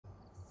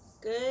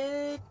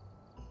Good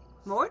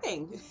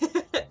morning,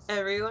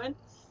 everyone.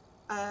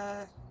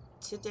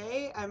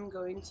 Today I'm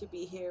going to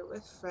be here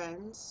with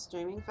friends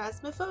streaming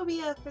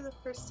Phasmophobia for the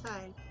first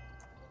time.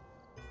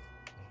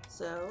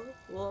 So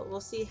we'll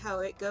see how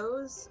it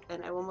goes,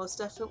 and I will most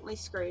definitely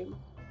scream,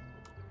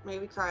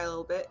 maybe cry a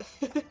little bit.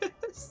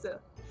 So,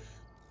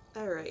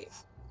 all right.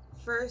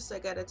 First, I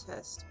gotta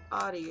test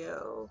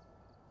audio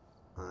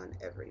on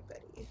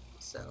everybody.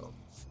 So,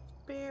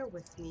 bear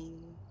with me.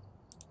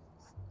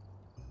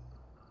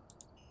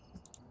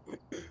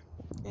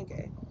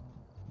 Okay.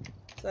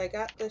 So I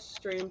got this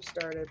stream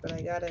started, but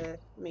I gotta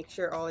make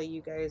sure all of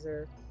you guys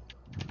are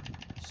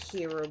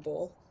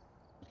hearable.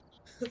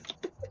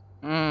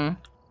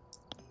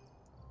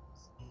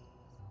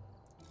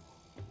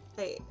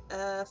 Hey,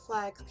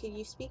 Flags, can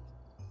you speak?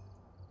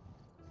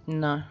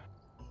 No.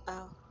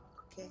 Oh,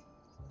 okay.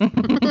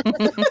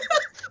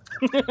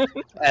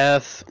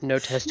 F, no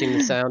testing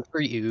the sound for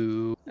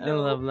you. I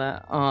love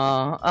that.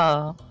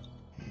 Oh.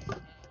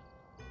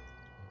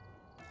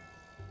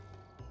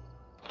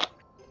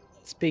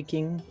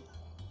 Speaking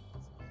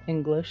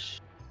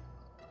English.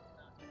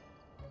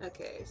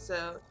 Okay,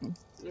 so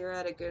you're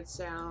at a good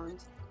sound.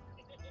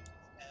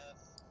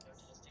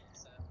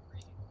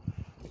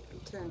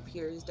 Turn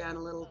Piers down a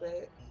little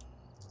bit.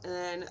 And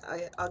then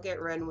I'll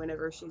get Ren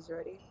whenever she's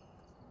ready.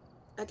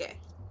 Okay.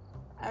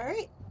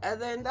 Alright, other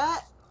than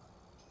that,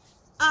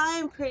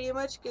 I'm pretty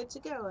much good to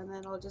go, and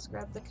then I'll just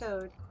grab the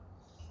code.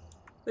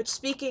 Which,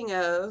 speaking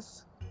of,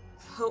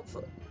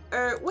 hopefully,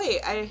 wait,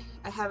 I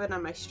have it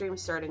on my stream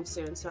starting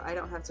soon, so I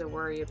don't have to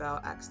worry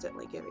about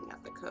accidentally giving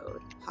out the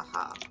code.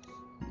 Haha.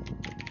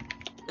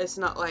 It's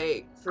not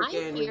like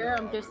freaking. I'm here,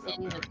 I'm just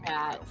in the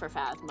chat for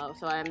Phasmo,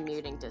 so I'm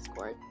muting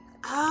Discord.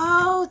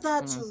 Oh,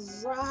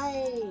 that's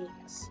right.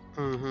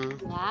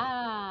 Mm-hmm.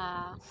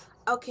 Yeah.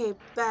 Okay,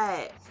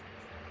 bet.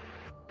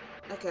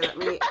 Okay, let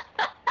me.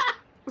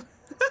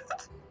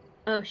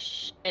 Oh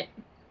shit.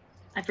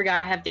 I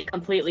forgot I have to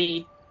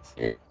completely...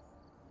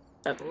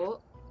 Oh,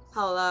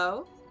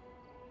 hello?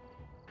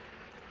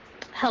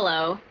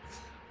 Hello.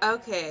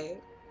 Okay.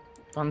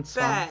 Fun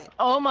song. Bet.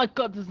 Oh my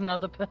god, there's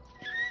another person.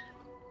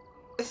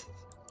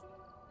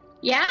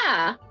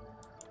 Yeah.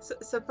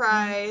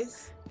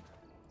 Surprise.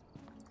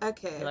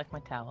 Okay. You like my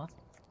tower?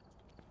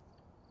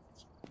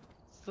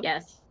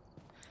 Yes.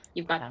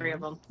 You've got 3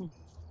 of them.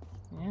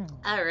 Yeah.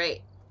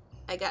 Alright.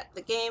 I got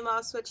the game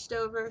all switched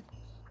over.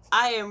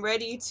 I am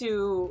ready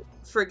to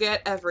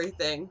forget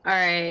everything.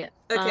 Alright.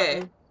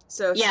 Okay.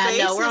 So yeah,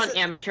 space no, we're is... on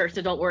amateur,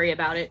 so don't worry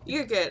about it.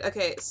 You're good.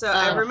 Okay, so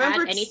I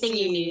remembered anything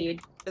C you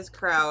need. is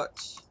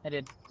crouch. I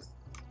did.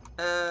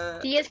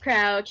 C is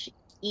crouch.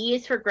 E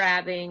is for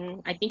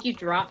grabbing. I think you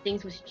drop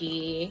things with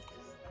G.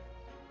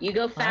 You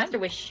go faster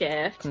with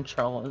shift.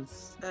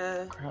 Controllers.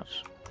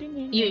 Crouch.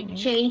 You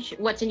change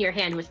what's in your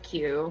hand with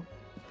Q.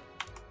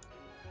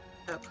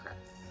 Oh crap.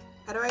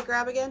 How do I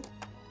grab again?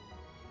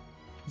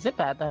 Is it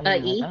bad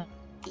that E?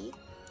 E?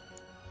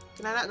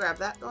 Can I not grab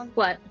that one?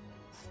 What?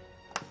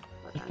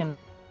 You can...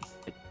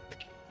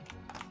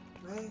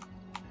 Where?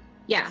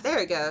 Yeah. There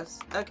it goes.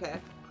 Okay.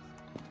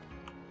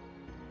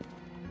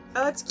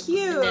 Oh, it's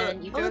cute! And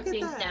then you oh, throw look at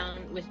things that.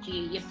 down with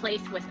G. You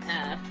place with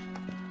F.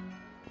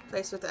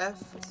 Place with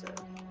F. So.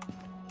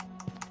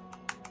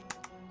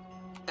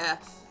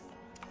 F.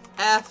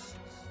 F.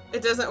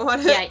 It doesn't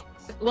want to. Yeah.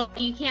 Well,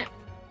 you can't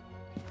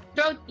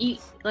throw. You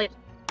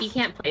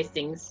can't place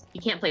things.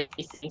 You can't place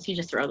these things. You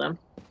just throw them.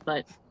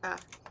 But. Ah.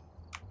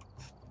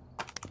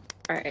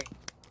 All right.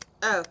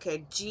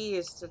 Okay, G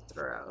is to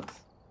throw.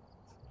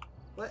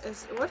 What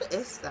is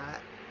that?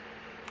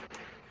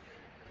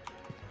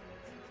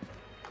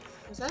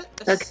 Is that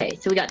okay,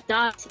 so we got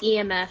dots,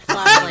 EMF,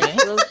 flashlight,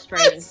 glow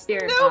string,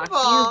 spirit box,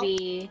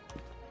 UV,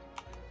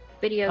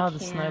 video cams,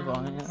 the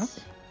snowball, yeah.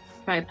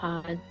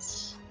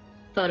 tripods,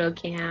 photo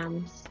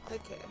cams.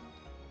 Okay.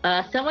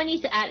 Someone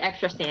needs to add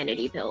extra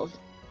sanity pills.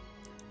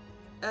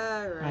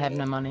 Alright. I have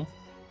no money.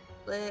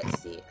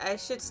 Let's see. I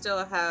should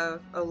still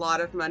have a lot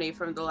of money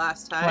from the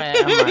last time.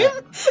 Wait,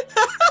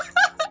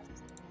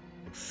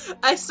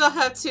 I still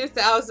have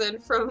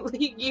 2,000 from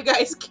you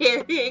guys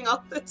carrying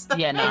all the time.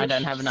 Yeah, no, I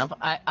don't have enough.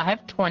 I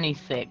have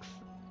 26.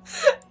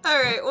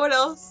 Alright, what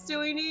else do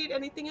we need?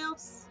 Anything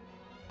else?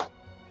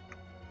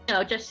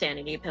 No, just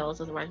sanity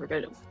pills, otherwise we're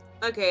good.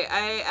 Okay,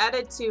 I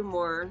added 2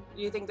 more.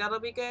 Do you think that'll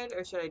be good,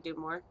 or should I do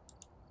more?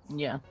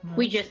 Yeah.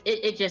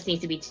 It just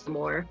needs to be 2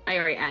 more. I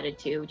already added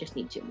 2, we just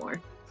need 2 more.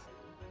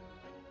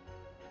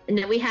 And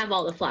then we have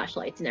all the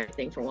flashlights and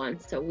everything for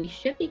once, so we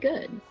should be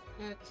good.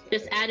 Okay.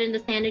 Just add in the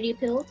sanity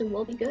pills and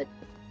we'll be good.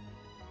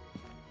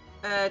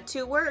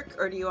 2 work,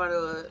 or do you want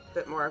a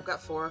bit more? I've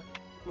got 4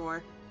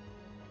 more.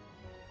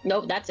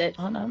 Nope, that's it.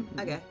 Oh, no.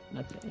 Okay.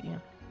 That's it, yeah.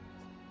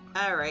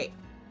 Alright.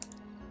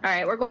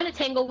 Alright, we're going to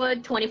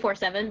Tanglewood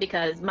 24/7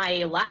 because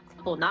my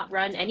laptop will not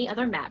run any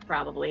other map,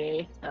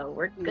 probably. So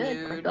we're good.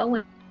 Nude. We're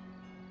going.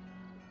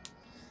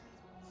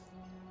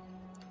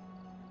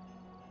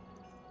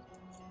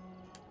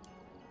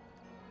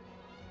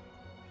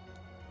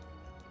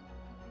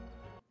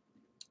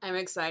 I'm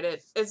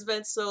excited. It's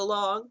been so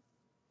long.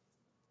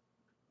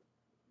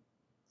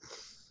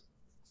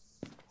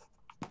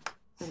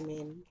 I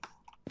mean,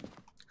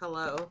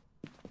 hello.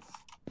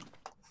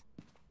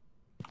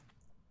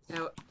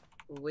 Now,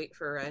 wait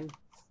for Ren.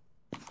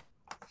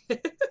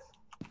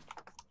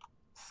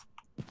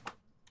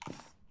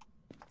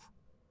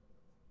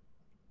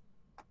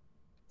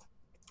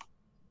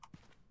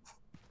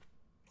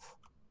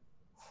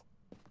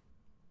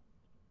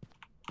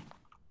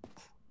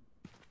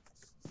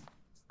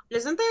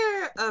 Isn't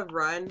there a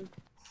run?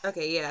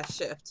 Okay, yeah,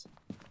 shift.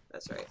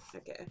 That's right.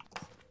 Okay.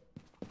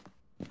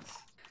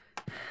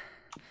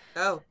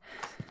 Oh.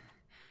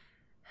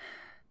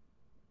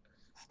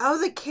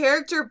 Oh, the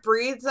character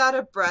breathes out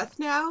of breath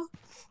now?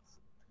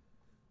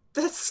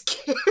 That's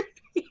scary.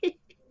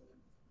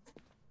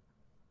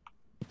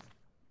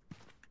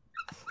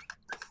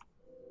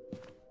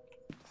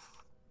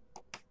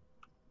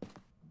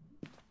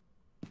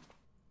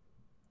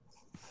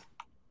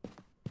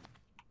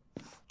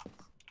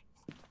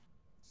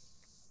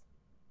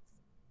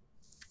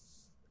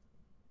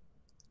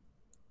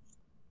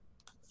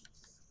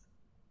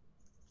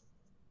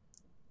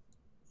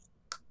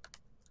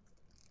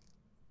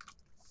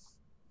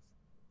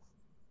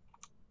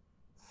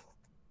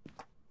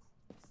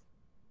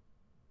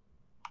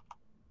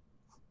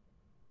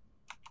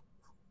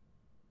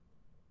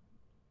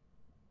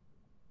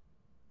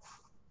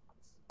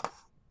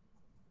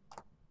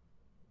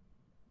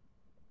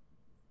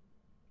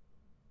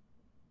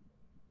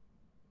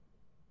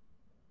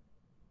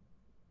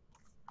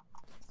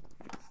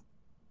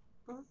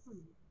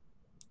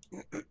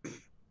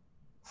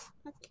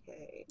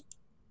 Okay.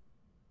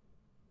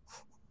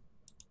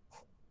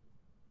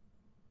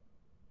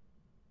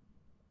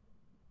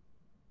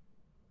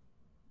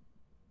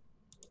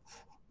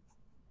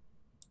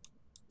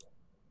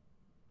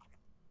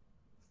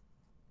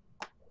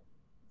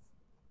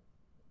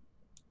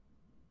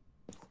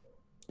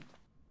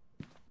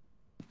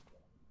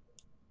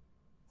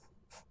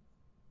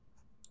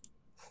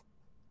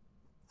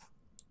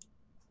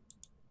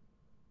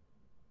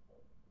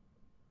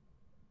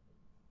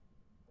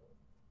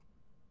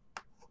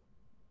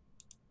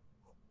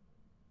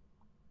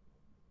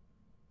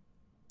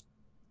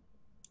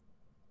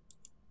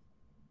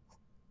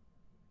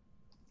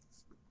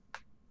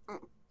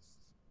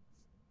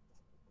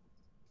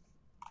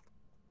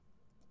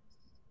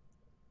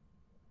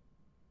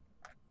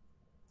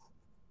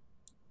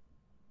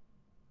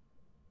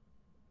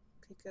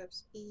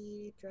 Pickups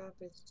E, drop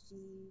is G,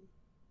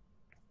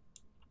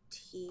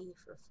 T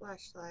for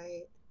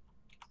flashlight,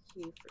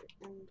 Q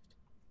for end,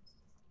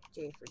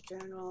 J for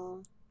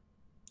journal.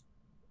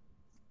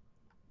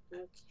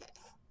 Okay. Bet.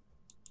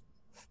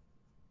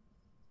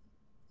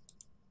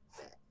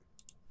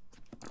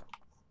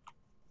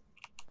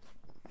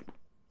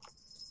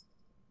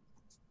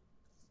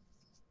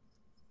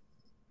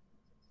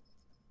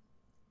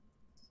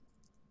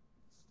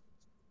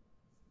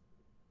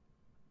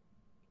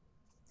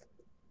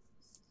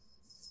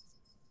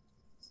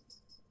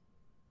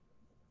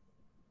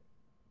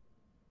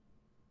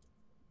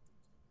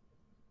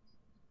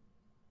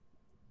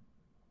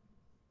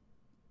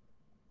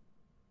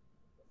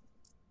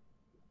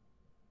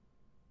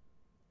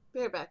 Be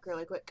right back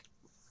really quick.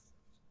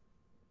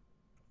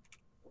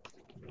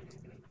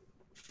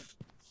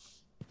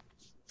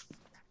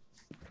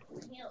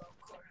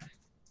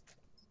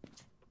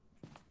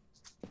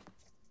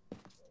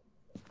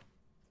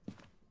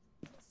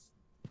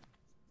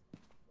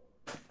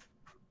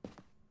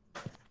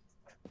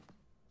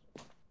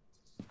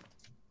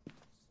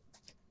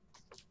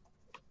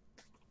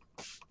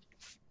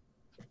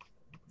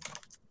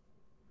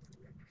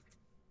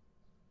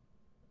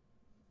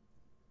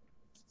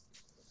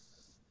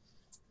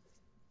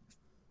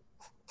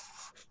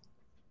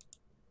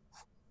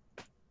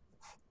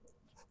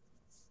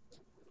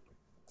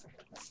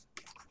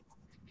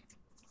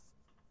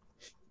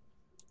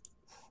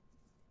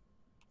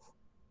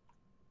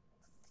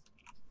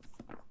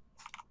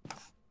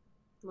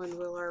 When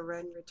will our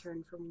Ren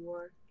return from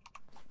war?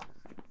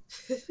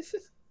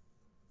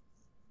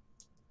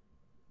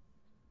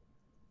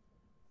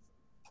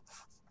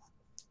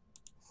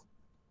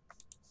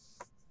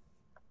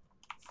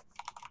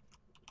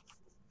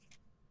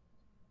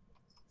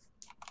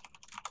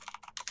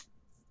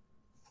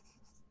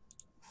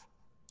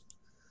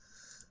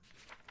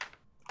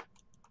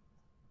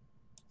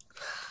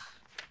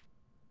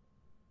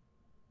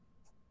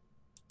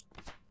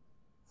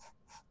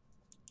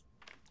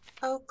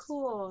 Oh,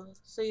 cool.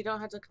 So you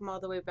don't have to come all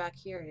the way back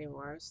here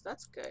anymore, so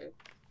that's good.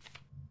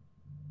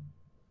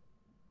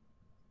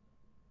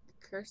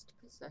 Cursed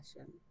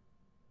possession.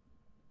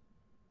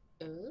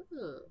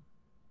 Ooh.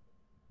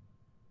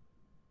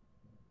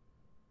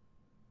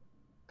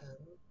 Oh.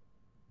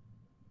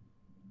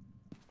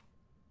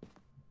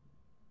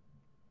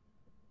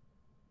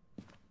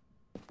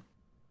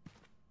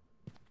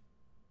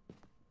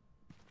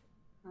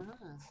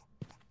 Ah.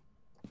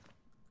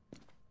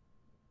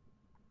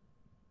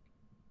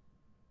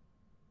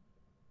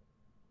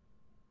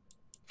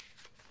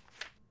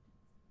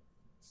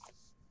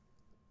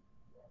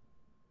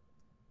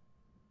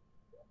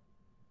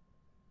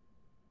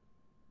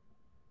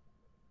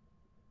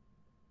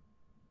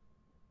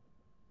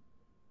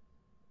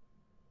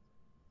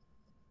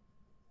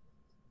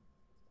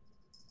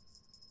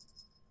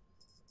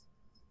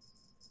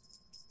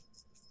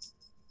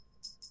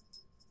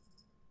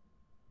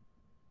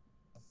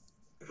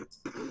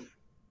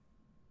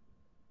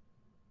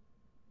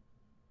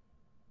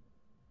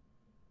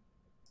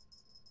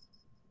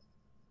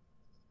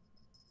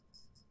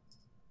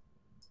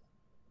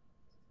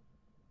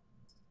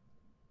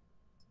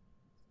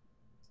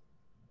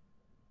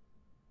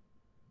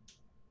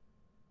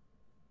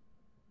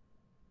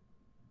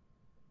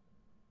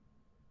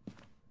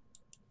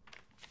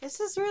 This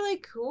is really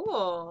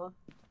cool.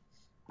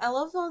 I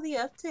love all the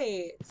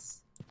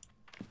updates.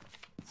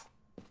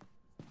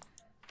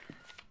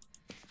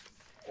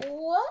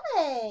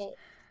 What?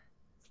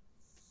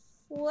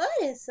 What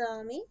is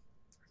Sammy?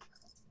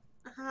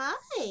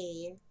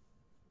 Hi.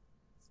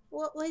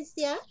 What was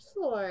that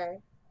for?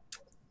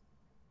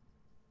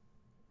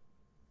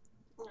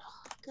 Oh,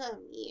 come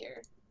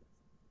here.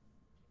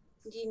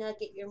 Did you not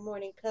get your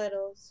morning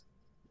cuddles?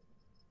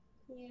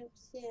 You're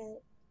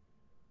upset.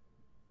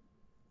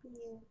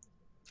 Yeah.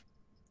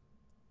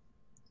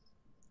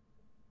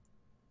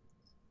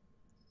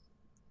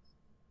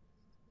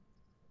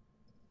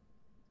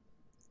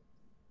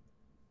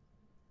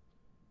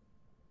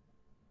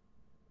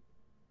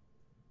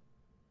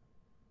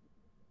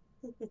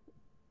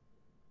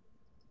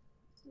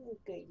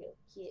 Good little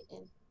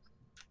kitten.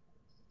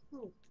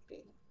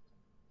 Okay.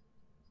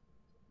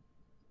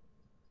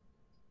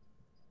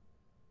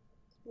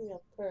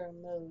 Little purr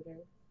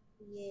motor.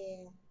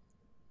 Yeah.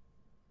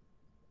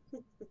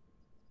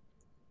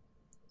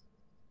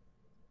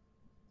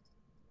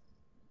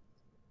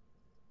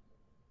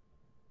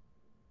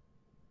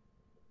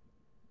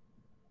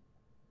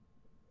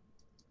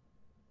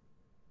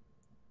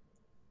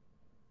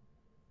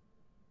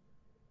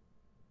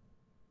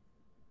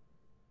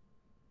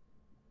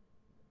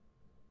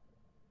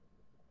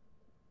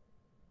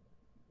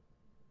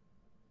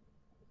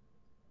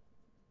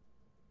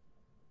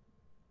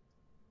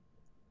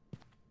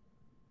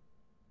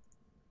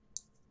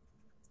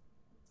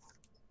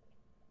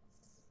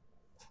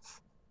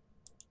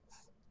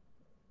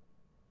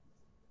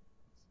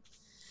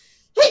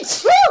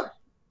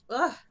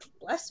 Ugh,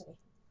 bless me.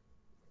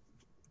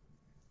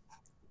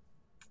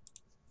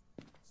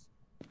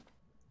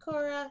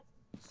 Cora,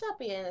 stop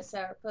being a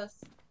sourpuss.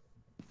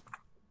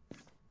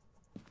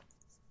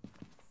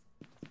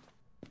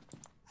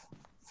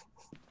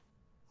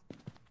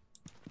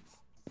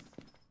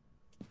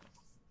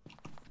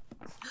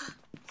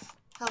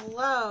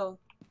 Hello.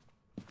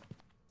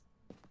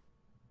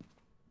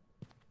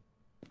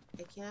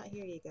 I cannot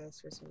hear you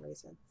guys for some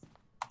reason.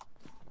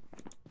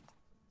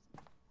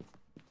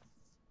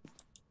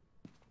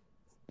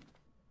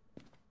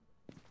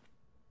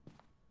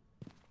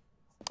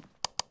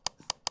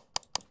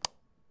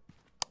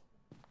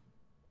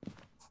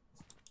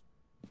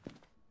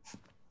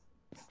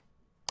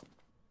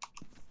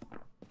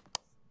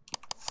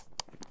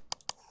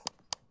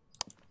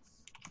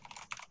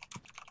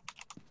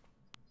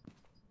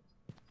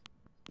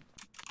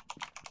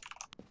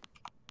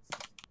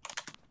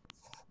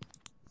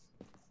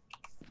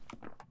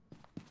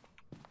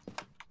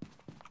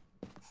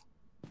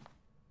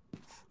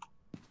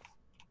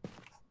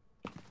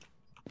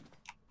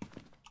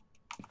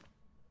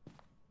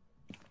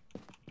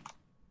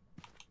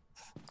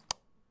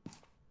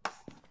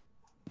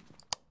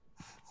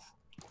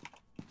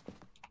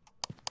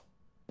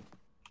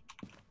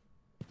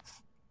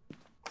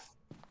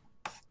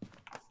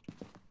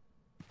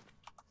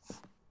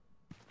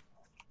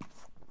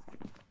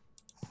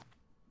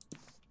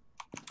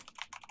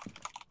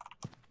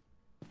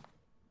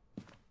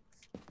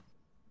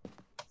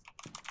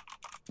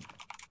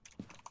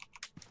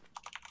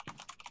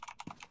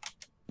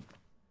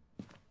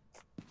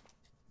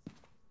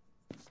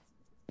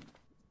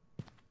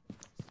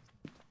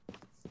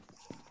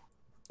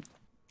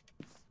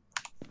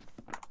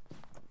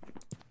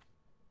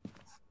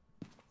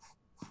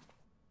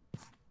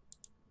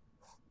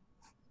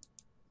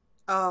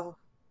 Oh.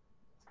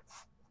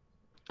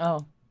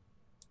 Oh,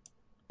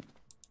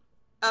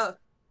 Oh.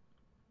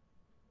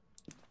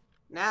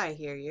 Now I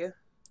hear you.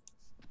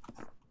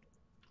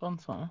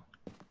 bonfire.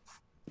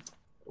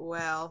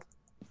 Well,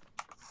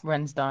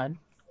 Ren's died.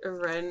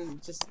 Ren,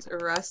 just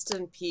rest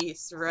in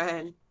peace,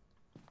 Ren.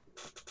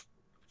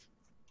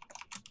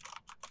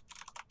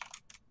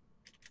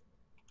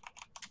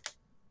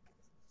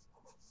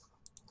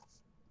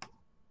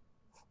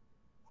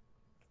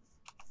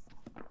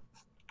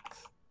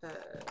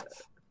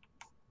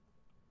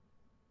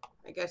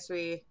 I guess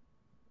we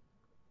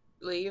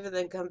leave and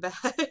then come back.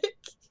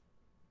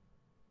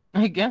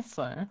 I guess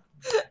so. Alright.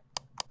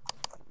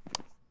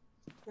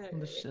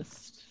 It's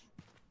just.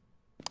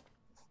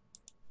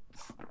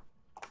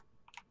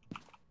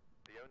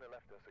 The owner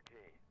left us a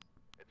key.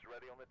 It's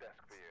ready on the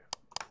desk for you.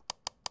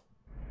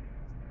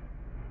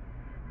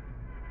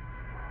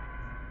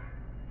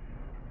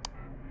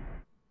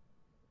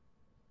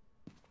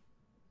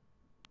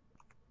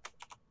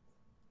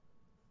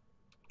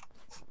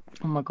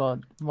 Oh my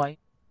god, why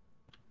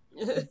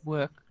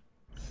work?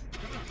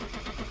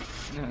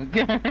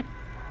 Okay.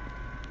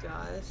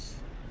 Gosh.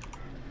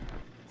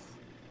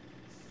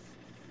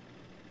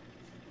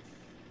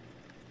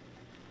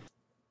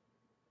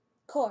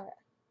 Cora,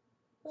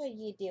 what are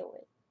you doing?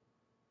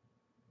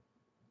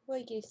 What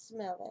are you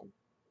smelling?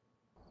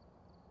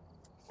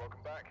 Welcome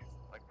back.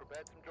 I've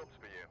prepared some jobs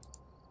for you.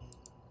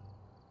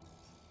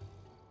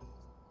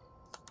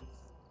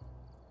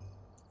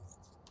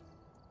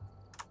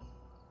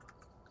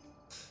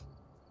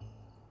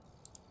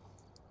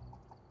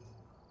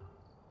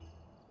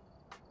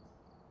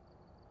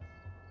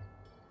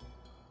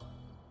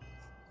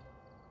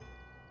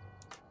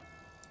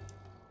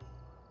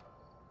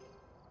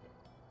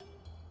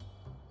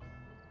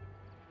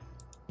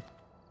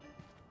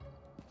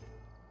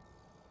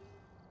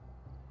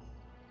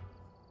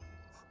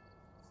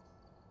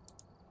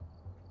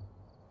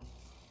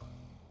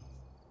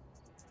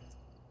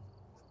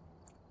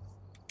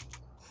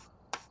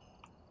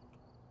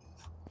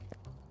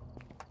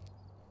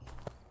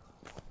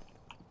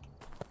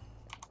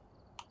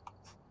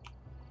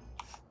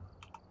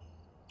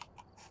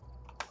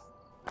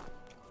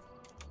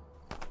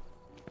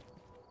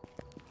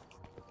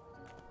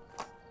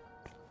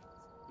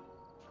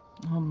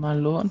 Oh my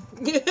lord.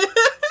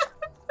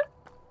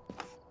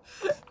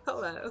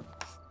 Hello.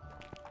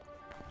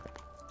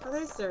 Are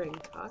they serving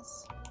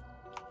toss?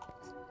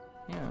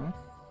 Yeah.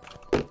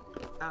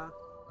 Oh.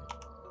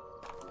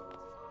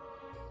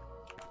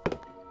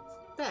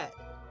 Bet.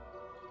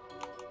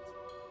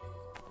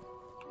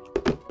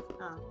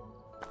 Oh.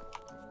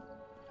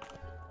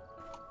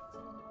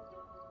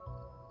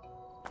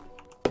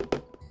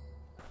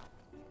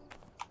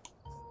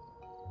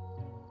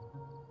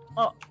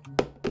 Oh.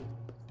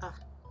 Ah.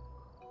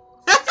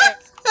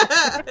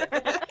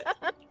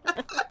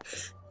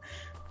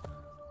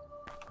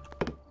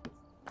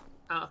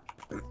 Oh.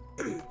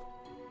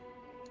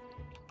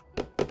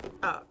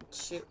 Oh,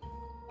 shoot.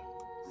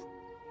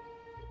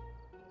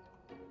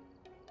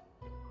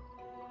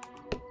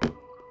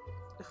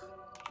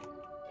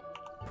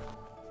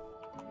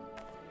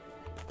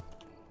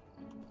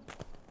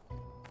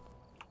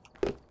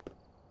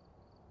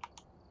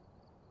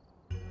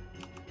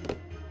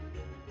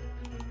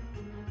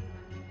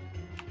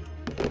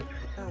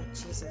 Oh,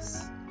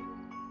 Jesus.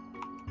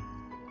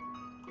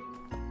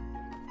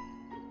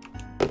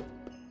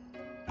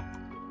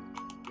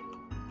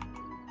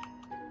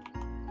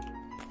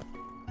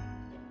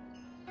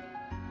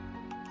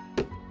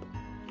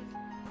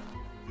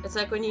 It's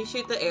like when you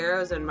shoot the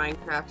arrows in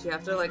Minecraft, you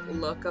have to like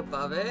look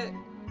above it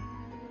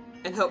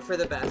and hope for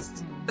the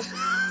best.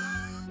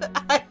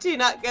 I do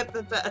not get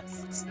the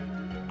best.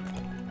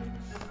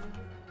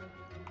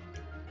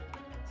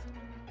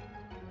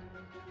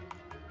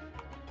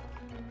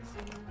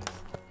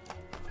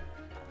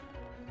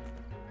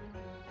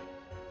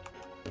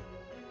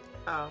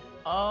 Oh.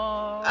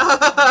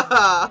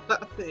 Oh.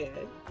 Yeah.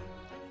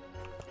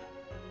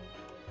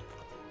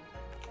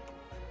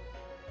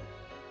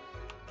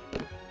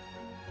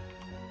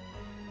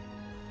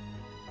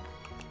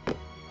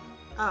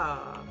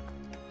 Oh.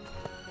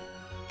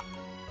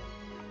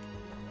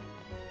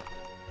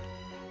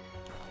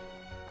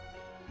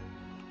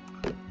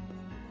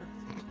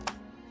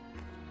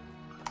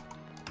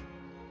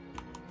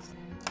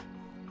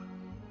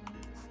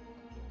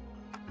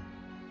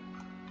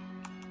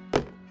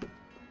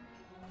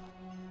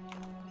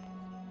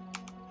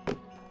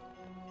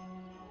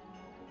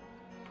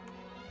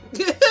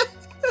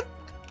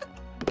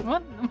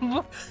 What?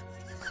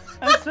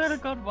 I swear to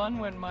God, one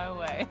went my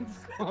way. It's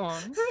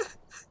gone.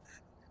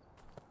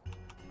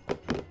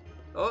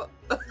 Oh.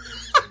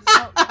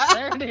 Oh,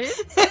 there it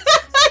is.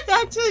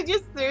 I actually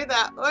just threw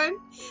that one.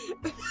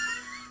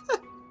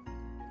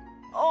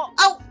 Oh.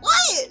 Oh,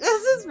 what?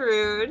 This is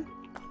rude.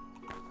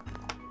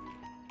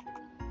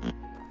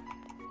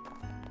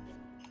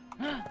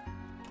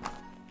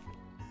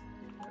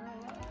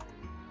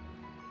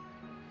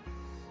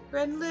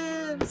 Ren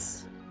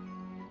lives.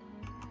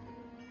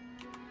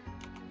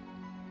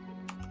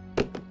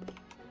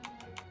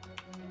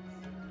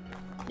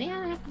 Yeah,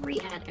 I have to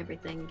re-add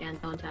everything again,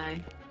 don't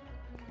I?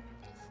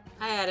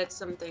 I added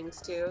some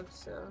things too,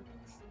 so.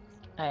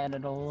 I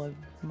added all of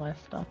my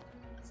stuff.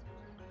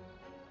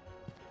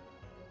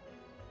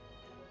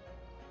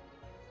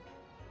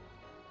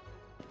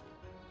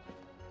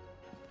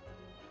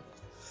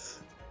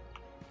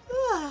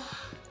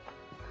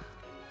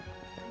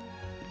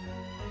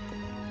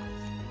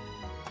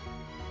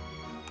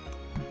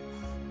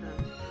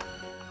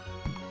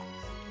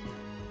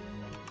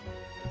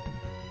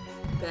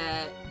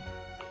 Bet.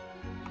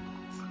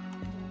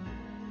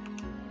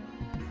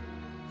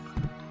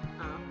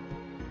 Oh.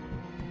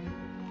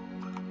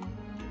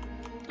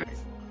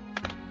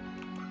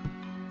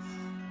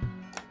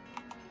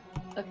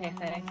 Okay,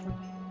 thanks.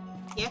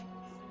 Yeah?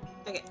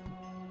 Okay.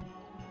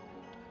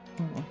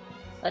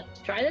 Let's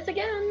try this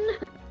again.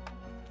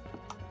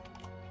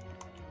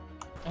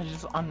 I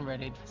just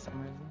unreadied for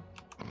some reason.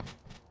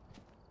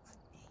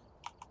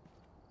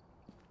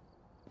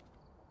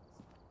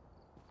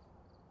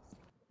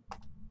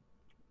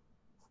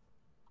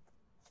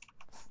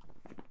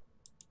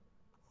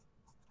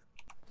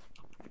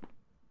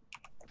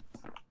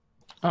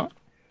 Oh.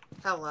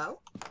 Hello?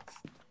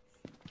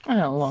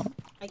 Hello.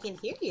 I can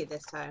hear you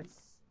this time.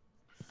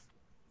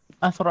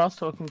 I thought I was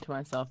talking to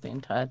myself the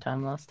entire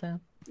time last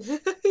time.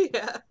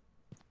 Yeah.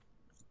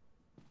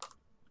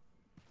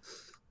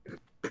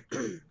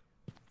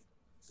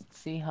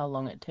 See how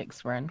long it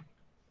takes Ren.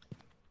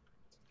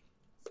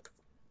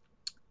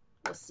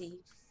 We'll see.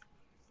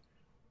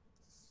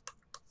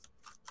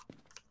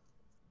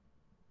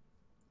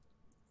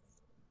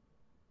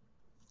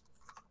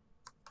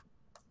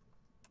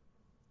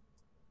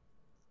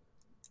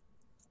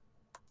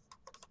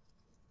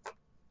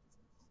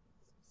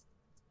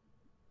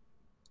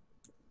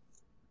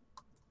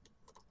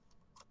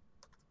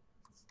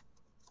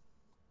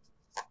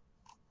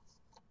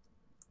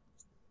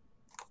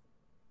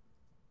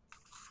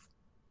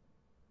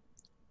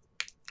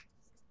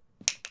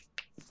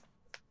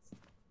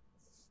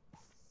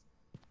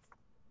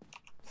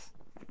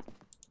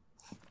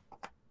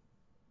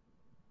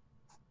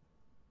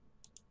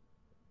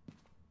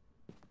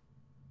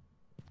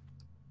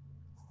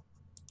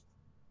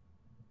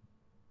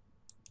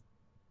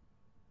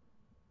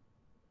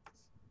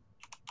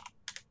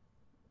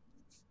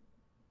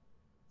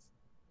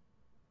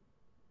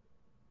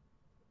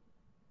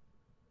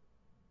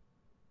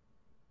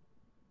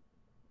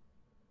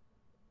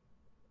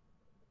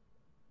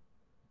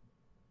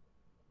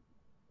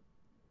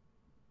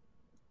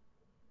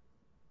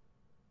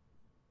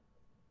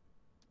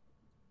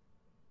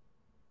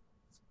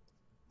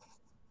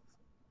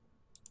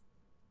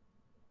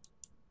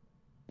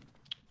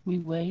 We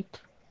wait.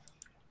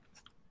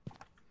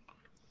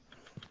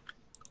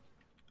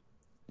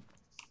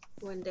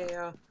 One day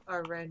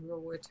our Ren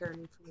will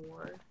return from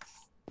war.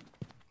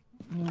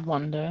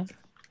 One day.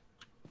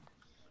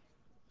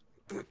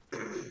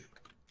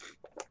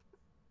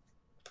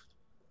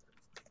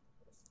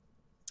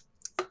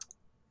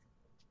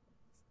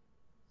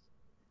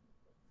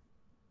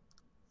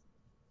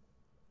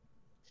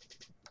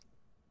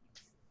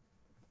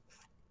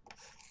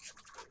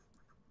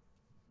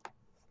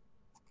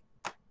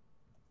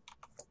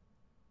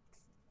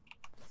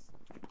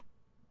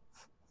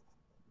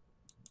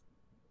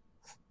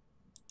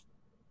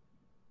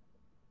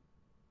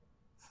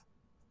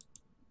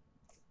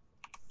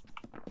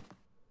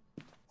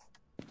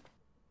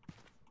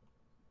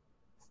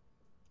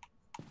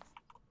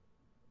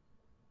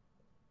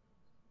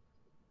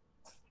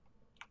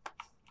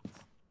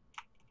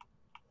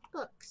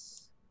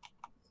 Books.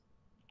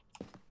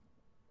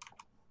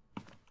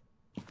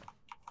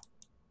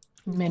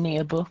 Many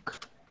a book.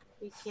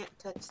 We can't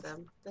touch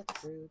them.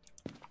 That's rude.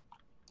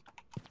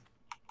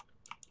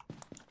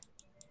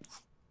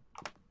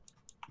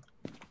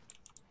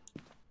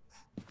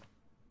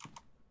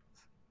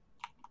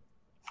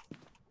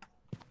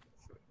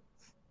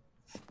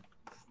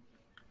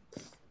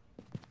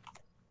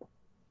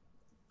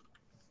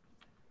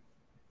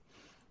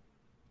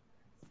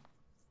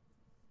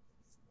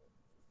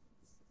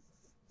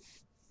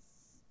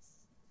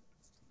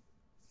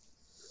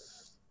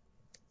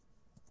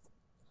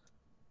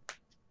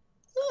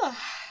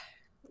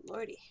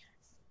 Lordy.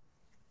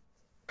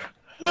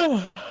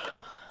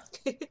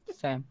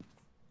 Same.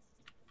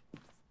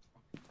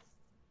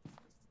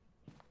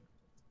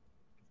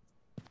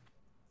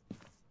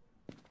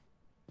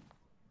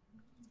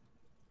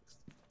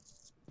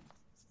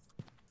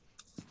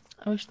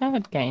 I wish they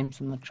had games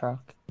in the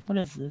truck. What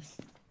is this?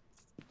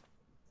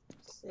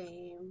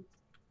 Same.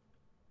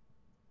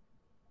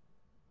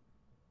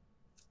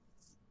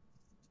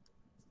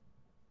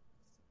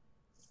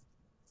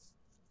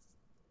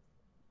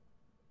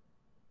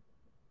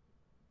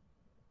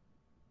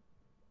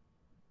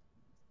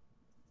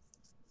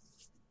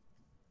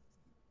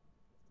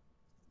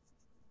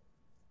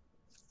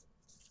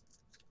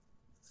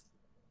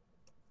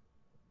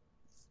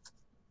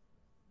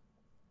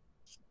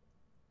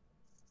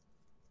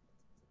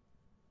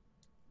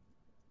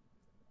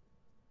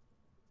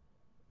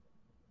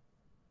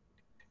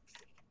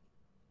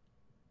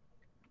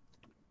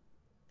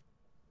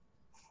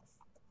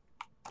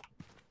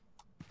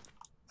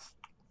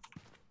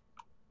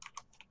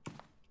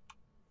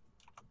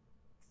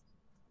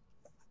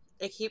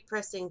 I keep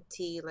pressing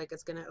T like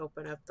it's gonna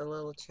open up the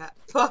little chat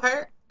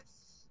bar,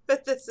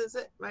 but this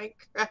isn't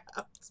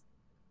Minecraft.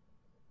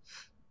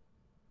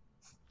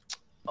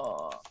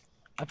 Oh,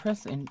 I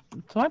press in.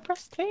 Do I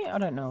press T? I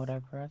don't know what I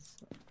press.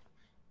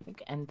 I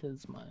think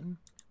enter's mine.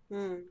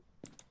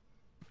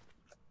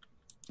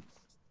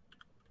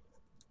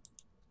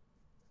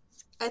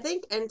 I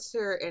think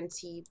enter and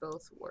T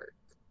both work.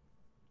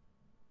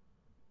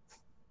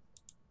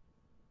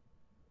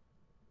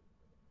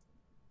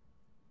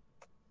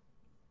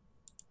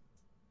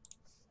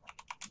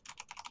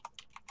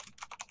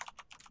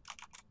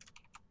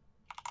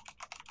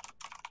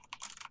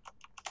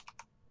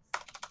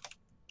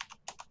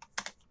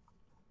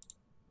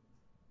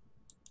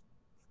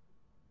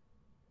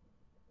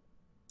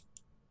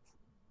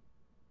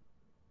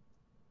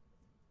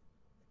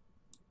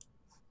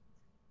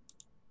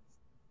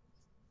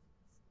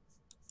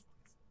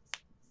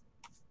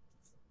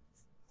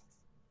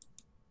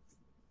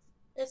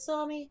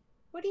 Isami,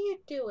 what are you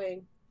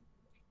doing?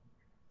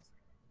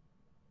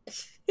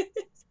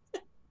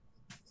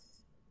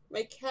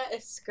 My cat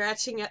is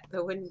scratching at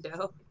the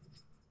window.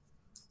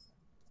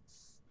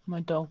 My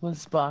dog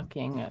was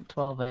barking at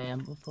 12 a.m.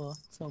 before.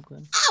 So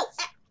good. Ow!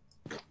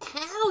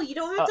 Ow! You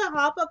don't have to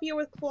hop up here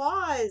with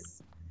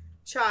claws,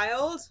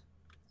 child.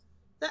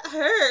 That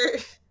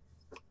hurt.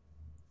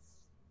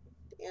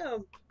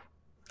 Damn.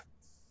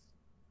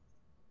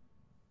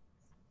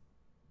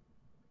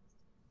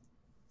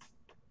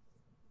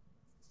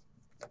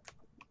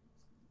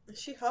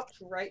 She hopped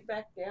right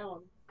back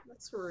down.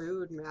 That's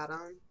rude,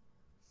 madam.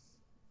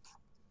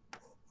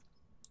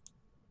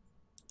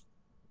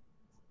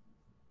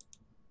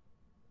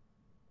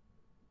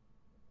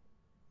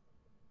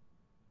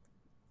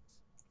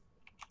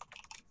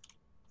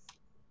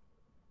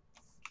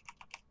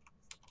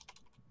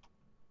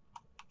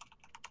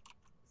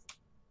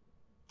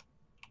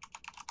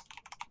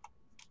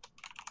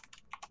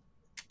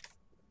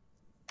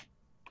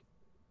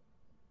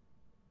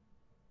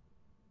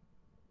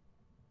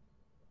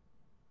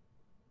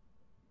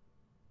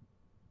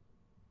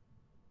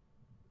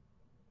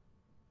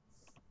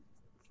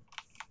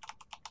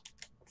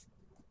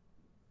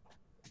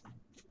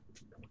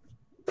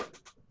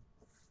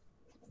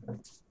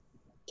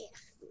 Yeah,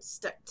 I'm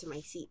stuck to my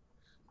seat.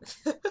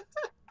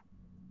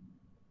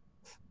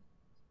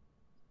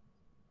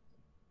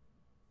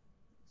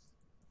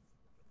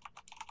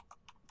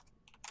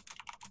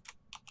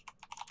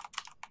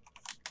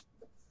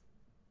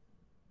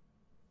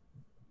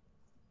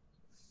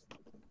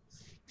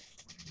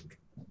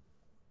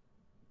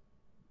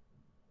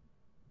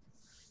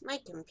 My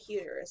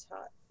computer is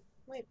hot.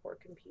 My poor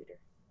computer.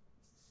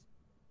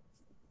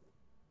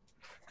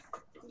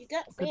 You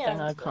got Good thing I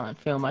fans, but... can't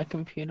feel my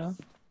computer.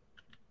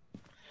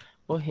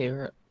 Or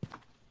hear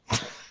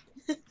it.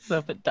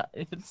 So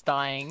if it's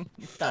dying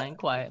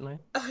quietly.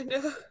 Oh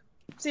no.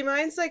 See,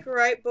 mine's like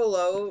right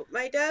below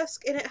my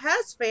desk, and it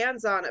has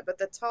fans on it, but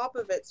the top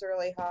of it's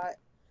really hot.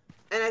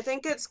 And I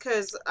think it's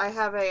because I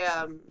have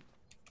a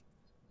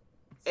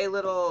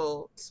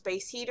little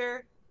space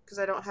heater, because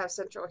I don't have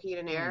central heat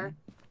and air.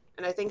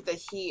 And I think the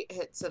heat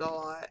hits it a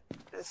lot,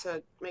 and so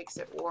it makes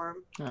it warm.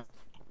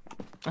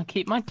 I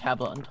keep my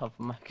tablet on top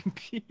of my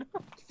computer.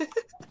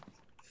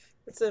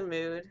 It's a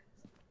mood.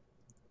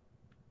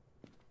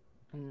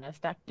 And I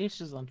stack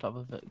dishes on top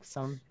of it because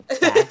I'm a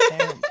bad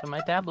parent to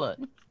my tablet.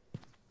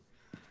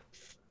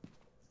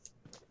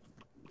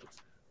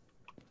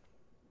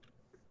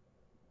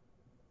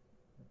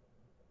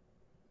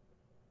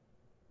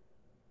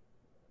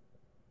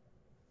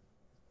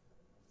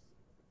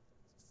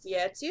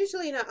 Yeah, it's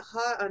usually not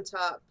hot on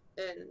top,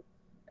 and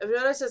I've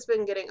noticed it's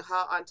been getting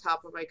hot on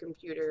top of my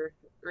computer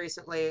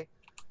recently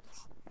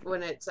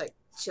when it's like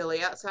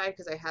chilly outside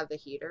because I have the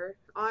heater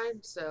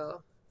on,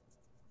 so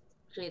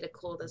I need to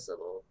cool this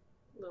little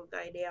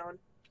guy down.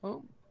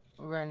 Oh,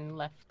 Ren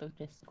left the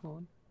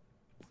Discord.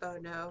 Oh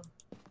no.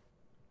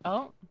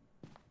 Oh,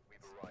 We've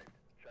arrived.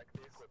 Check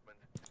the equipment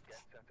and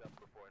get set up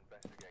before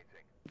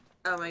investigating.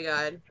 Oh my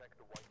god. Check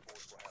the whiteboard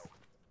for help.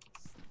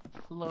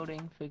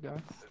 floating figure.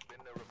 There's been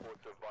no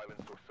reports of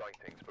violence or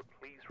sightings, but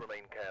please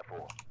remain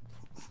careful.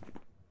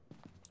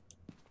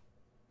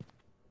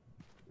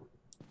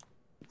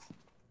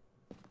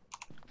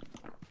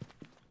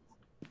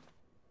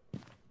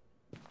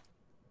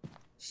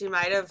 She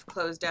might have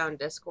closed down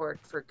Discord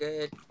for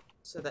good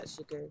so that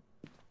she could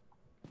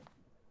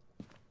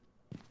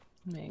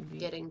Maybe.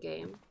 get in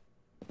game.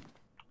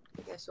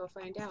 I guess we'll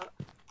find out.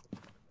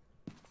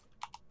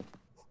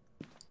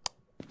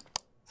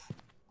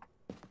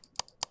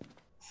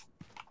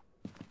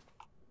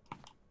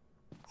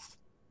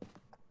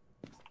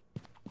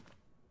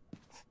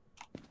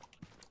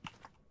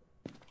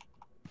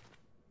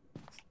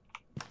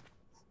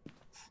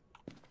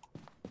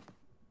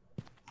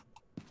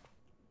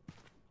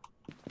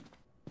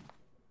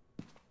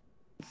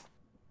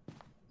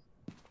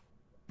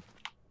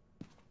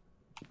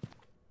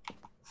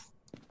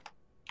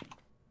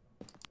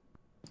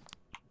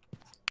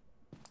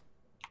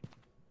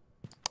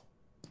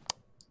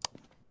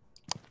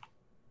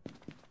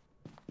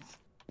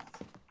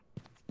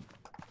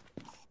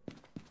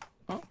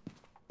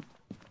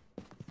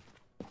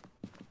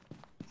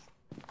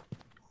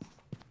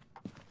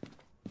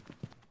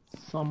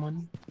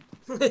 Someone.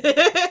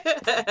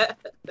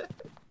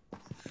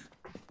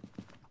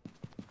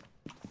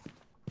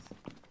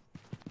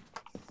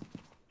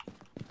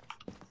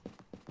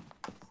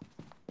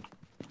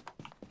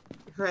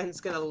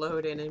 Ren's gonna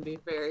load in and be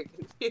very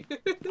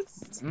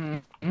confused.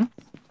 Mm-hmm.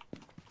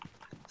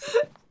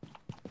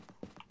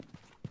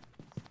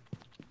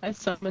 I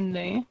summoned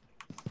thee.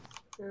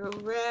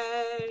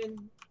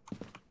 Ren.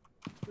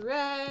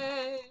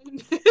 Ren.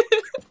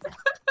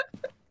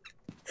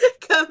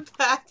 Come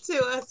back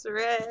to us,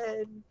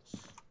 Ren.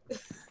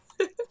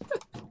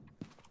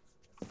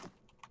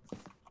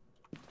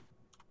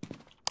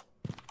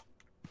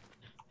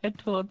 Head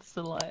towards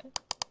the light.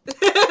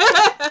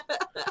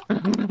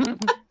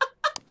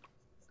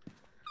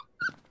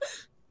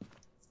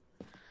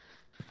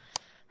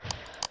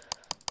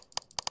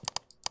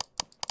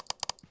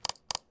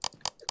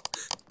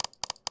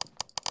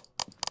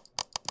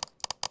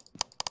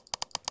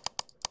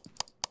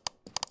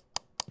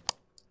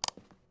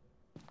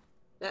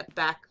 That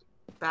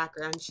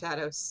background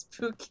shadow's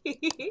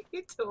spooky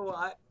to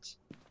watch.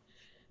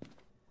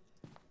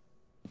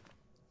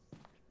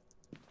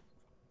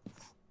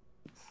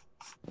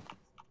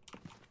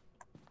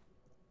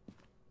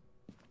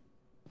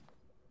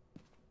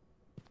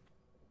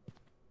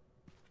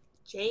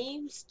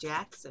 James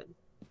Jackson.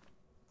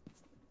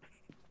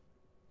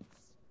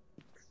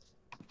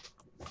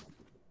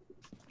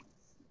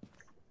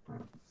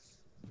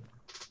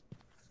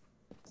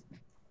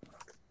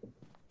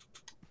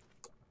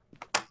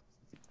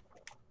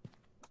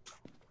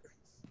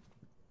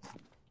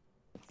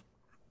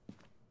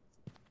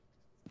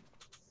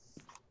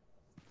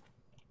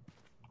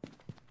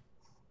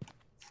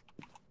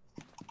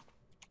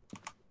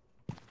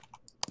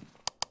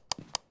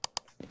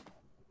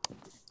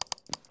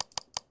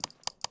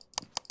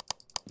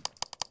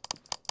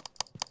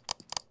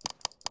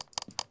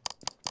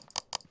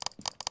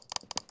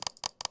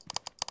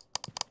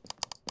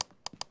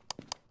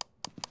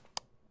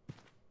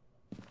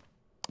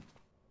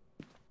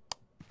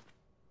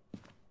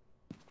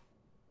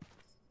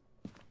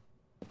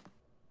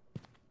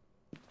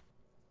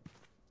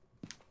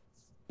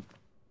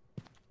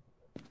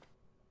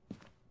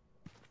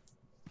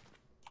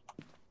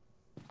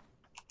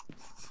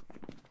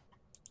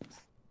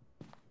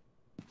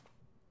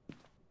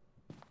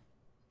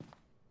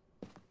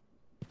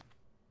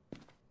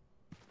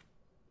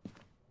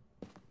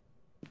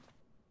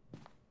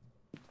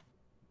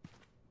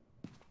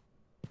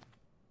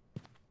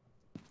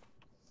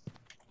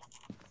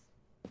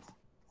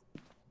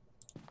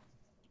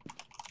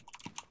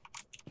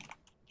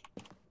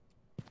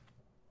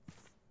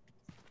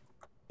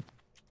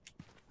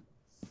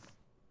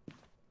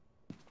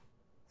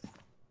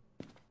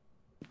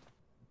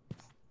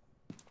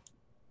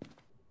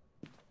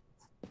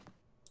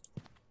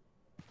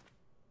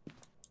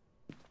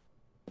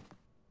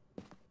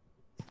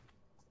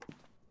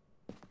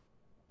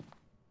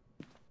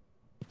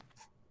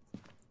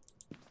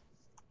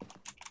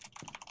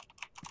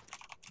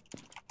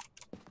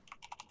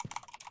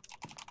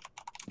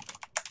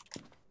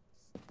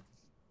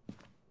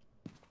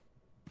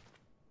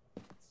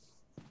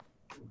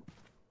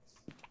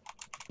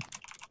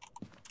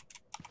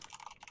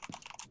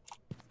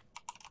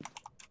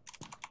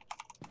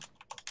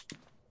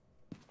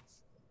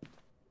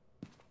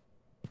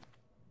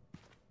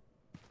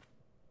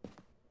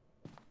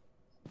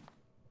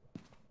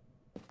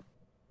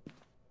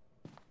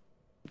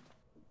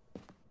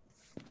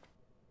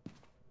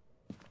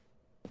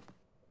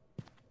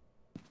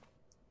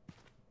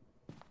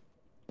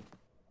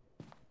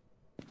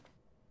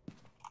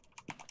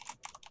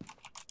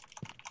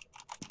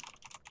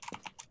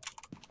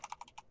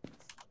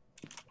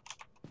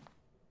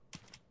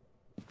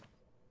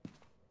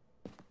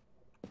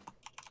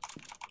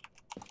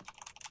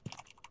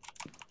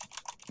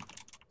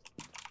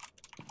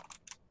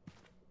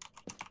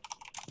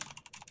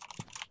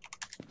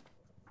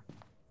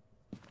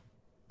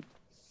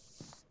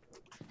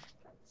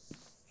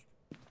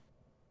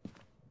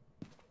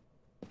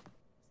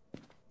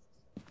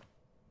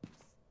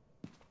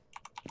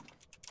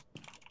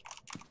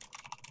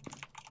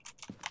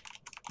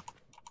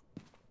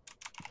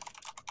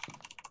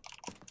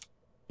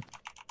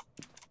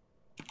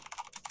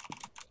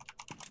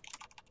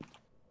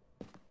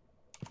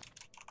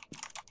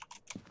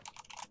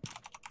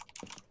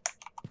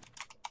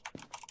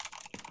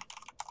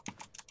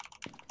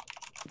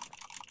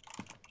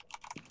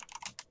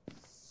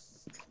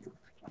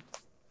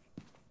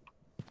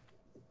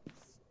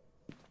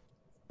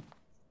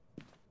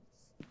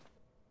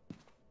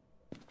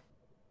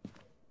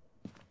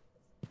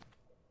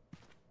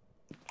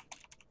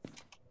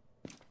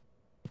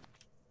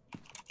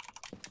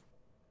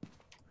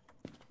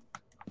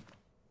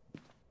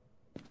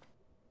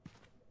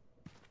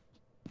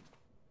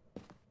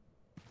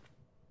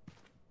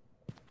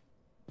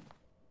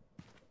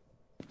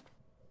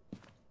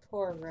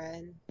 Poor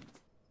Ren.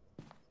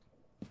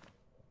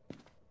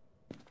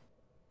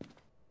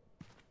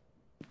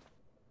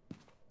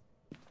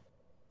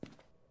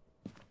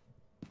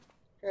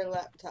 Her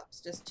laptop's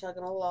just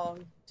chugging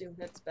along, doing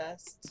its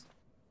best.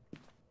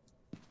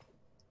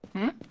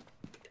 Hmm?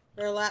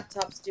 Her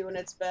laptop's doing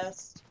its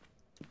best.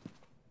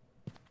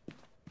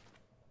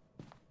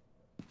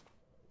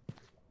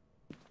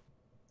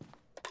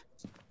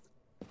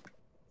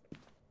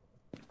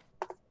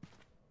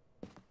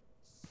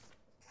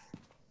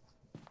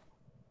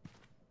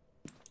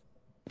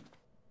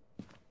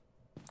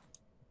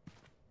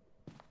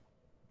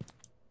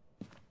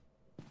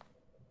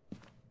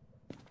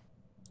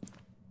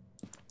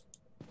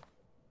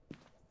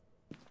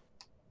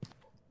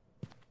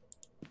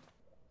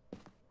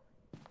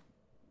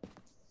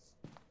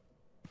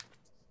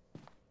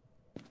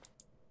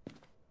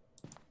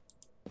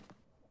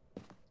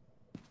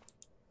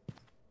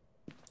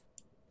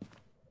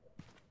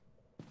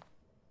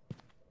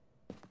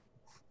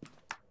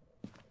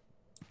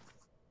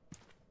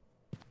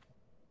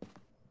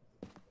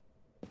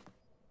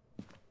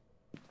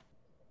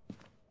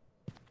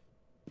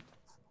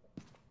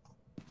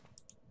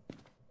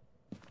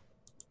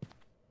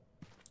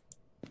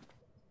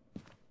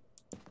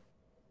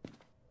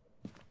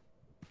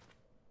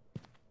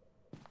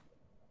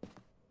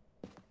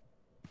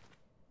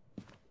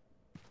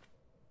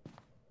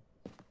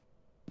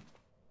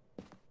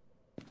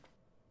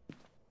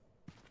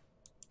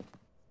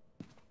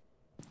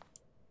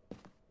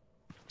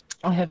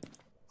 I have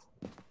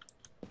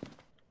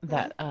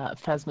that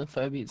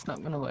Phasmophobia is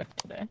not gonna work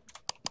today.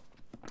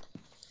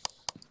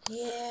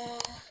 Yeah.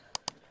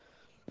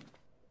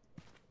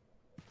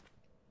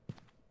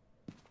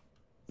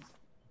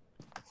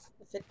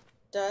 If it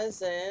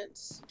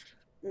doesn't,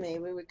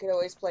 maybe we could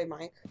always play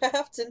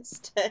Minecraft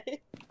instead. You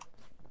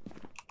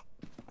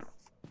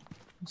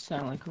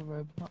sound like a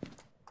robot.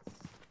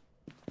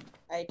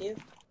 I do.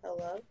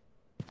 Hello?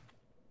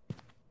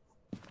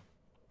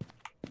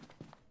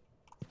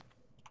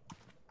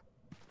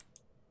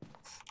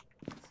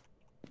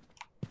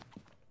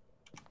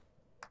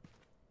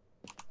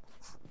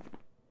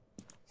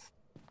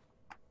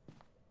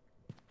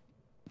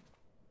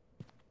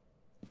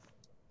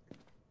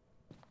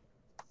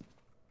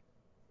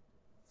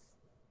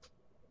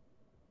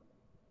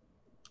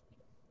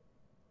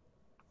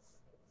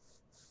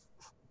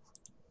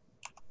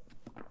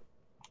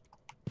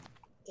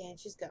 And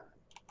she's gone.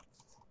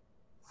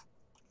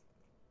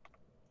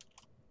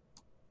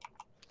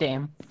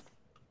 Damn.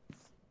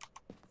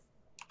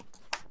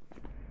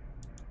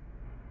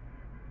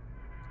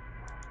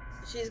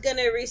 She's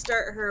gonna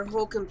restart her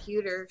whole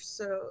computer,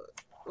 so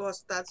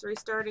whilst that's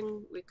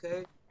restarting, we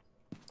could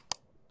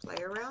play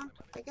around,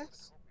 I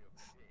guess.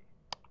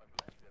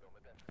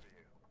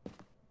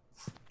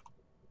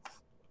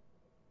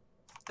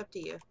 Up to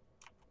you.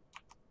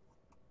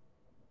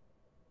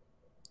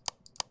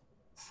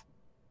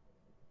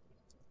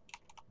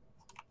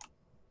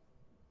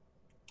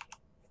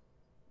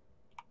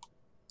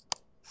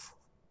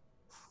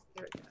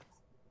 Here we go.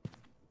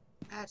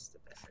 That's the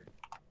better.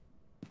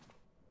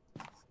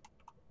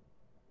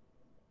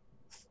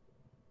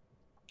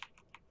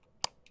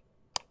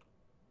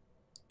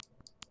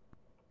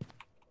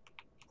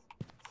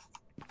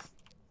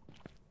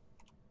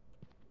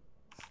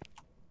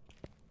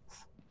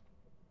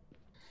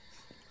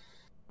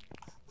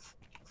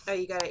 Oh,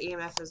 you got an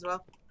EMF as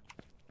well?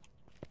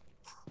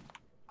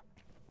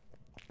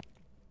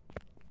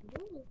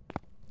 Ooh.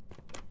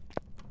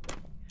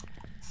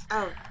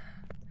 Oh,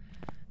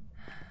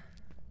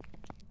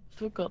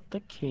 Forgot the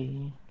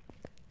key.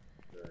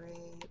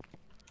 great.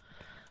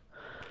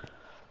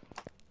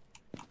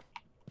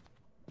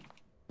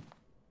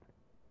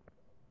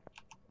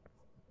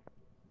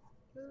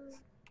 Ooh.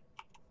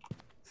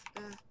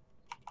 Ah.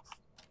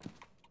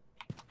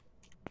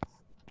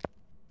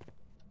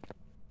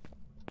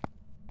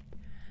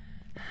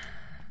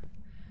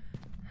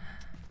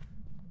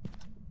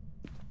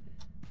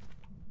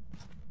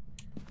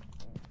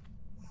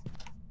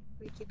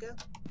 Where'd you go?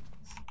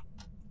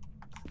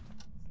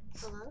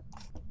 Hello?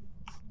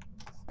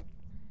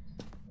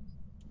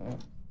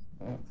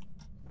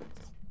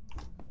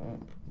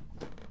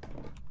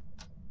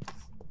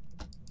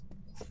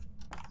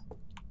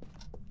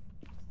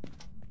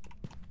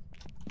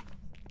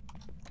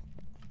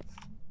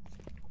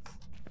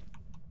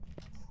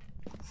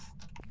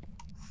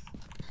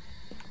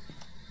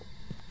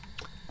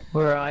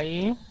 Where are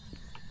you?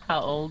 How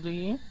old are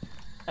you?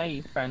 Are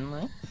you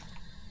friendly?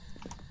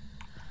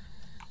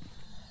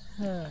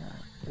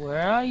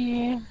 Where are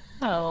you?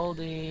 How old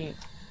are you?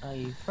 Are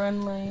you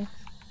friendly?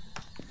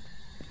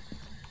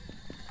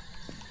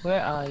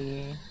 Where are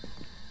you?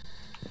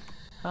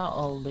 How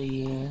old are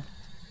you?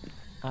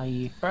 Are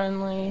you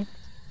friendly?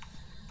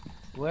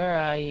 Where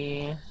are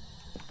you?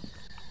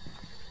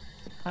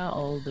 How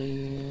old are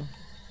you?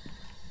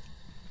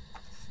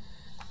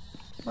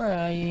 Where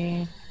are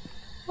you?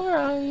 Where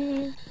are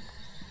you?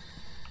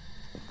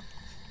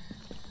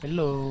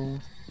 Hello?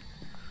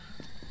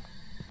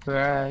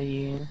 Where are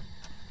you?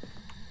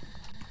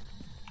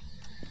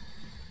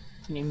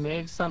 Can you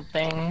move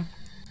something?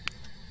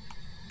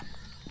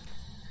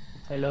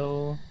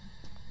 Hello?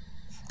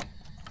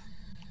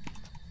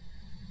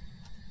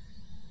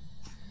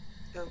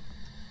 Oh.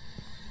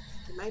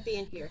 It might be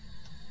in here.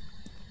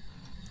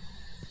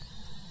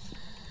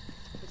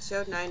 It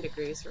showed 9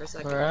 degrees for a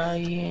second. Where are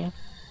you?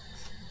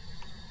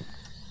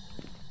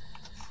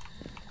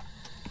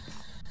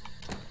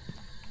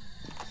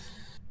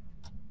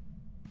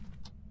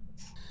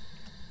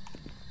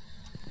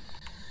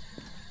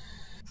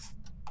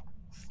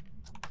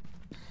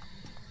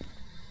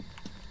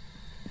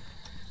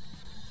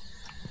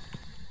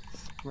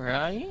 Where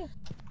are you?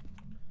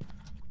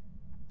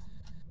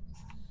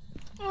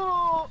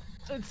 Oh,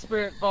 it's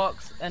Spirit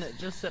Box, and it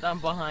just said I'm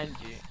behind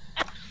you.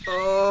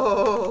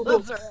 Oh.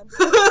 That's random.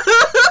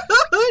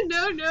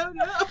 No, no,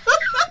 no.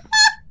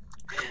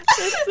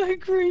 It's so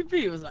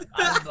creepy. It was like,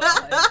 I'm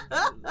behind you.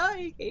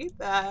 I hate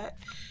that.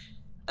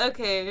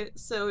 Okay,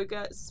 so we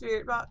got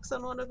Spirit Box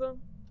on one of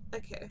them.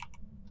 Okay.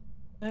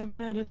 I've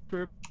had it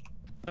for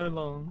so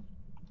long.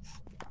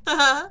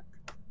 Haha.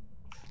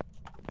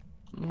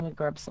 I'm gonna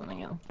grab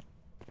something else.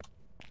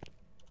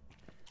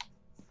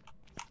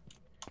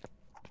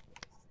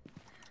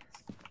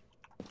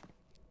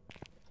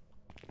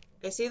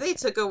 I see they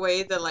took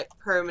away the like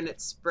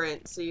permanent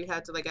sprint, so you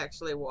had to like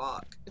actually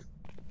walk.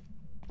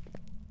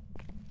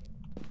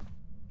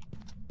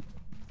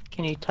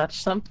 Can you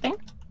touch something?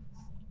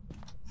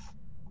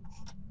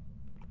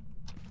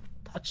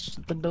 Touch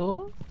the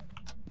door?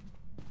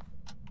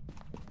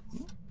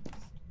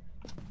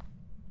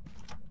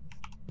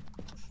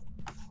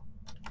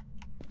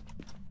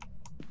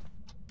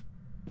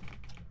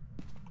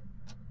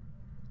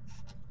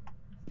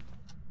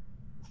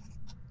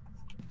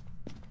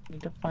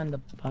 Need to find the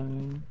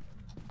bone.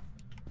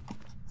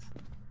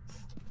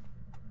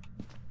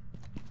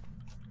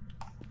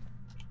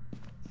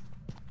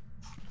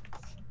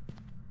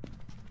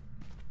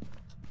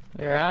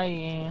 Where are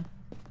you?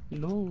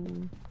 Hello?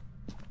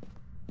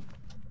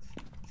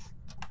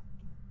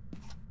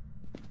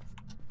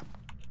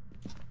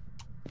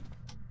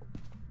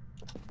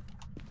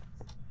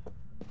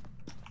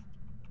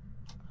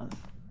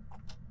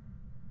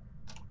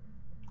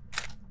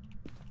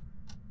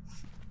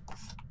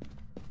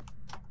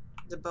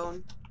 The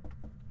bone.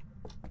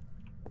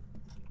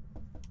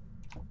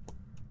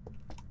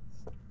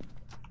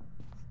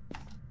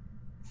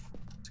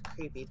 It's a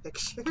creepy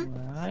picture.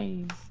 Where are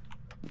you?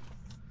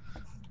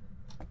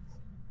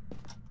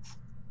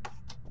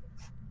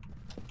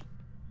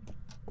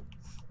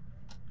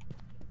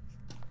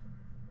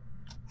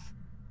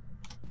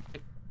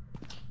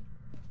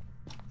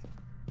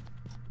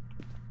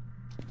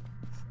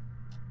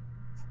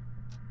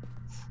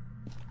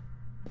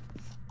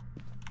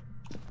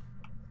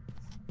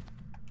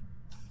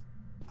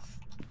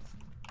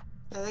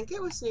 I think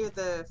it was near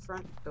the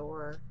front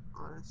door,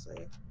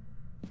 honestly.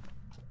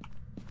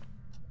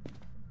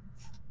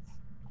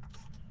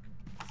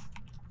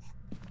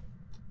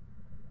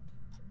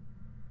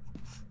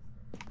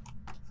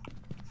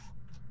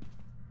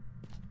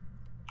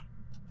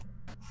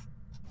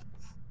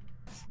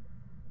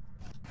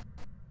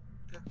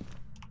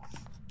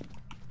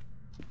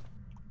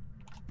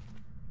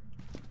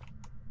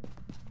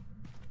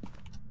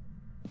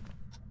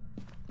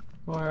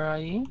 Where are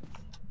you?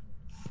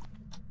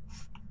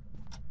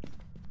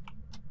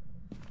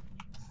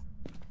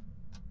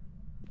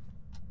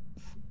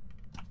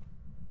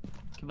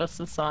 Give us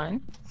a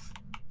sign.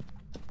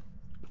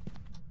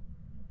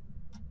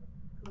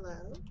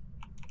 Hello?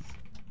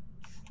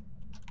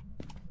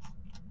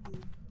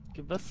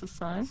 Give us a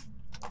sign.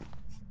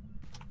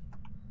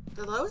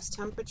 The lowest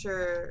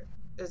temperature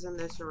is in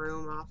this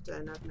room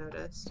often, I've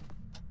noticed.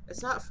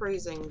 It's not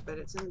freezing, but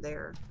it's in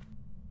there.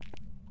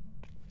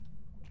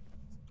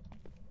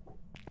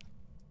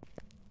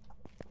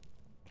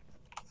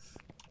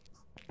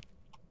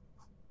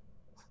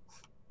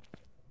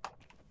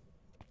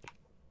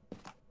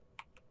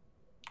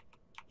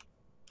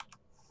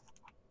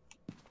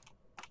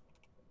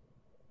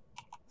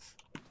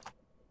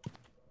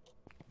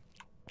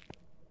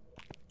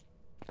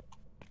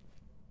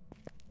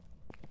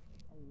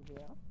 Are you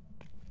there?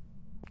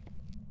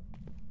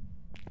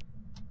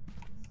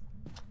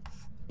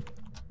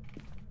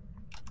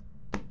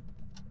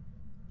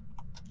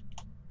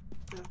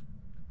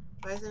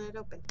 Why isn't it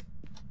open?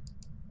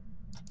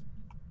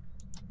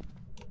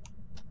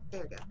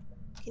 There we go.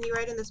 Can you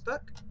write in this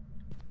book?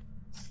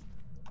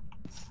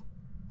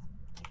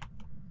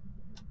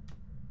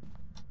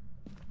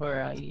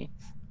 Where are you?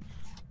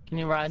 Can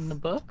you write in the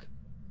book?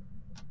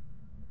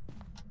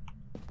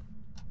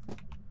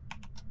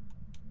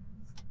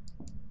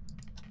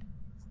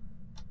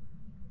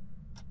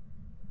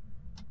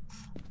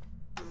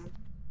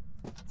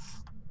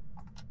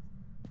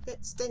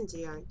 Bit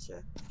stingy, aren't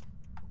you?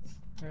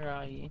 Where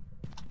are you?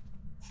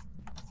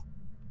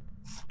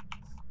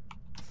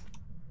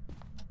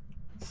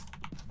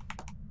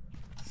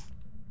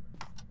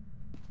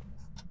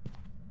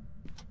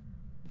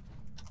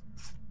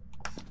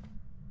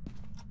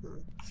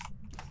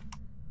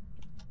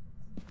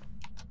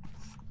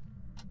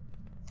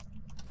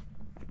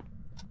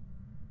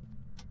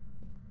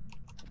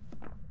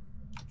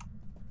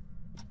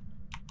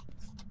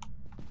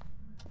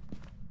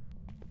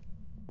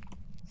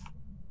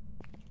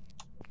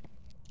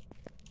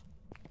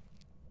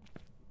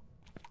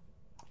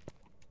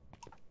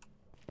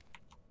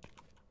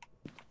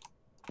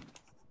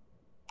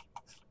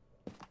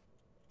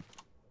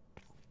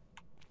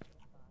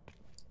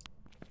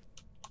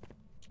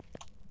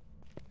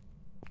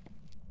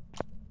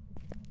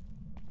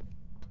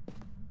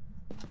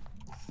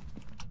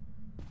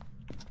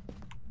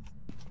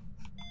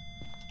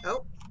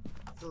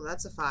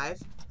 that's a 5.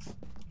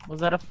 Was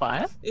that a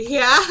 5?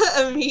 Yeah,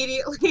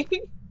 immediately.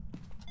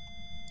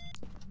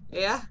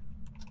 Yeah.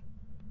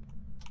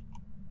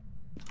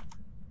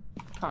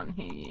 Can't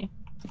hear you.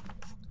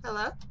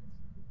 Hello?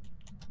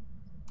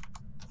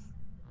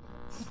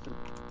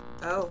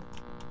 Oh.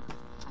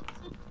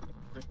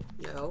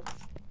 No.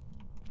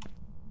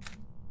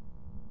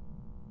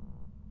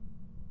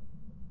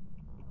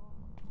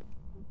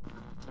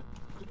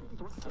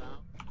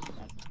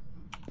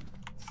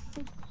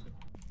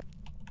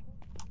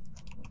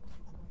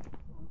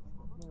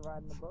 You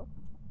riding the book?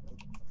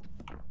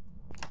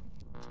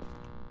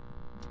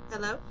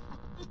 Hello?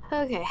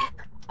 Okay.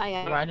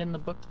 I Riding the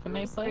book for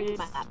me, restarted please?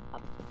 my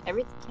laptop.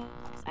 Everything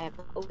else, I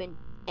haven't opened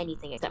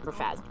anything except for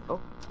Phasmo.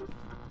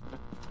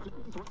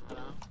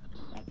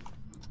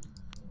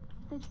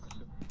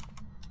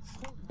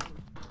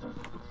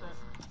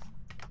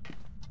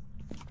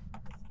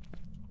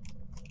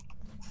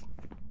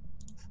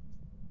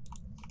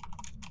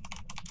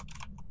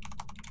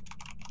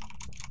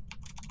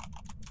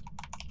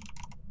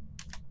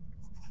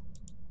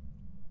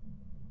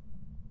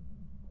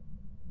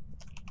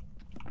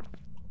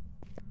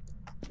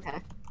 Okay.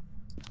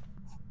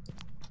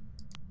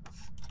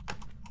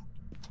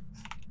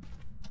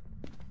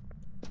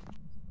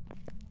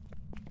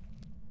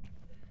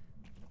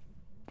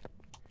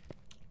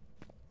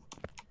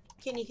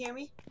 Can you hear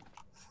me?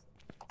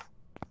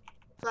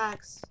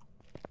 Flags.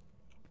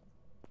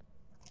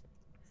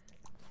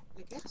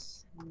 I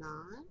guess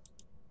not.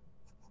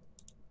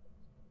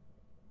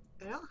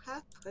 I don't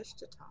have push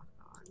to talk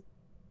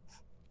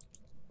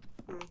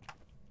on.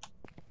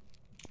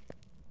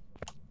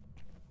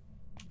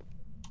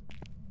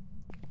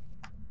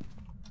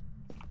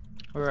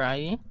 Where are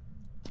you?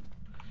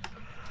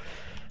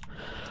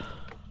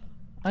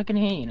 I can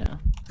hear you now.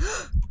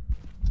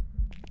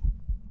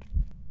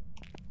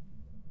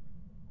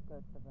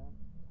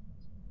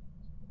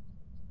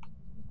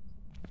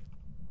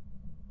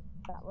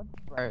 That was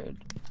rude.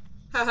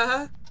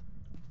 Haha.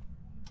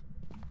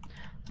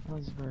 That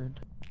was rude.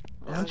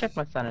 I'm That gonna was- check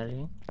my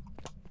sanity.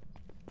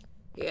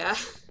 Yeah.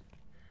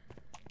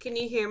 Can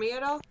you hear me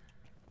at all?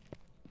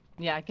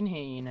 Yeah, I can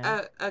hear you now.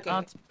 Oh, okay. Oh,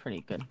 it's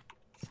pretty good.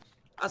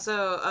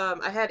 Also,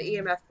 I had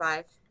EMF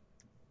 5.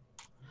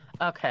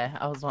 Okay,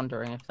 I was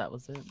wondering if that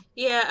was it.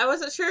 Yeah, I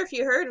wasn't sure if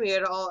you heard me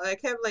at all. I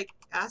kept like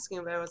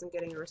asking, but I wasn't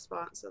getting a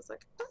response. So I was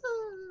like,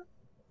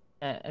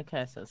 ah.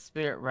 Okay, so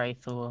Spirit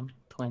Wraith or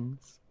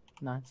twins.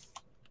 Nice.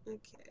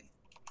 Okay.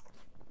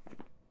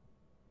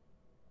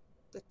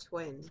 The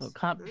twins. So it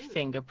can't be Mm.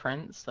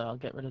 fingerprints, so I'll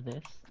get rid of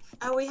this.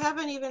 Oh, we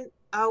haven't even.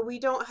 Oh, we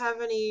don't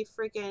have any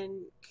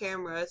freaking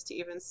cameras to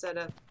even set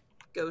up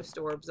ghost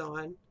orbs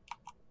on.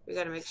 We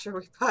gotta make sure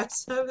we buy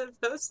some of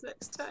those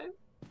next time.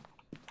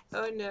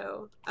 Oh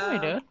no. Hey,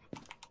 dude.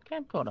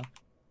 Camcorder.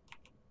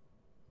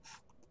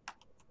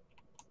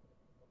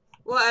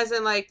 Well, as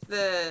in like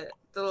the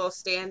little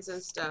stands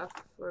and stuff.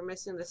 We're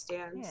missing the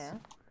stands. Yeah,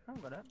 I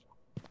got it.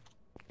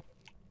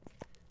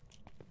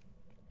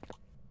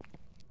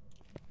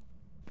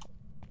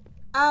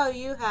 Oh,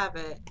 you have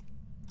it.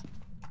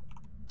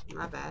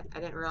 My bad. I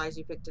didn't realize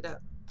you picked it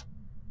up.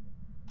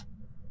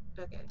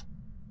 Okay.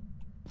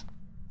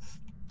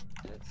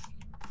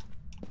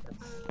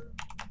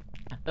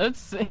 Let's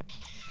see.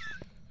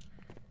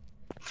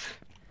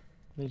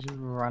 They're just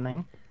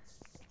running.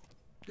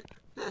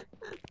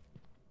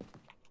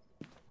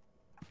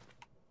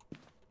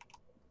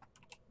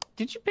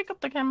 Did you pick up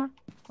the camera?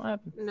 What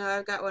happened? No,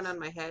 I've got one on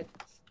my head.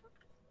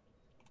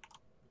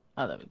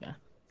 Oh, there we go.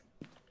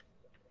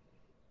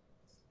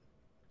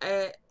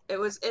 It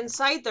was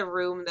inside the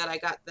room that I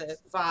got the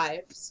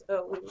 5,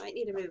 so we might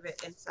need to move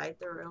it inside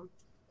the room.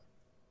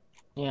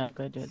 Yeah,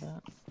 go do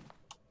that.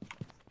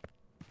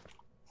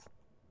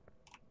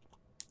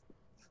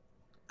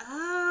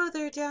 Oh,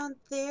 they're down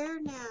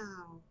there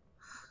now.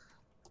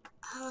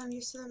 Oh, I'm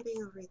used to them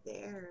being over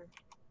there.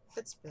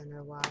 It's been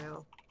a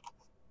while.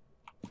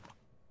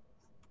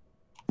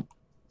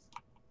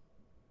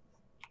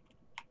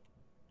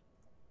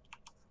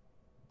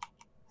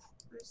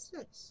 Where's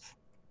this?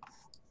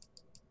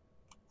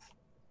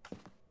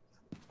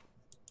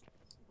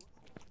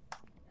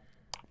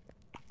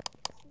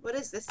 What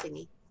is this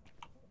thingy?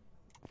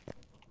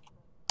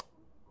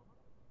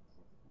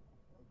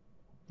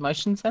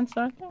 Motion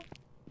sensor, I think?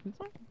 Is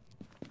it?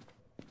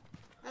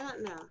 I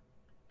don't know.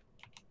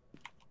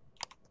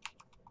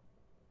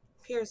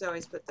 Piers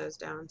always put those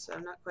down, so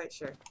I'm not quite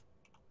sure.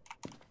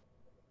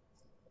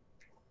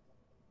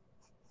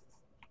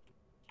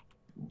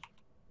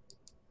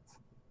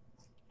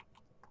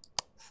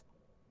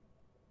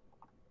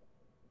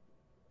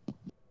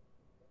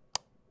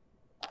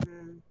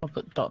 I'll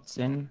put dots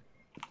in.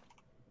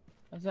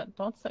 Is that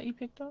dots that you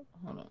picked up?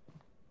 Hold on.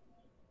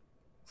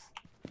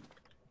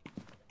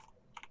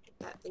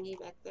 That thingy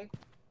back there.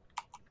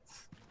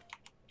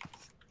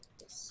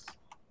 This.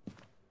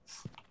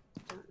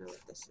 Don't know what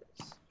this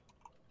is.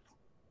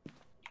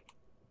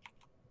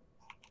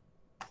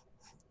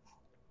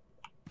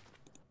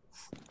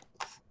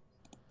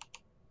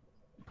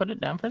 Put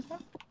it down for a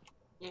second.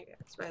 There you go.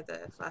 It's by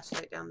the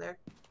flashlight down there.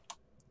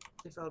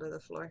 It fell to the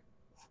floor.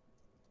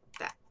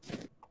 That.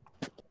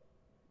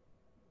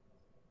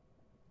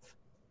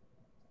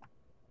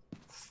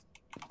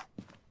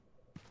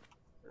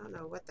 I don't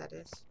know what that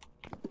is.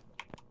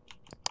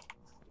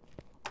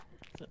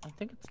 I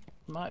think it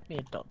might be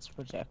a dots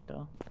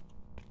projector.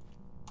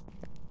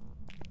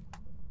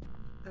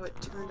 Oh, it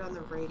turned on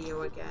the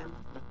radio again.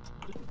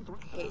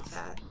 I hate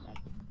that.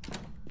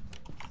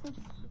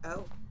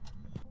 Oh.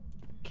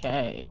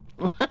 Okay.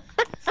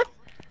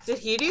 Did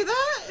he do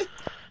that?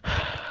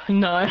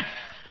 No.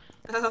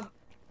 Oh.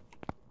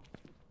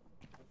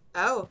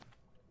 Oh.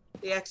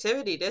 The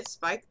activity did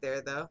spike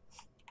there, though.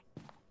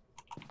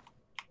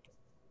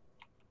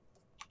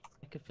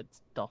 Like if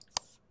it's dots.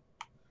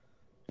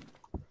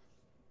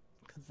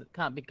 Because it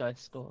can't be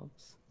ghost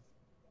orbs.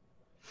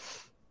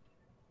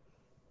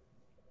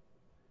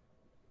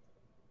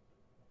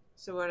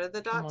 So what do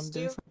the Come dots on,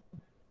 do?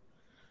 something.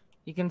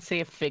 You can see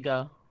a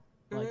figure,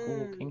 like,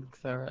 Mm. walking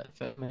through it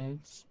if it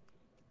moves.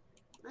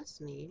 That's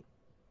neat.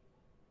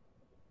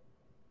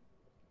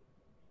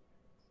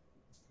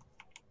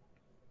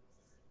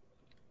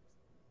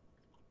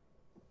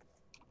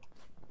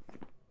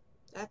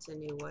 That's a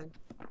new one.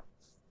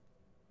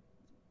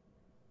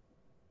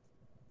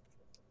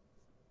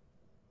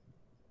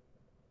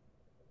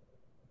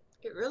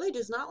 It really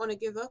does not want to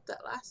give up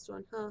that last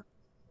one, huh?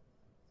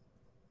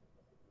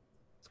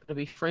 It's gonna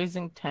be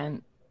freezing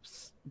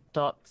temps,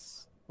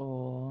 dots,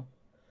 or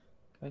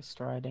ghost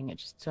riding. It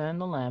just turned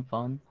the lamp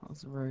on. That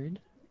was rude.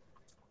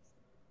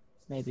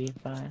 Maybe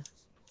if I...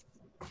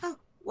 Oh,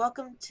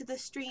 welcome to the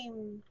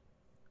stream.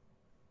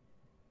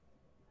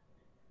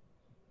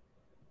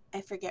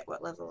 I forget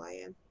what level I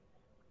am.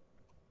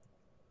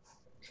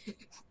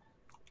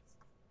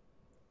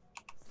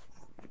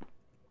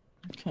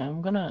 Okay,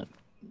 I'm gonna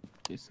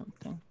do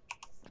something.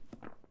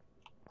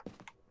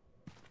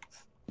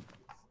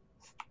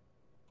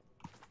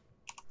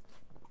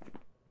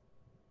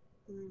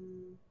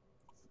 Hmm.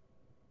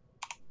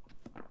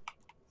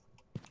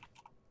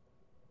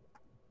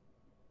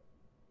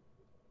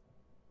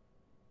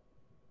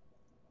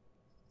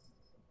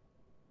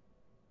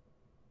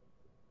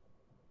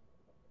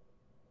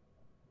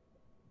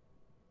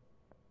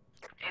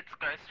 It's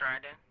ghost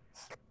riding.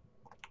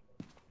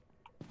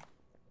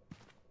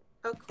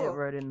 Oh, It cool.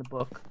 wrote in the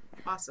book.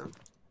 Awesome.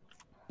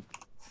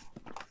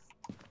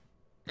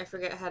 I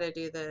forget how to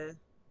do the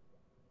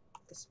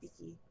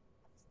speaky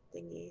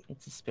thingy.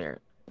 It's a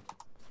spirit.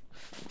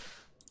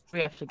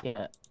 We have to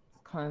get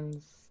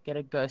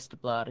a ghost to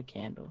blow out a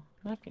candle.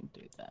 I can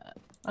do that.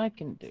 I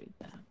can do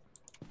that.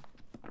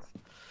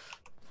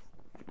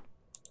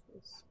 The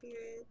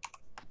spirit.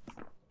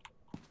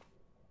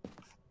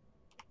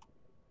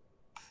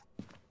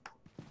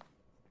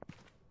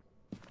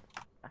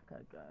 Back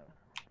I go.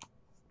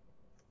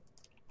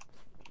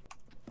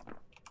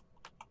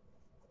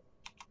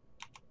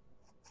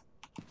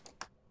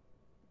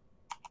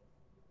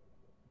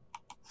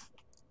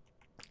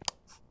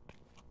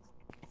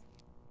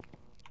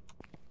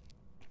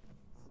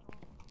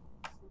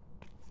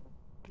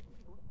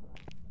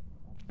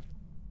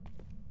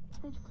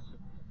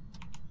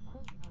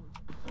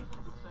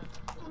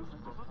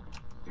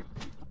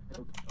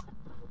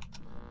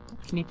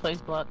 Can you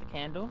please blow out the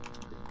candle?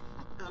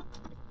 Oh,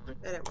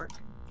 that didn't work.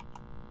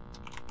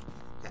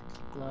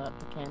 Heck. Blow out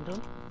the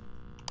candle.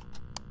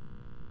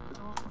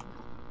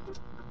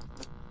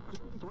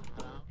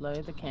 Blow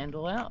the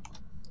candle out.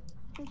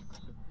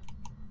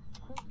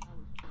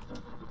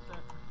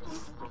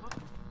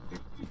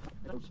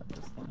 Shut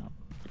this thing up.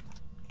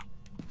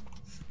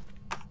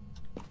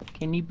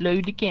 Can you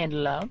blow the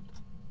candle out?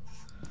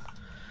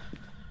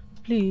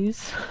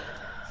 Please.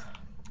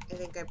 I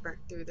think I burnt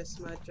through the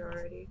smudge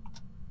already.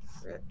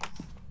 Rip.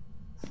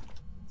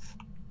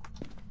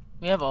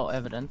 We have all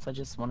evidence. I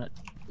just wanted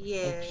Yeah.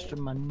 extra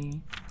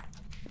money.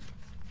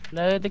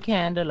 Blow the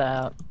candle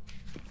out.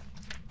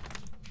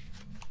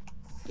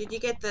 Did you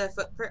get the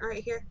footprint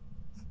right here?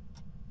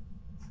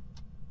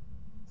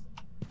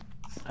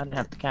 I didn't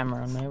have the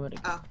camera on me. Where'd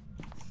it go? Oh.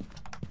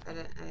 I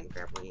didn't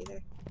grab one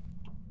either.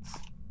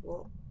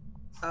 Whoa.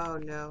 Oh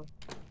no.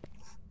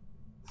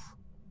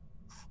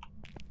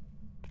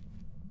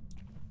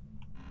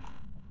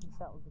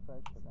 That was a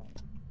ghost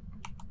event.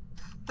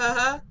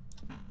 Haha.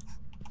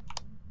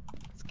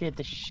 Scared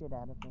the shit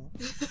out of me.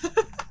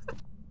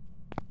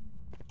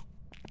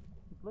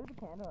 You blew the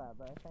candle out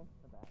though. Thanks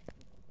for that.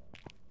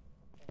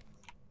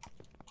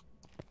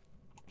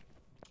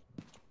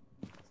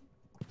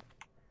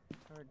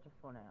 Or it just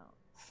went out.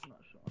 I'm not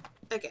sure.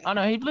 Okay. Oh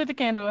no, he blew the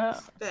candle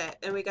out. Bet.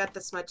 And we got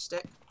the smudge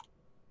stick.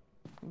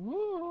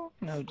 Woo.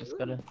 No, we just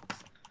gotta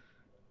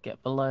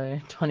get below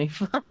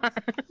 25.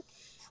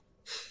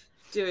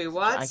 Do we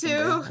want I can to?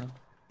 do it.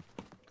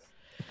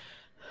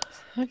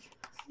 Okay,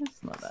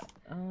 it's not that.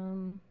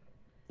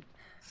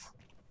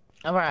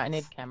 Alright, I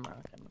need camera.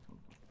 Okay.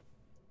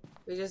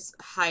 We just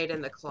hide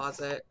in the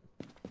closet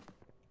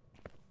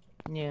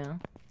Yeah.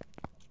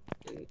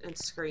 and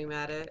scream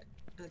at it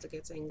as it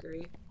gets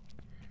angry.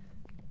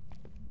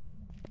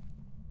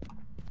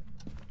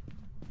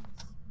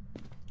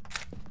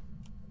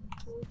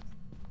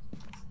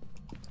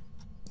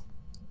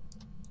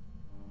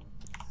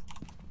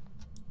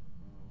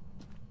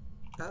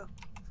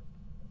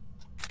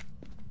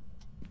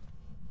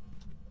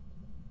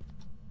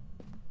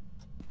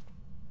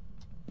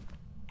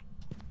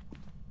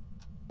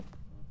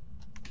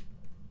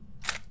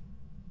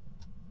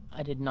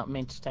 I did not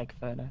mean to take a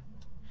photo.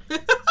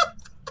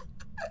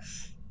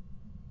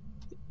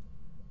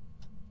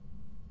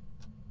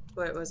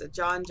 What was it?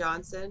 John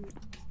Johnson?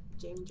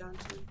 James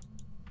Johnson?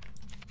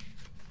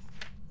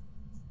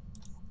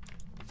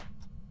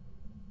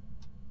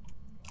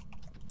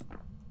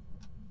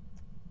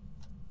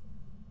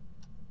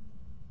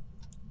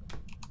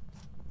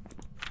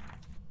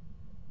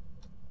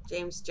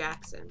 James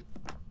Jackson.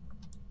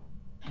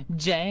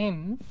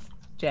 James.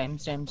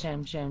 James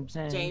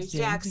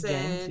Jackson.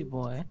 Jamesy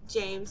boy.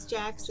 James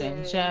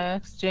Jackson. James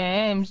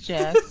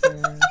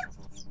Jackson.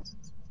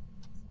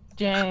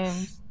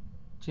 James.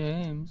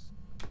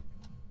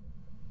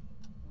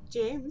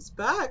 James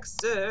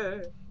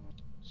Baxter.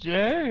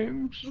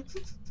 James.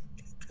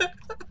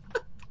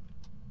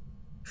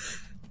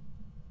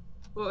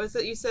 What was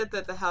it you said,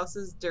 that the house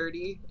is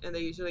dirty and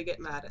they usually get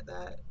mad at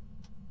that?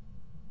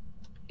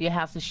 Your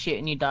house is shit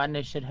and you died in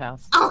a shit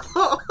house.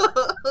 Oh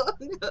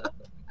no.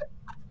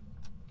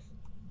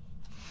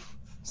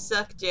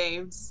 Suck,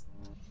 James.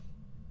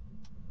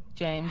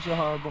 James, you're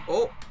horrible.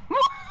 Oh.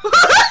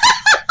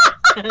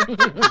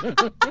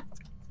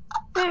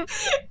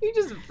 You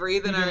just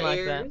breathe in You our didn't like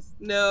ears.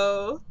 that?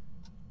 No.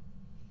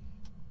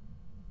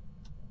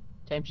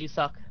 James, you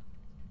suck.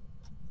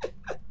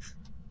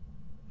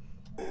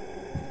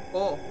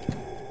 Oh.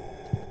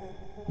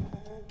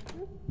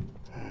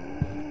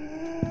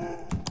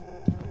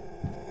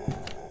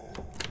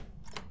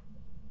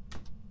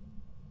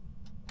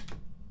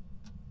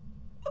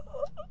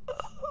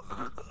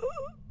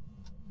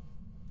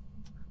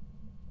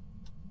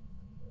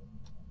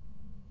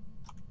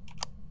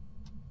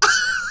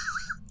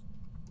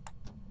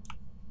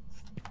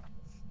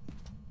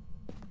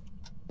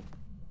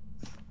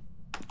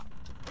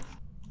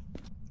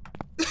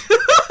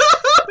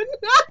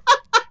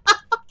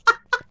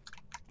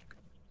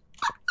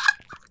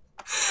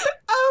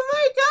 Oh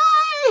my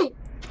god!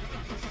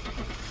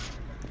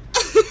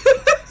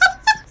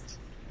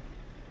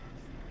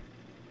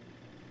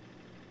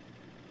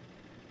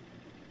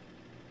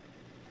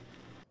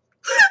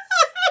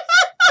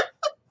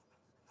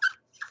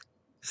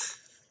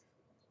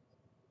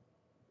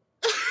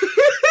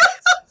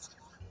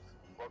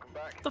 Welcome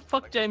back. The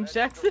fuck, James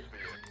Jackson?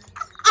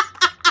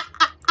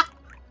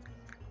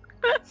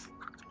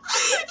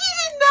 He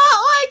did not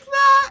like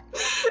that!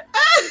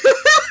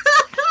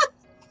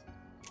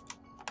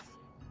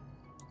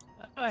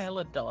 Oh,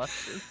 hella dark.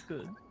 It's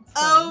good. It's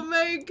Oh fine.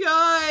 my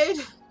god!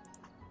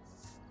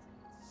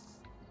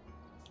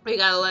 We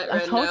gotta let I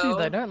Ren told know. you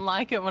they don't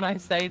like it when I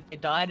say they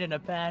died in a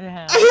bad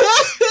house.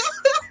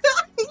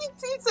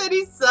 He said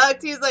he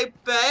sucked. He's like,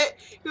 bet.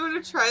 You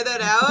wanna try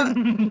that out?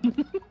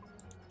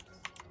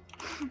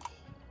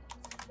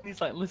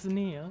 He's like, listen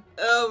here.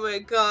 Oh my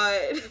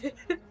god.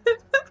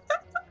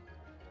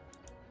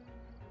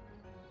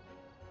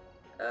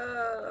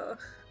 Oh.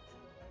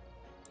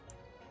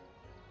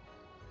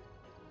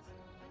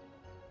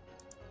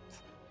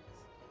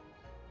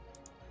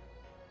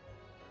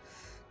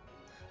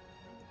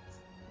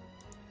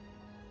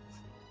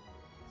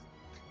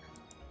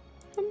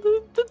 And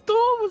the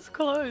door was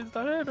closed.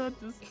 I don't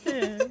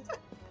understand.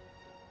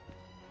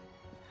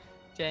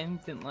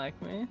 James didn't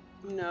like me.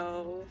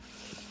 No.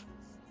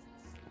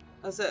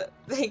 Also,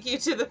 thank you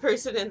to the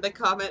person in the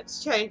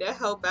comments trying to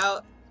help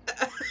out.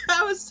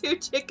 I was too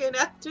chicken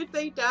after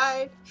they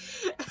died.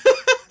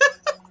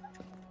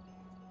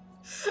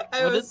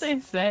 What did they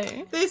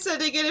say? They said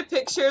to get a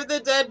picture of the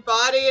dead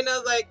body, and I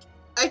was like,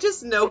 I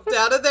just noped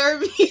out of there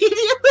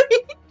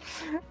immediately.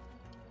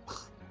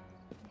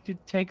 Did you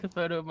take a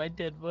photo of my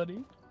dead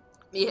body?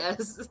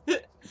 Yes,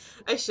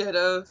 I should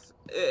have.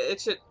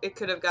 It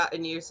could have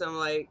gotten you some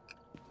like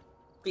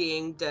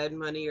being dead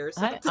money or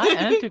something. I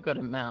earned a good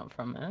amount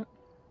from it.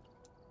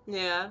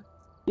 Yeah.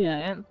 Yeah,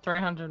 I earned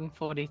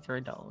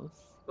 $343.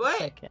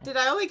 What? Okay. Did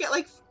I only get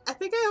like? I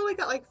think I only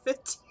got like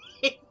 15.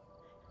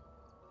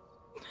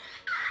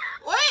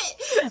 What?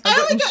 I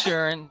got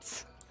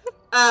insurance.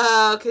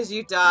 Oh, because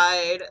you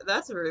died.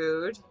 That's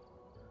rude.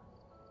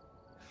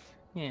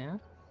 Yeah.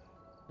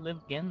 Live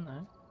again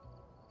though.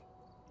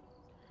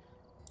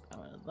 Buy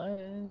one of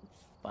those.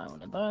 Buy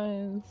one of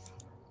those.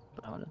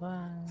 Buy one of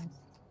those.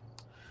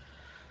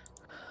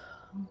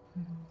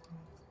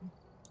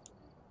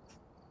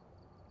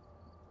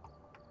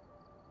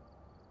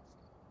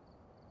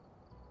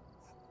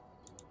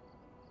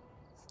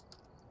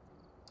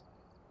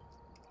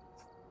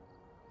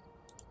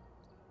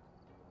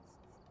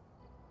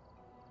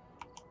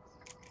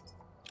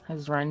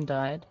 Has Ren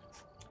died?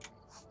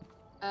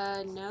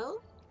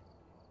 No.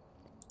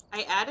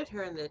 I added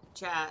her in the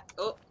chat.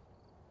 Oh.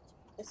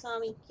 It saw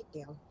me.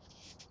 Get down.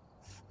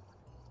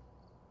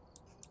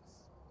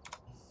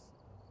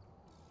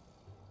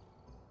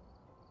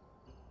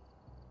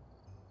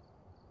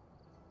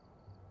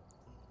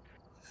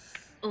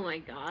 Oh my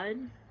god.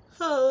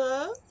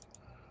 Hello?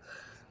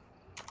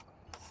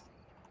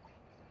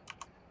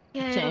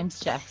 Yeah. James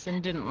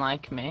Jackson didn't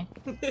like me.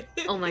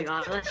 Oh my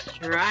god, let's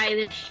try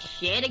this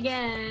shit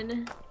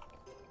again.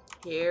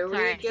 Here we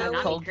Sorry, go. I'm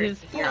not Cold being his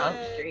cursed here on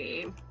head.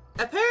 stream.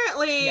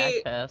 Apparently, Yeah,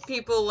 I cursed.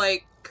 people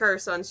like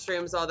curse on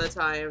streams all the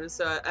time,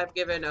 so I've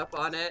given up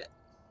on it.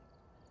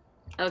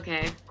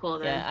 Okay, cool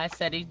then. Yeah, I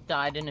said he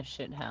died in a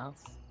shit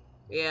house.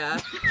 Yeah.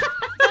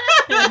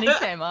 And he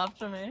came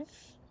after me.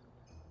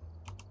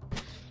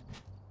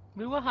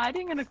 We were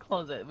hiding in a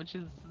closet, which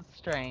is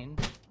strange.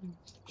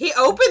 He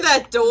opened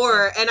that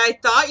door, and I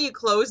thought you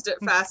closed it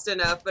fast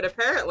enough, but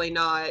apparently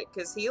not,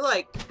 because he,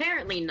 like,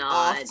 Apparently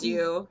not. offed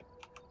you.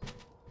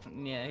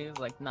 Yeah, he was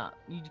like, nah,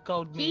 you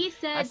called me. He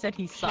said, I said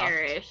he sucked.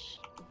 perish.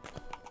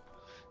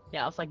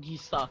 Yeah, I was like, you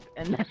suck.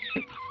 And then...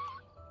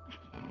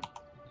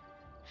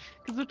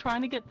 Because we're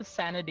trying to get the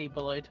sanity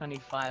below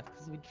 25,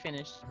 because we'd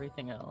finished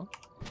everything else.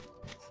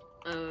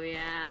 Oh,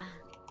 yeah.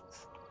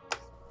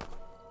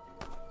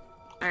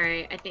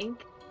 Alright, I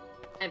think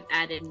I've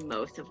added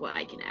most of what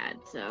I can add,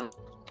 so.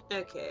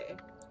 Okay.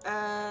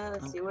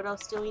 Let's see, what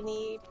else do we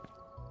need?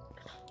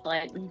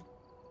 Like,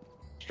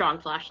 strong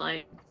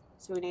flashlight.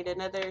 So we need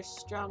another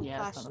strong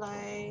Yeah, it's not a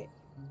flashlight.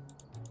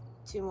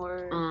 2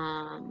 more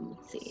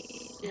Let's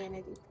see.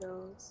 sanity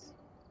pills.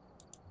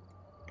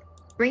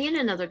 Bring in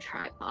another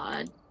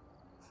tripod.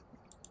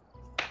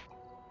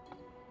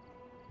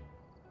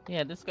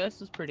 Yeah, this ghost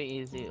was pretty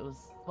easy. It was,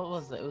 what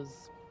was it? It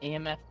was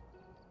EMF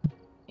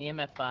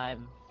 5,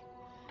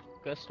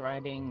 ghost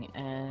riding,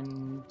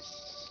 and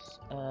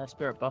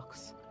spirit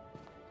box.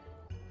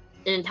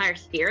 An entire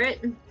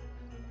spirit?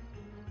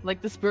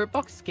 Like, the spirit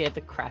box scared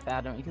the crap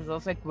out of me, because I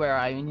was like, where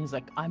are you? And he's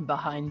like, I'm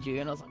behind you,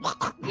 and I was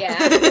like,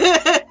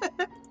 Yeah.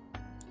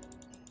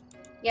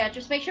 Yeah,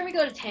 just make sure we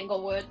go to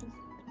Tanglewood.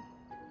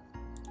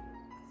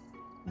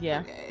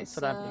 yeah, Okay, that's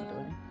what I've been so-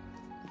 doing.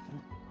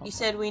 You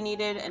said we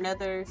needed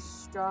another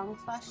strong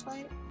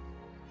flashlight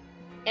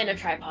And a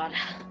tripod.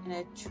 and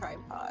a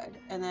tripod.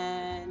 And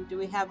then, do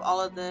we have all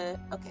of the...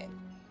 Okay.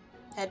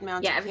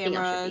 Head-mounted Yeah, everything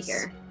cameras.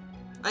 else should be here.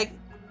 Like,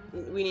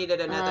 we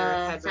needed another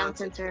head-mounted... Sound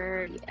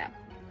sensor, yeah.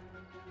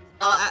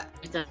 Oh,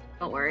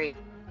 Don't worry.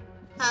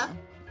 huh?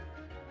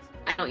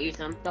 I don't use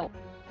them. Don't.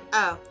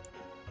 Oh.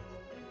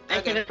 I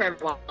Okay. save it for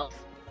everyone else.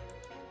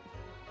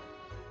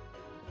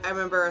 I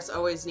remember us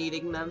always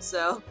needing them,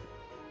 so...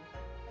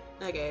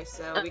 Okay,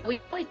 so we... We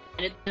always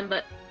added them,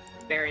 but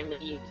sparingly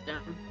used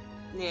them.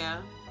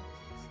 Yeah.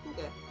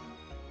 Okay.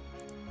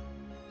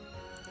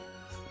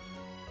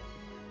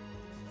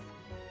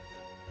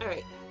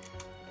 Alright.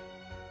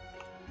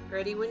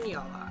 Ready when you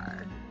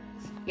are.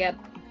 Yep.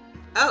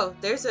 Oh,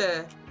 there's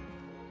a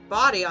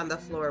body on the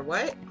floor.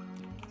 What?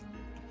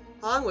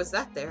 How long was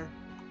that there?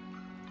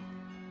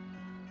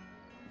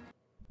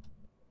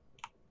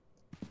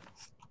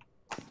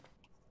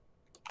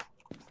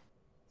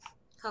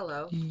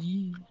 Hello.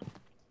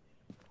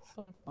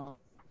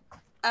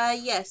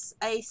 Yes,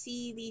 I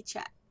see the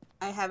chat.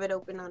 I have it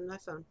open on my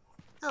phone.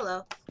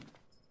 Hello.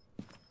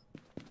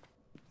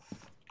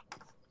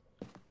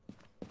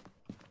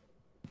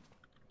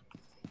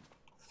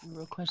 The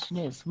real question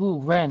is,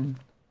 will Ren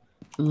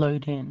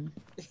load in?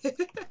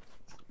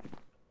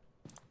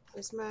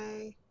 Is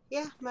my...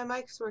 Yeah, my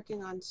mic's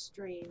working on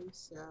stream,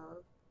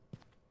 so...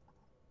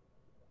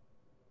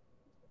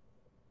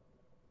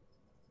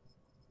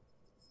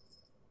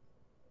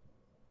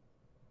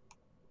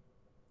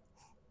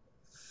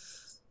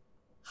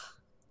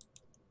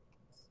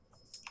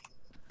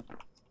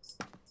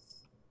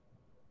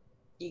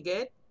 You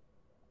good?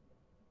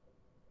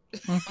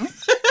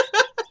 Mhm.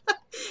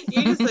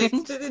 You just like...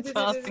 Just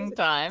passing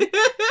time.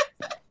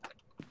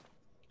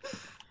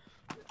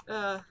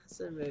 It's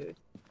a mood.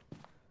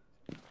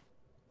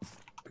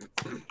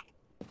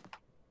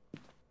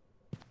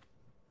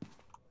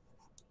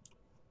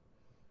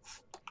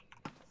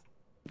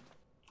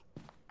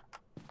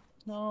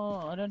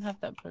 No, I don't have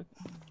that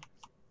Pokemon.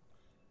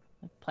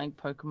 I'm playing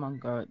Pokemon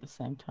Go at the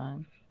same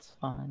time. It's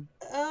fine.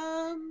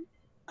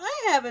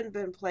 I haven't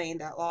been playing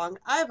that long.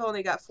 I've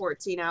only got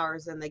 14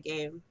 hours in the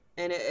game,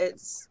 and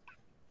it's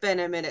been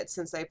a minute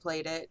since I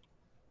played it.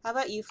 How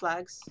about you,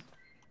 Flags?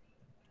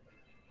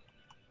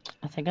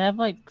 I think I have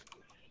like,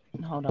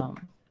 hold on.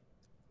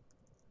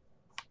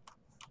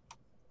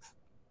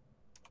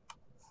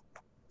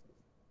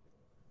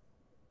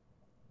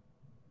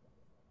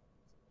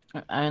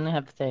 I only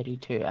have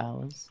 32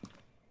 hours.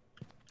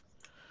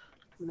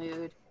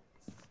 Mood.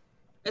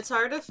 It's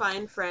hard to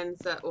find friends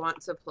that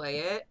want to play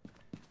it,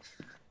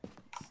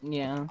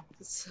 Yeah.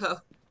 so...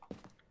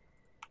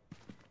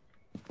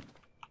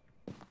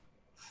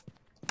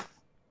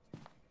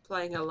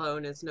 Playing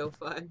alone is no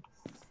fun.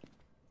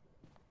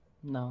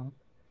 No.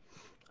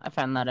 I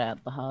found that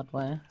out the hard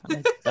way.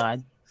 I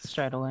died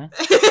straight away.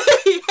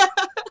 Yeah.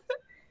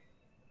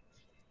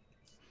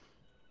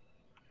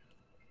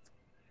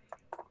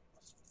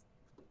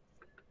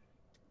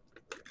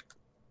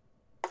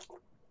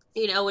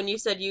 You know, when you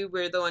said you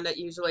were the one that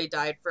usually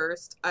died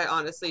first, I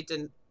honestly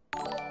didn't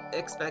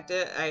expect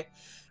it. I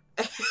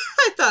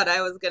thought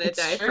I was gonna It's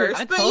die true, first,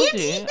 I but told you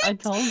you. did. I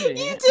told you.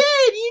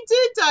 You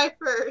did die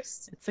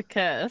first. It's a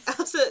curse.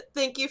 Also,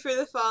 thank you for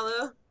the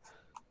follow.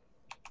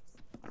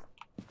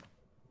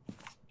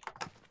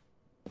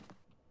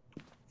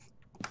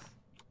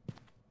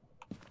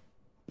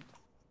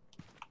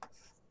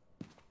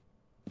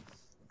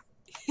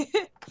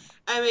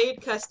 I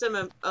made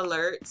custom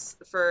alerts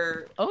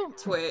for Oh.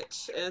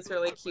 Twitch, and it's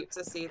really cute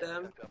to see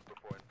them.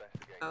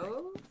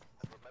 Oh?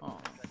 Oh.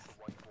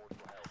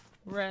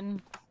 Ren,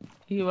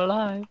 are you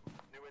alive?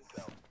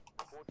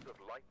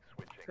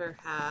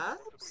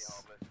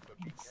 Perhaps?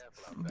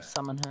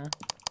 Summon her.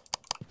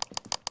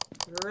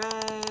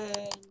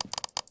 Ren.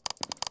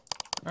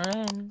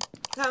 Ren,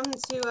 Come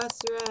to us,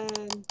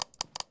 Ren.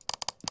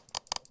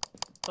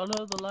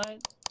 follow the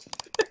light.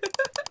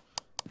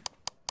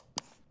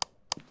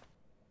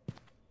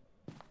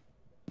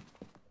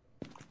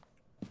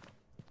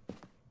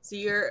 So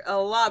you're a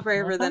lot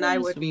braver than I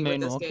would be with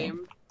this moonwalking.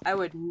 game. I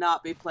would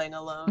not be playing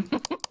alone.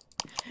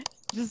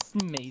 Just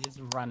me, just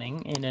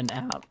running in and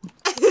out.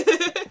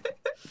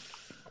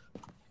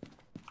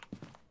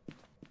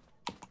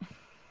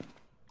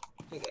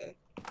 Okay.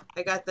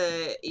 I got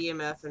the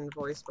EMF and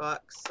voice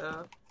box,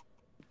 so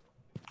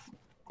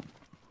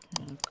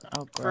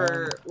Oh,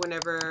 for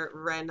whenever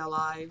Ren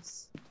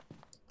alives.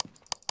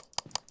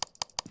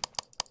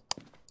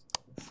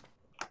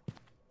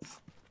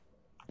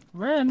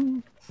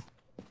 Ren.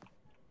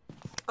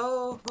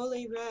 Oh,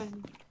 holy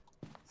Ren,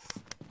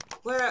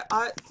 where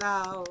art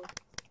thou?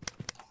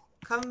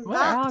 Come Where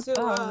back art to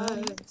thou?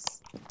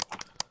 us,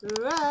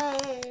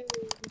 Ren.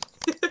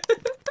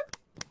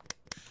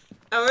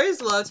 I always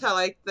loved how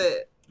like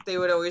they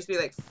would always be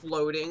like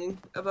floating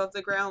above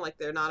the ground, like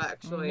they're not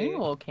actually.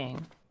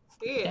 Moonwalking.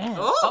 Yeah. Damn.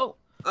 Oh.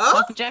 Oh,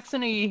 Michael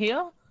Jackson, are you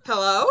here?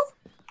 Hello.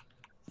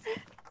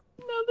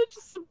 No, they're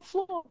just some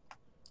floor.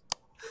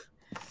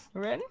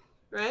 Ren?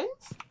 Ren.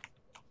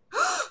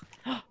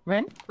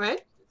 Ren? Ren.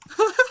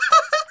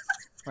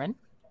 Ren?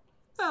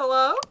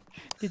 Hello.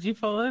 Did you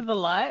follow the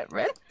light,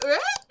 Ren? Ren.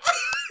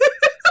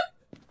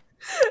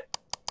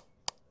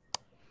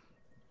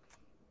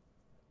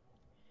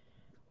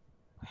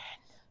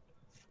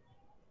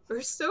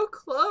 We're so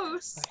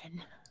close.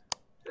 Ren.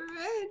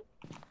 Ren.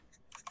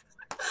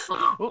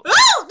 Oh.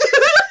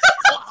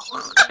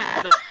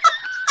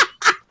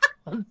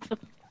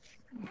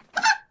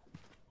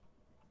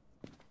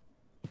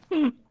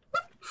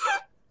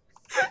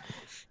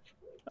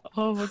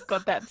 Oh my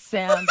god, that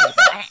sound.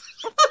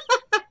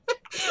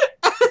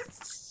 It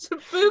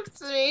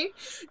spooked me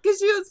because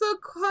she was so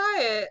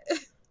quiet.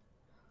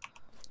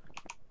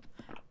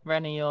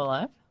 Ren, are you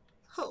alive?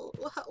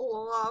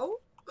 Hello.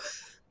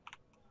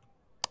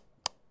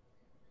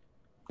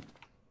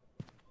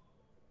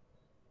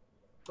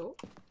 Oh.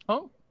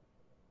 Oh.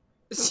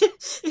 She's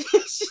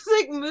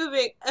like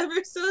moving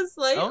ever so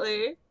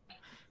slightly.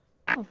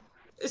 Oh.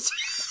 It's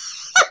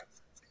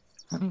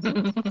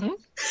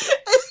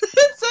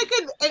like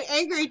an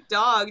angry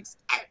dog. Just...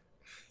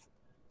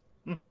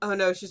 Oh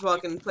no, she's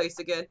walking in place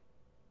again.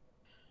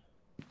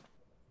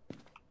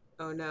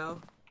 Oh no.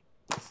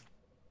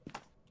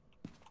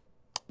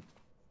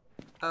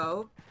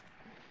 Oh.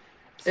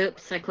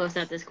 Oops, I closed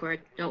out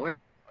Discord. Don't worry.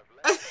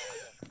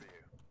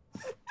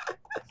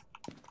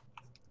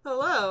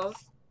 Hello.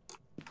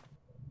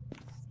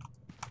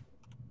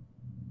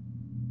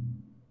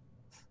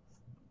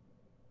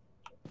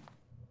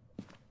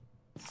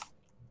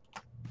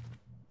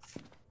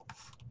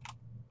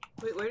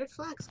 Wait, where did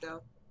flags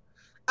go?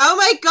 Oh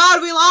my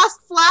god, we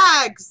lost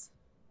flags!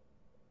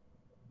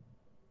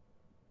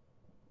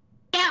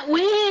 Can't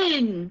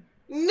win!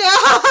 No!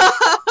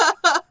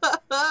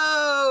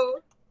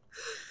 Oh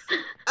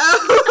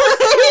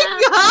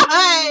my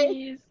god!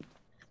 Please.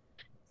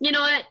 You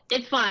know what?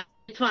 It's fine.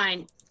 It's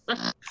fine.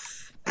 Let's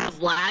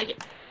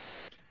flag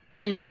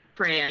and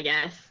pray, I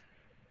guess.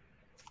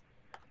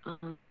 Oh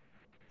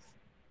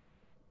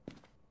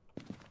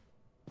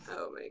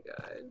my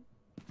god.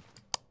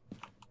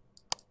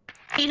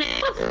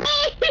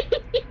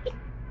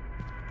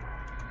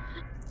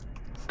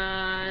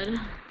 God.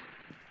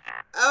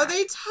 Oh,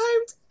 they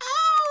timed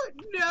out!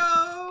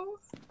 No!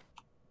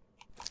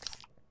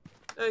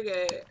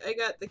 Okay, I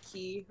got the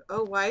key.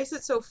 Oh, why is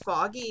it so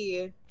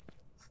foggy?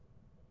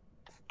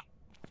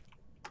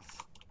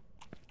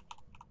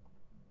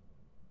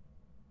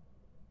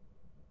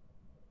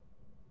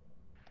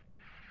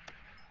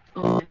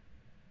 Oh.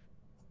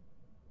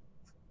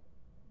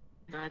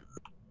 God.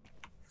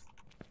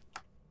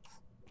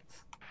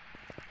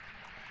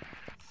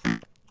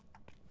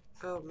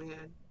 Oh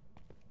man.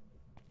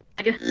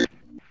 I guess.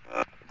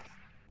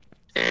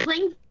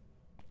 Playing.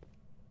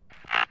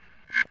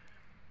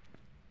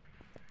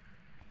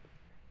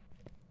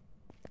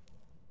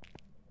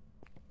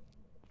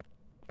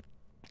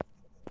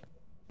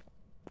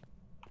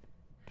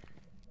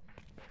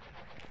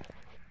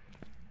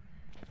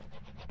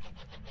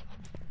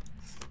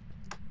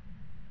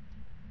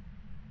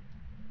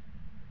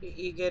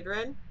 You good,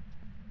 Ren?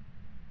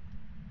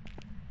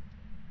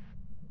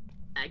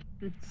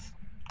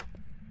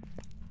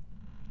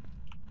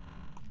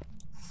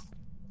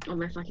 Oh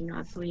my fucking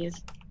god,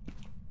 please.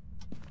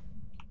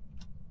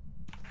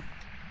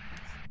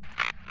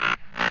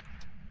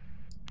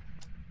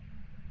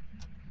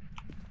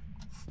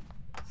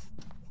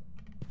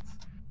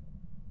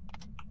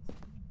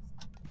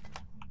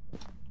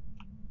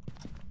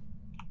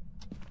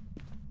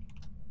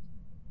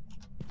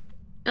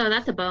 Oh,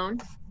 that's a bone.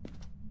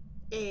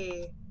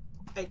 Hey,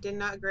 I did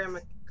not grab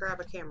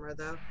a camera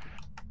though.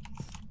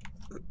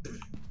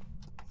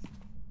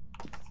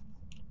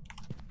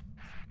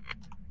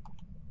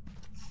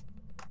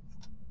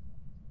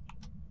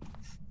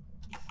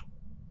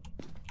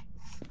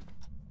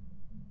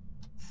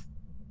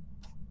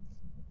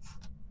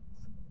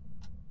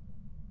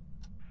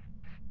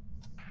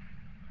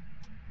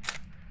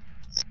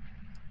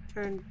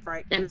 Turn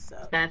brightness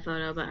up. Bad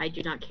photo, but I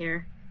do not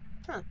care.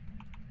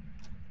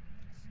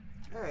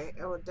 Alright,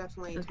 I will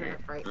definitely turn Okay,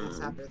 up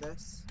brightness after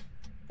this.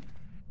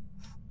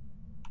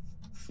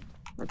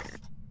 Okay.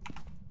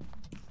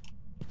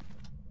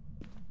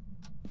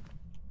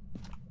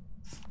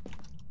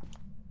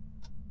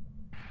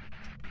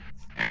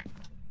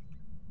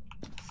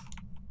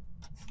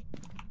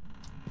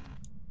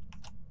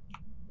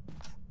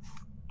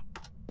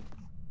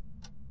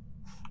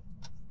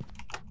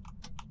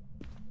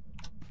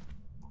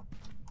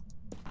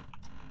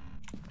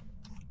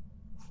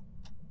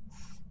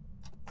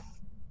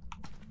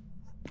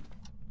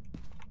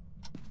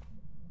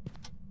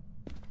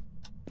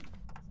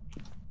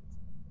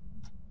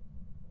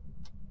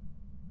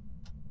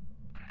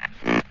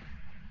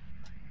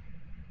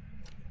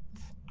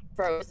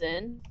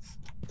 Frozen.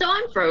 So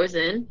I'm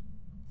frozen.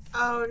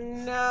 Oh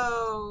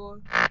no!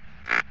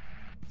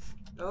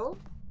 Oh?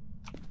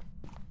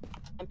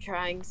 I'm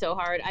trying so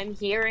hard. I'm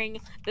hearing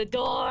the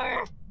door.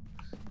 I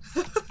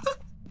just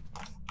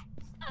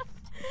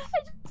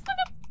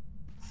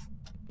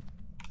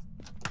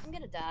I'm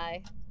gonna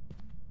die.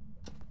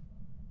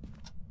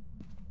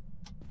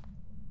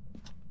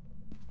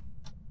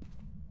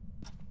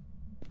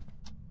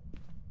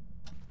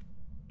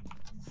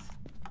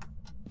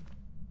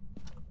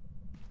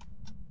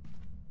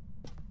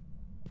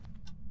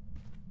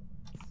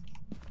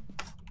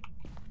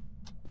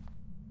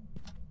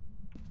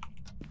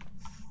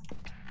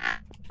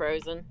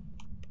 Frozen.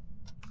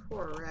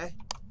 Poor Ray.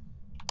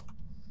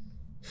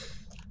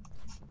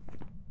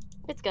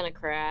 It's gonna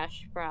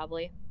crash,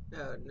 probably.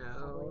 Oh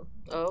no.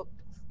 Oh,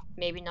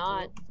 maybe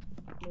not.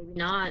 Maybe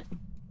not.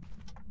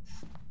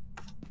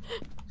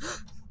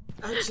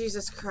 Oh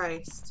Jesus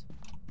Christ.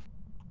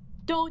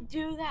 Don't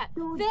do that.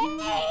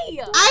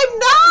 They! I'm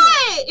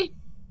not!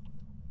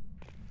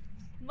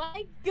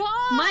 My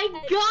God! My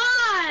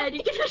God!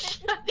 You gonna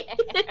shut me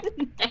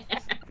in there?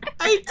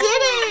 I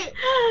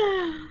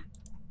didn't!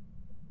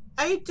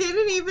 I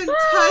didn't even touch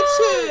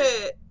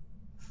it!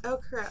 Oh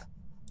crap.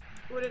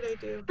 What did I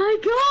do? My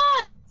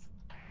God!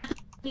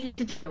 Need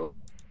to do.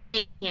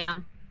 Yeah.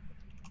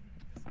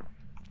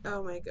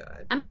 Oh my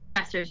god. I'm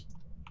faster.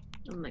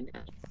 Oh my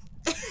God.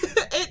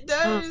 It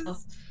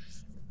does!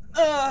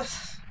 Ugh.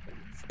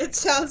 It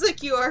sounds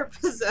like you are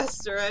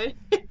possessed, right?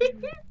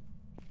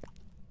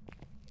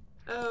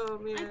 Oh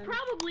I man.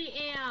 probably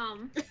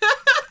am.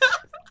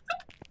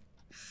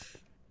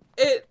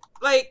 It,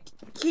 like,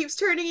 keeps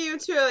turning you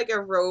into, like, a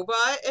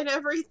robot and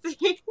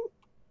everything.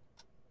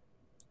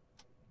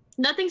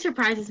 Nothing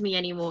surprises me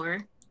anymore.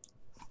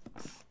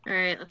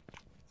 Alright.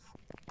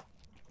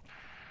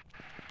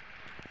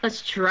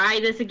 Let's try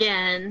this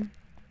again.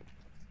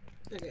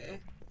 Okay.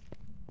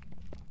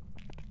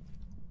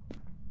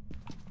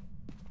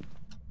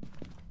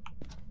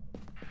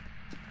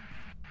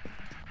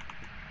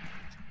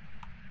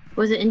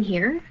 Was it in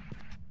here?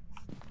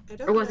 I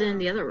don't Or was know. it in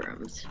the other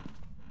rooms?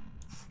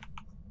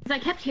 Because I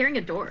kept hearing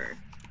a door.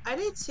 I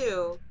did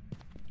too.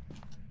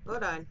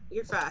 Hold on.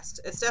 You're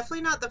fast. It's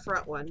definitely not the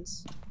front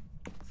ones.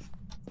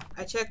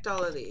 I checked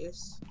all of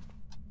these.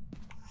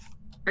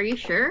 Are you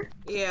sure?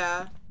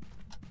 Yeah.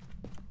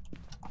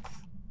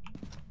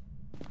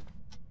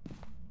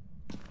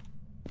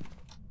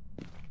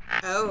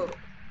 Oh.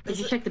 Did Is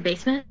you it- check the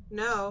basement?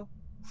 No.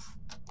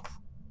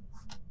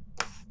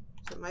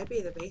 So it might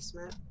be the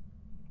basement.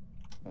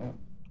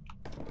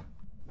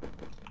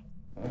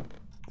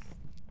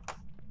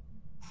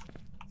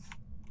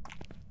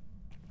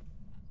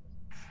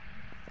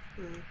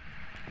 Hmm.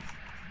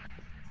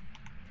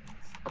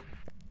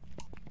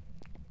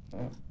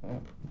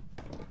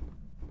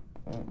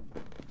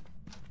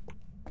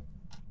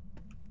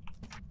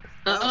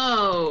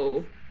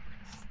 Oh.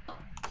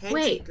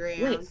 Wait,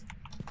 Pentagram. wait.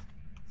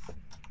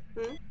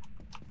 Hmm?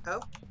 Oh.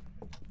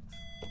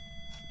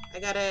 I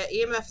got a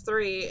EMF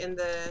 3 in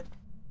the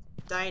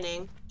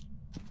dining.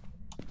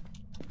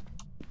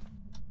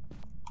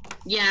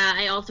 Yeah,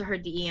 I also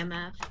heard the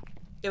EMF.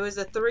 It was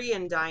a 3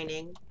 in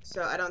dining,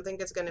 so I don't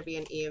think it's going to be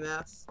an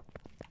EMF.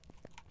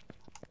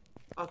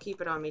 I'll keep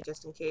it on me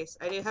just in case.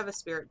 I do have a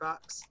spirit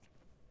box.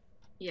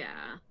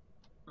 Yeah.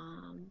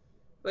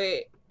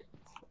 Wait.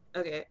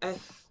 Okay, I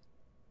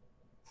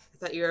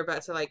thought you were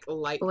about to, like,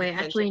 light the Wait,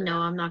 actually, no,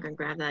 I'm not gonna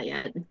grab that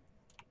yet.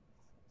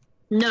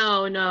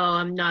 No,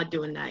 I'm not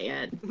doing that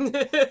yet.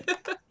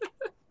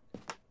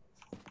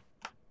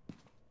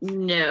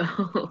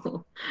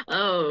 No.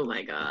 Oh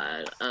my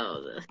God.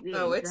 Oh, the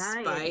Oh, it's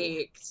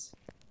anxiety. spiked.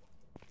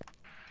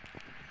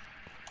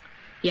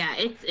 Yeah,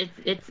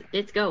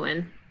 it's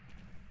going.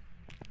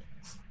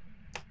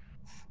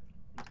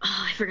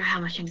 Oh, I forgot how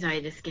much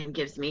anxiety this game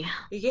gives me.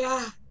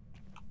 Yeah.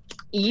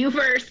 You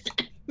first.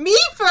 Me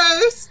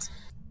first!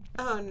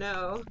 Oh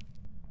no.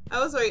 I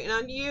was waiting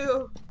on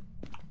you.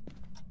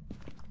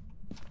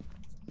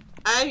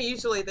 I'm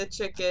usually the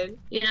chicken.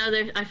 You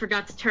know, I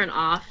forgot to turn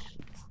off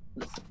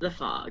the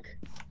fog.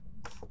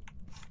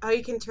 Oh,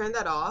 you can turn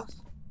that off?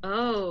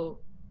 Oh.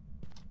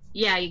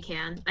 Yeah, you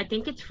can. I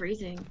think it's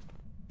freezing.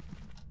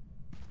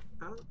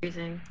 Oh.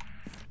 Freezing.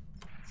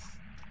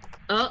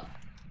 Oh,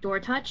 door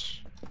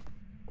touch.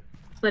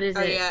 But is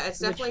Oh it? yeah, it's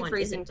Which definitely one is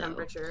freezing it, though?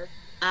 temperature.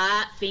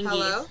 Fingies.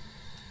 Hello?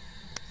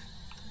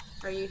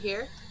 Are you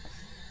here?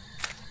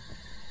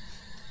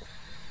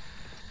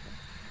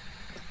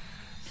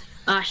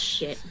 Ah,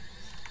 shit.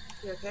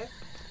 You okay?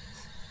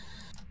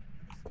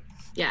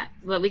 Yeah,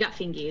 well, we got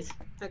fingies.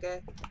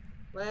 Okay.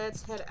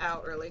 Let's head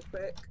out really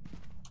quick.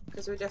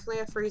 Because we definitely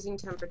have freezing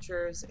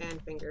temperatures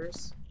and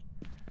fingers.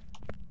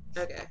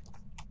 Okay.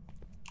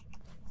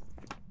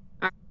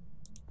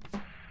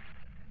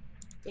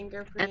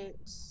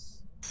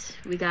 Fingerprints.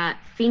 We got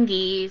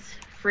fingies,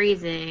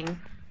 freezing.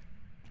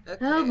 Okay.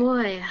 Oh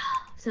boy.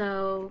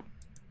 So.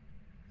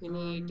 You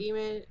need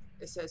demon.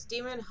 It says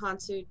demon,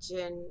 Hansu,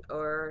 Jin,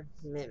 or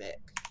mimic.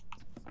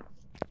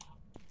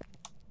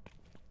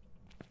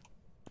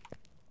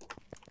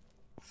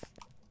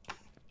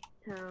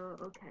 So,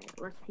 okay,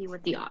 let's see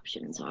what the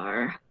options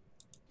are.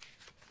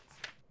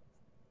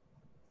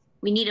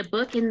 We need a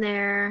book in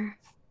there.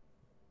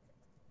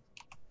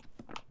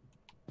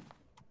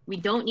 We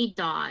don't need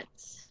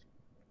dots.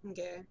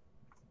 Okay.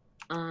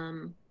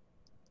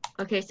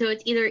 Okay, so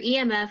it's either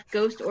EMF,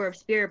 ghost orb,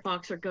 spirit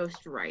box, or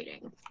ghost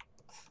writing.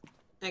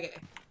 Okay.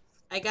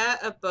 I got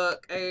a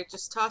book. I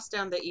just tossed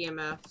down the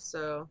EMF,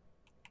 so.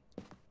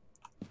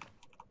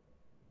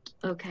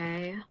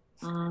 Okay.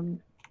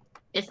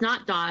 It's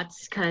not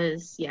dots,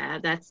 because, yeah,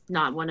 that's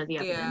not one of the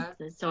Yeah.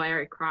 evidences, so I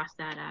already crossed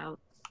that out.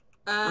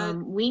 Uh,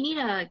 We need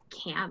a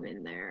cam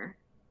in there.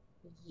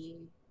 yeah.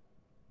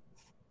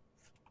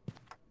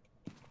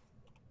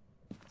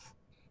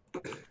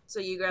 So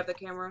you grab the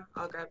camera,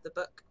 I'll grab the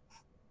book.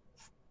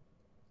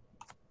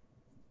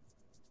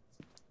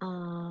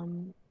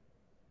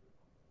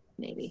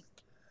 Maybe.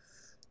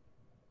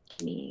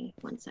 Give me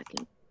 1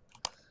 second.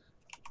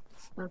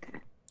 Okay.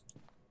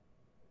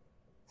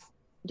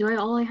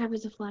 All I have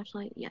is a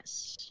flashlight?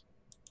 Yes.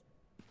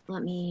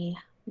 I'm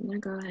gonna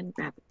go ahead and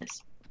grab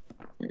this.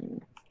 What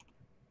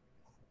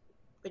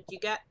you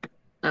got?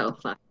 Oh,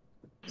 fuck.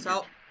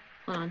 Salt.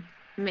 Hold on.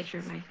 Make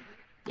sure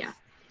yeah.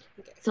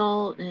 Okay.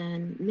 Salt,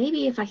 and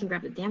maybe if I can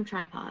grab the damn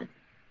tripod.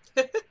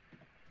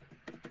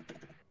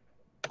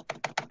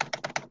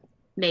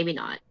 Maybe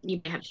not. You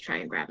may have to try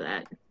and grab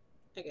that.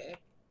 Okay.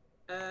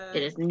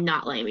 It is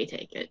not letting me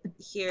take it.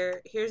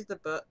 Here's the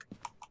book.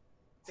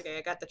 Okay,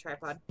 I got the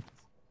tripod.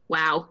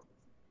 Wow.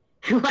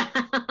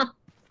 Wow.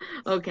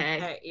 Okay.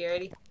 Alright, you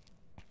ready?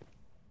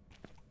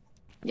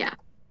 Yeah.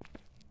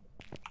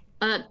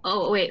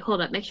 Oh, wait,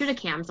 hold up. Make sure the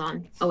cam's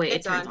on. Oh, wait,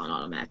 It's it turns on. on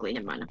automatically.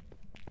 Never mind.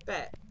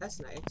 Bet. That's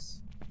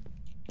nice.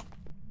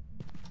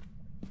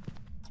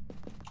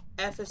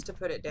 F is to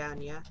put it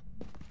down, yeah?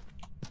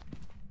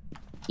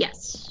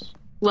 Yes.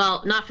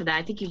 Well, not for that.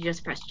 I think you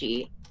just press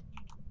G.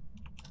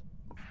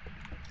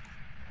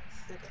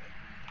 Okay.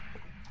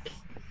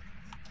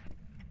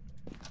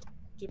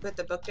 Did you put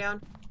the book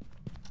down?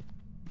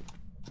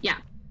 Yeah.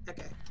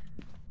 Okay.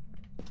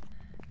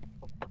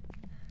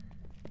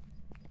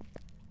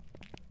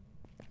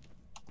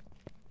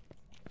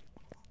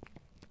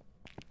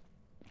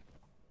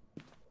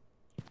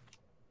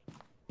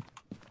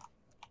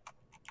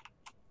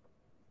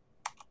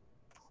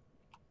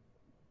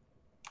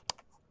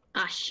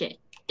 Ah, shit.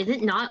 Is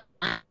it not?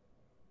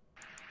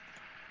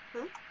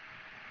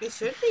 It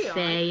should be on.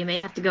 Faye, you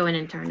may have to go in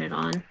and turn it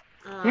on.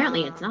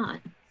 Apparently it's not.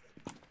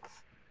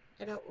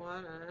 I don't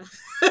wanna.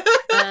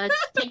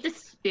 Take the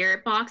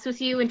spirit box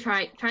with you and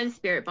try the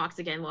spirit box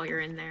again while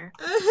you're in there.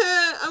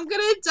 I'm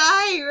gonna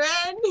die,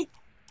 Ren!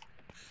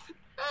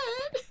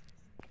 Ren!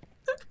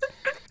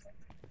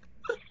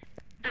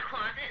 The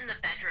closet in the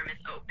bedroom is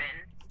open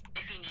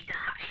if you need to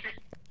hide.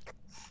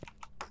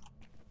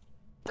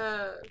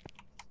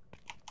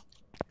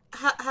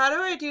 How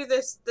do I do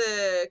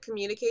the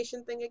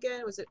communication thing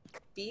again? Was it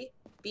B?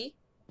 B?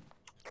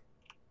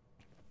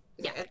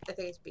 Okay, Yeah. I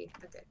think it's B.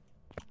 Okay.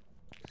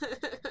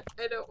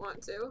 I don't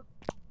want to.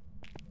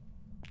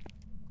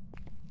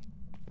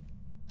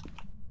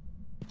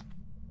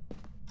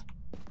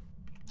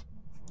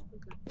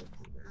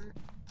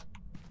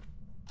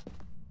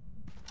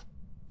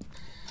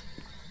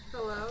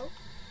 Hello?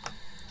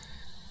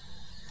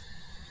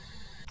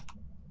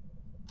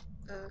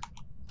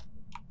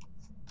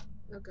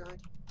 Oh god.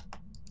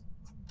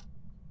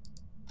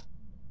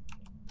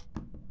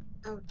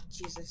 Oh,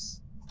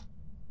 Jesus.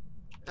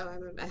 Oh,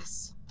 I'm a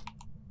mess.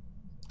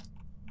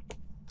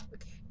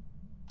 Okay.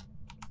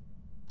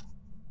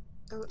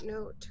 Oh,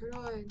 no, turn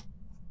on.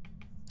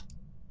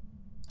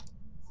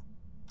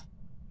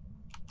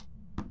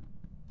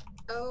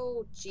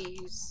 Oh,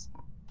 jeez.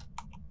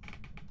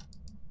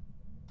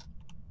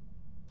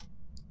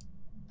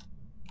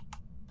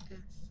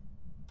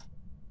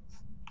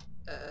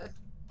 F.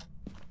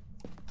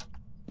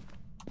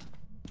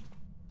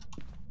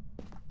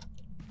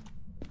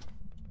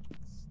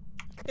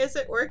 Is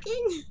it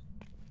working? It's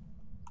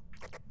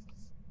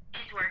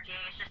working,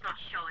 it's just not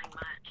showing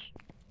much.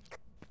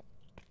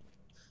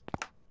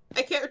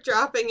 I kept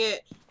dropping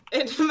it,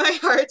 and my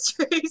heart's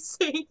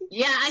racing.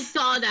 Yeah, I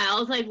saw that. I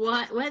was like,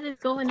 what is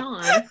going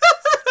on?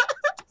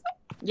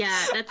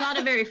 Yeah, that's not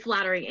a very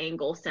flattering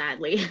angle,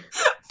 sadly.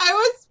 I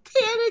was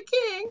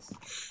panicking.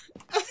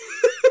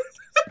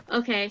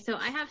 Okay, so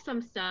I have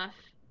some stuff.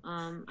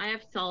 I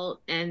have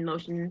salt and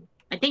motion.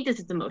 I think this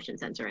is the motion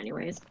sensor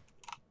anyways.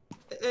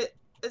 It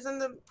isn't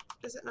the.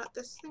 Is it not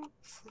this thing?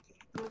 Okay,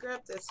 I'm gonna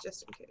grab this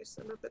just in case.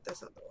 I'm gonna put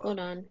this on the wall. Hold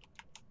on.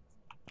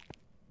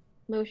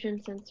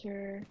 Motion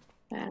sensor,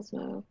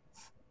 Phasmo.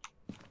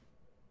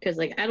 Because,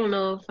 like, I don't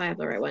know if I have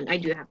the right one. I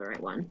do have the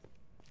right one.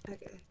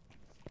 Okay.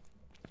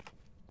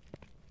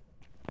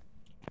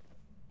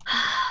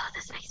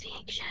 This makes me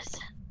anxious.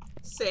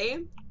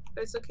 Same?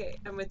 It's okay.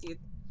 I'm with you.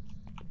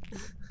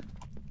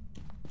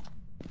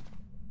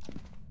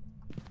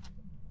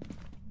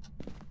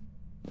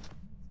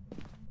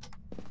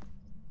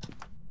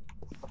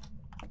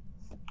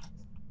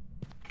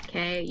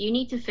 Okay, you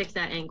need to fix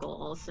that angle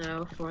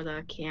also for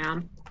the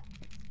cam.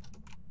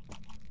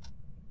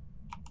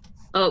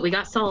 Oh, we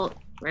got salt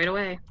right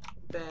away.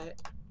 Bet.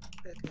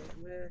 Okay,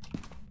 I'm gonna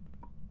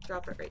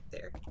drop it right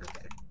there.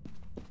 Okay.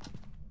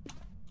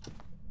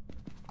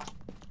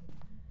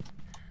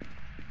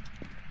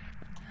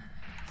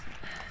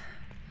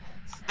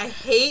 I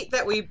hate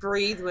that we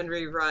breathe when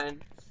we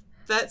run.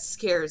 That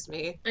scares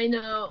me. I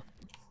know.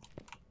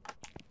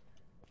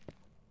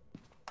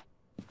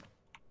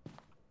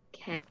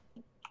 Okay.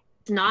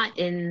 It's not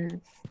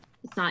in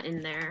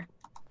there.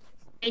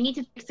 I need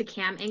to fix the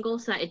cam angle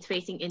so that it's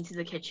facing into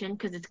the kitchen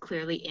because it's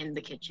clearly in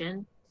the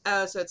kitchen.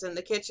 Oh, so it's in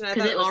the kitchen. I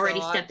Because thought it was the already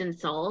log. stepped in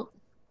salt.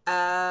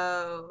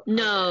 Oh.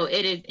 No, okay.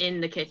 it is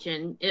in the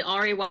kitchen. It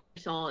already watched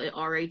salt. It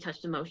already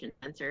touched the motion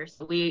sensor,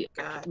 so we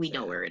know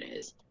Gotcha. where it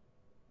is.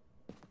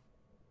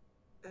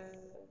 Uh,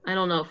 I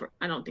don't know if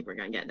I don't think we're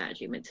gonna get that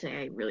achievement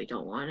today. I really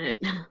don't want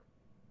it.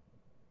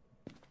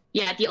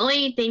 Yeah, the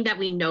only thing that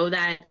we know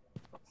that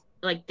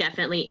like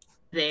definitely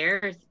there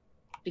is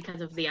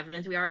because of the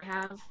evidence we already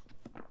have.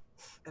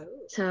 oh.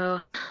 So,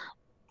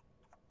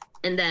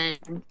 and then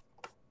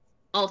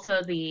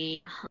also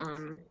the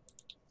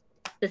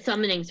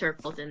summoning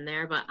circle's in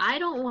there, but I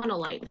don't want to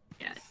light it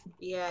yet.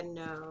 Yeah,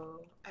 no.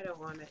 I don't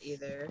want it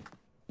either.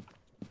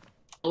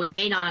 We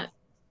may not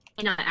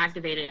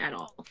activate it at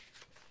all.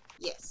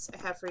 Yes, I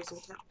have freezing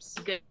temps.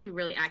 You could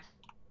really act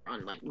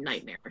on like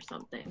nightmare or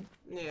something.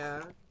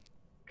 Yeah.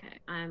 Okay,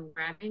 I'm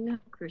grabbing a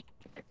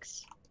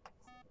crucifix.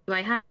 Do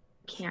I have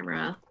a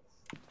camera?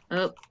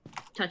 Oh,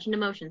 touching the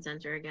motion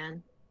sensor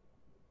again.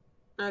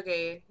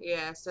 Okay,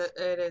 yeah, so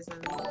it is in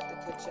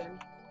the kitchen.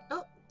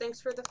 Oh,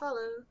 thanks for the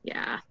follow,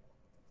 Yeah.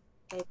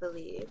 I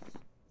believe.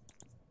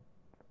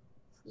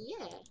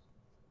 Yeah.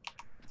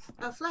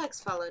 Oh, Flags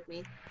followed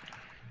me.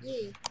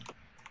 Yay.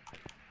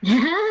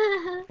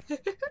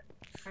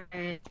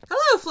 Alright.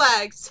 Hello,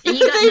 Flags! And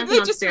you got nothing they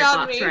on just Spirit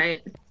found Box, me.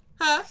 right?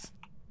 Huh?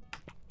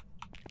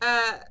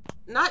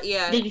 Not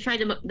yet. Did you try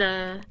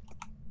the...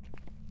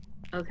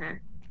 Okay.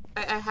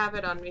 I have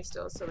it on me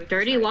still, so we can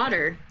Dirty try it.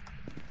 water.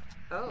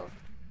 Oh.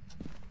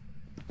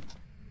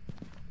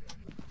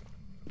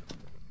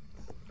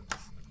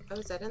 Oh,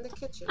 is that in the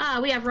kitchen? Ah,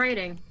 we have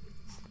writing.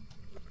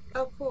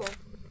 Oh, cool.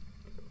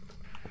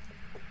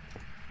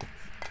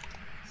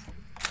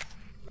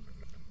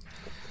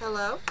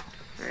 Hello?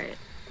 Alright.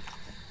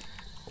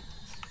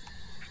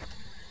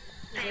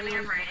 Hey, we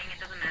have writing, it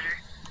doesn't matter.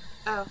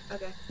 Oh,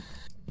 okay.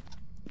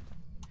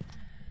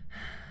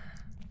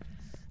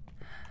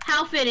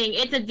 How fitting,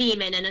 it's a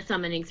demon in a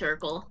summoning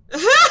circle.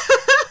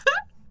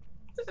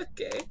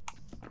 Okay.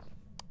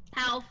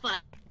 How fun.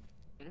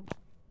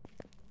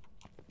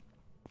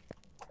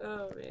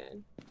 Oh,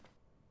 man.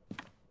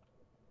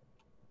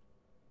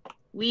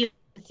 We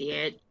see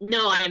it.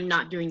 No, I'm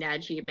not doing that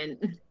achievement.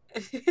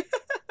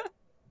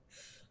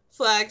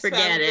 Flags Forget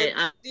found it.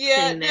 I'm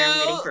Yeah, sitting there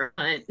waiting no. for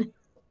a hunt.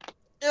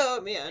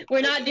 Oh, man.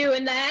 We're not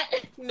doing that.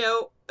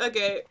 No.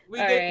 Okay. We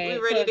All good?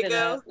 right, We ready to close it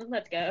go? up.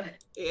 Let's go.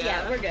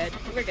 Yeah. We're good.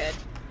 We're good.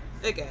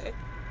 Okay.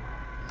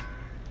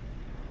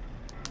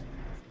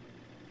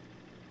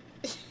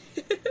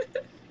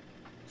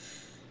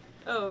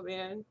 Oh,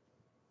 man.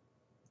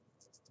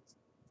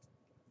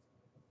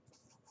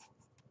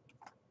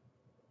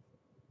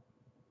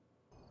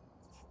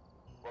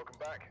 Welcome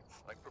back.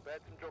 I've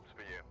prepared some jobs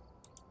for you.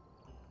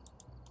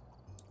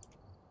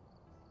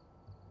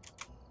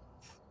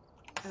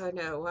 Oh,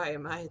 no. Why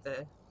am I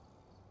the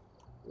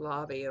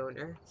lobby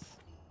owner?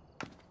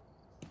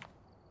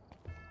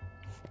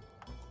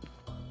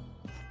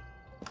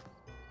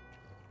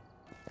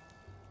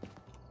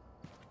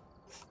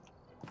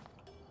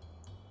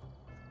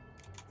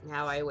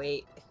 Now I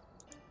wait.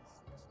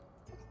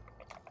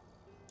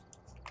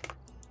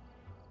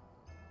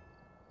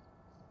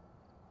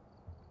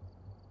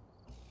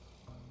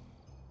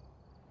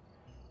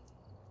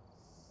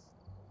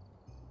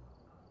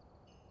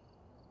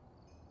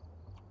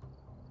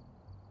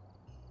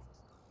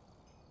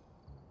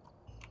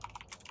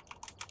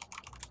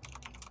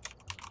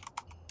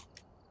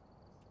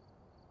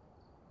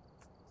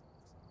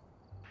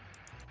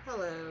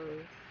 Hello.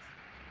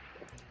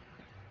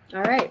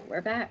 Alright,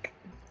 we're back.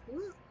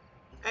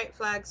 Alright,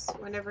 Flags,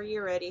 whenever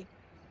you're ready.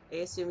 I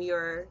assume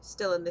you're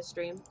still in the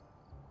stream.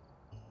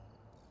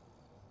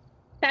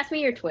 Pass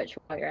me your Twitch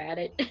while you're at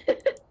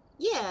it.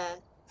 Yeah.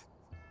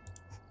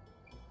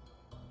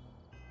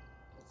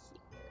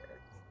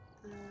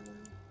 Here.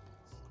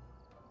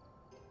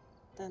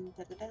 Dun,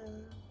 dun, dun,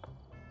 dun.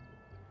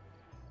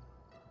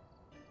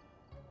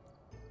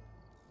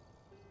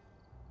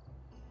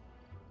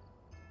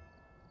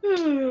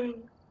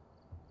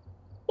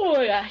 Oh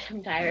my gosh,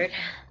 I'm tired.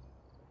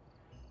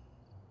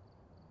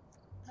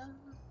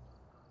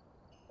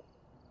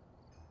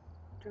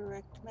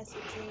 Direct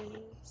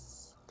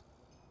messages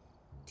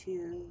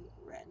to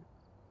Ren.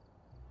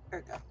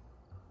 Or go.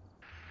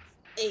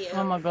 Ayo.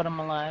 Oh my god, I'm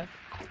alive.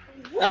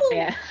 Oh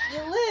yeah.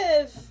 You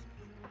live!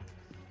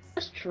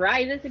 Let's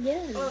try this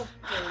again. Oh,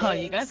 Oh,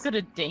 you guys got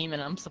a demon.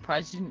 I'm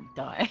surprised you didn't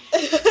die.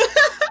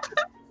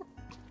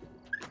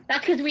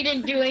 That's because we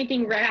didn't do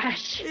anything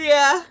rash.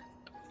 Yeah.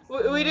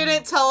 We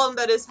didn't tell him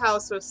that his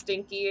house was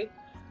stinky.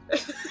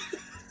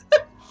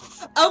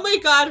 Oh my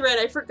god, Ren,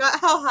 I forgot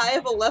how high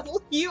of a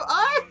level you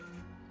are!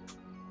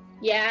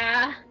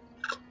 Yeah.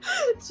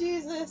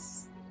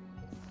 Jesus.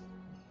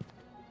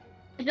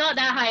 It's not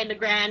that high in the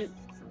grand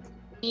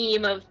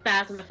scheme of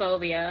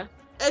Phasmophobia.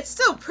 It's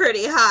still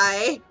pretty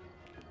high.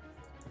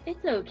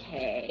 It's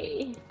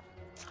okay.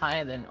 It's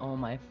higher than all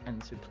my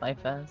friends who play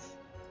Phas.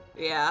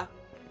 Yeah.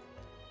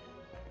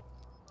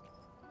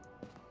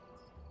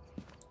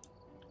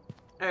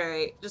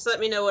 Alright, just let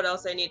me know what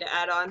else I need to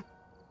add on.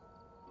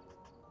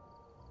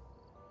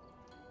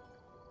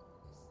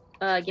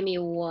 Give me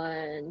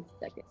 1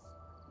 second.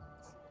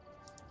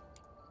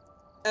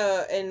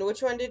 And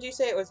which one did you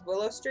say? It was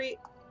Willow Street?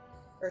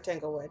 Or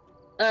Tanglewood?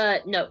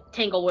 No,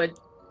 Tanglewood.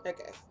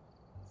 Okay.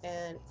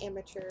 And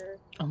amateur.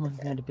 Oh,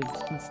 I made a big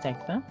mistake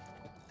there.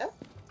 Oh.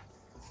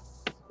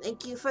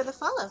 Thank you for the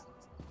follow.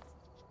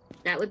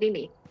 That would be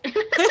me.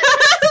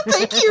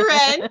 Thank you,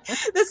 Ren.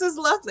 This is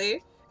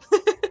lovely.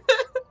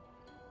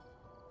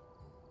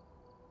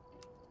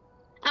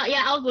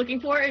 Yeah, I was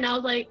looking for it and I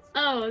was like,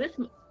 oh, this.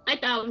 I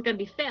thought it was gonna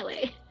be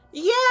Philly.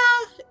 Yeah,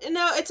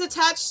 no, it's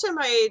attached to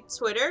my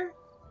Twitter.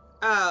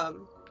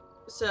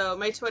 So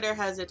my Twitter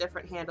has a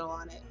different handle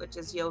on it, which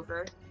is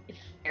Yover.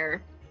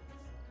 Fair.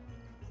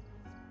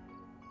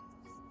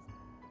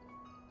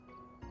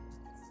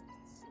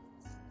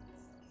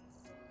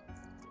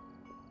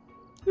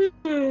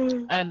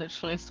 I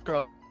literally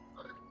scrolled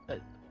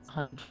at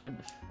 100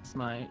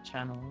 my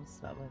channels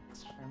that were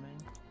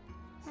streaming.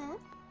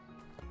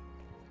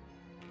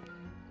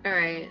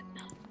 Alright.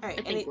 Alright,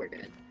 I think we're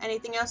good.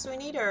 anything else we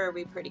need, or are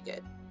we pretty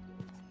good?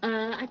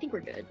 I think we're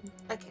good.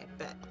 Okay,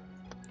 bet.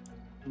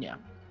 Yeah.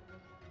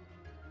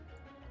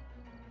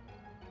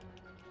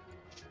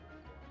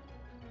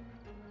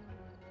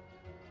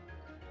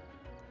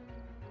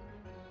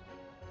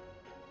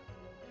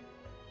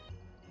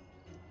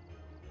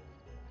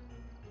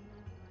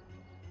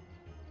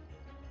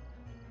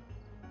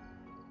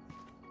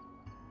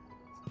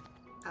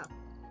 Oh.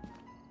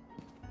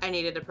 I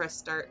needed to press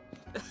start.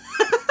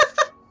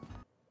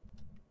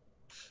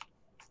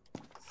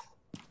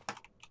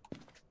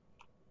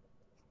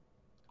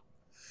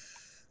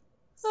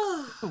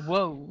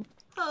 Whoa.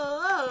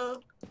 Hello.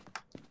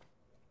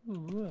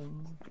 Whoa.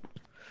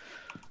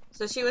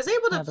 So she was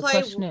able to Now the play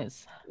question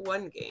is,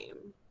 one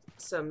game,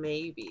 so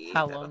maybe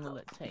how that'll long will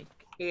help. it take?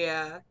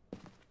 Yeah.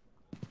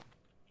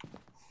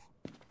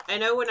 I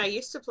know when I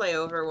used to play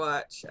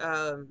Overwatch,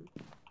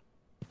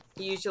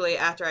 usually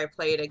after I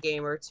played a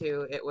game or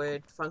two, it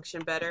would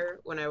function better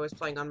when I was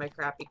playing on my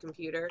crappy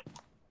computer.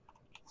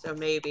 So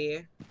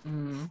maybe.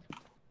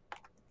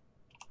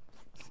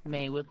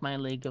 Me with my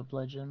League of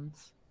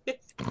Legends.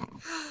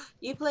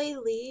 You play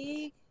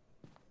League?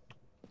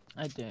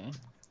 I do.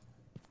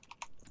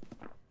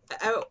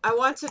 I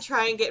want to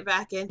try and get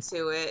back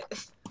into it.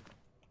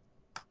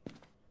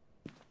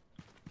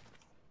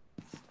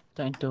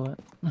 Don't do it.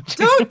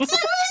 Don't do it!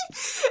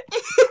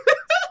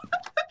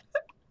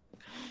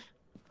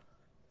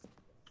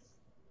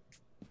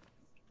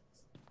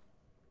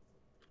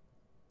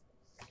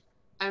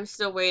 I'm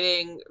still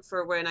waiting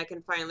for when I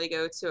can finally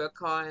go to a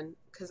con,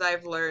 because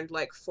I've learned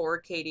like 4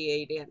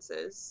 KDA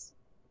dances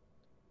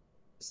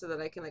so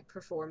that I can like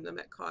perform them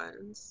at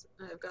cons.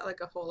 I've got like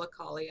a whole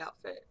Akali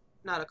outfit.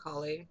 Not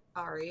Akali,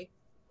 Ari.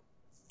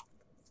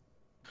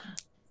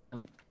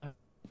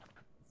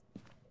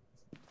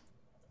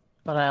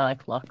 But I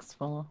like Lux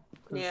for.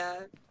 Yeah.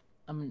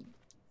 I'm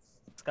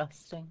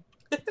disgusting.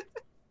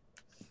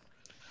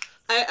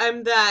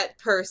 I'm that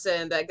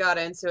person that got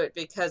into it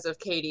because of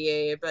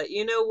KDA, but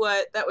you know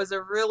what? That was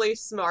a really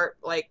smart,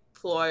 like,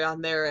 ploy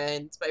on their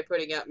end by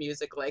putting out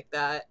music like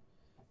that.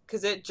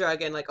 Because it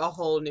drug in, like, a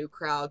whole new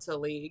crowd to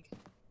League.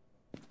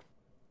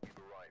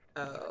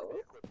 Oh.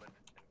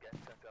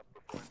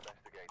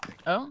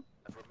 Oh?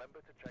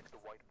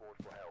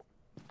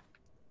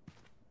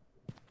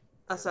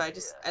 Also,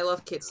 I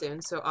love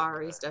Kitsune, so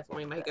Ari's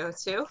definitely my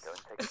go-to.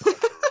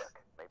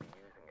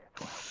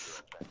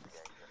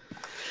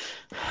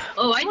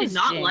 Oh, I That did was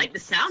not like the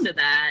Jinx. sound of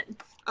that.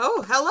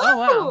 Oh, hello! Oh,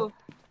 wow.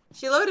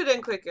 She loaded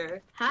in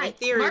quicker. Hi, My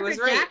theory Margaret was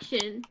right.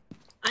 Jackson.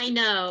 I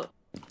know.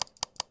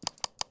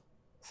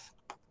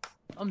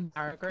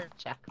 Margaret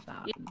Jackson.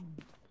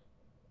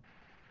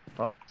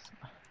 But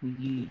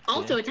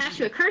Also attached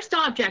to a cursed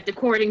object,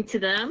 according to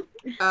them.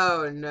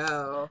 Oh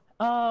no.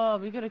 Oh,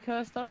 we got a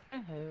cursed up. Oh,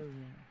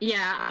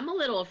 Yeah, I'm a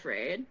little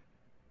afraid.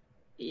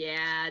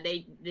 Yeah,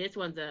 this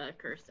one's a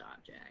cursed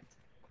object.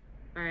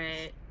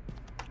 Alright.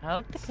 I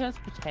like the cursed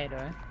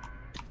potato.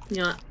 You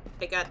know what?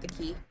 I got the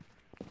key.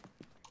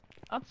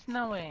 Oh, it's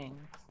snowing.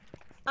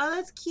 Oh,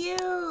 that's cute.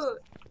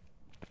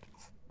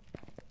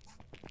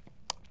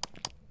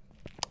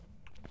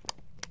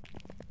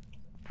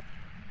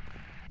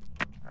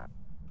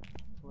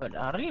 What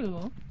are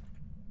you?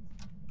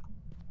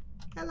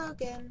 Hello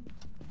again.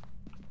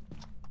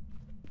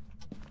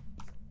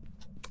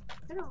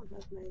 I don't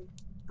have my.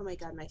 Oh my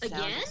god, my sound.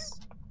 Again?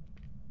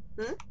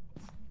 Hmm?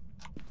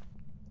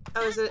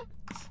 Oh, is it?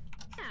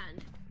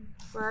 And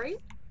Where are you?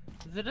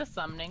 Is it a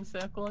summoning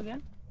circle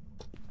again?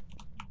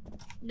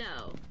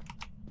 no.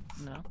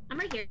 No. I'm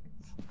right here.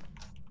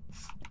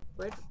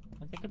 Where?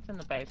 I think it's in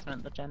the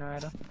basement, the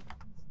generator.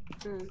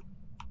 Hmm.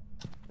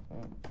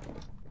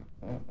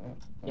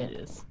 Yeah, it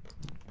is.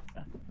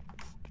 Yeah.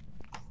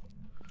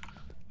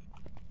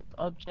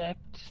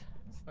 Object.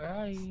 Where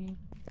are you?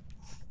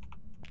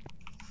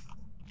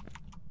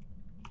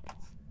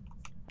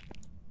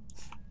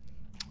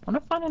 I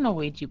want to find an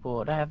Ouija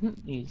board. I haven't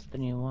used the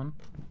new one.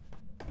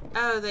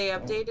 Oh, they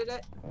updated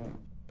it?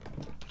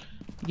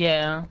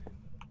 Yeah.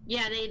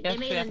 Yeah, they Yes,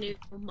 made yeah. a new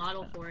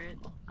model for it.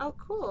 Oh,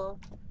 cool.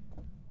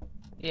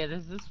 Yeah,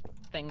 there's this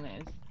thing that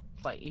is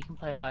like you can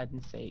play hide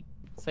and seek,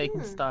 so you can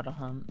Hmm. start a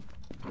hunt.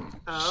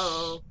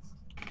 Oh.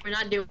 We're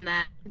not doing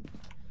that.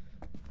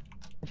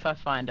 If I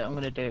find it, I'm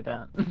gonna do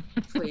that.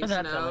 Please, I'm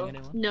not no. telling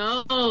anyone.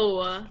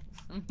 No.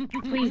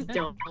 Please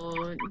don't.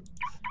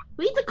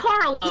 Leave the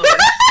car alone.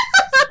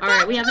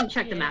 Alright, we haven't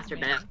checked the Yeah, master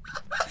man.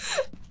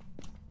 bed.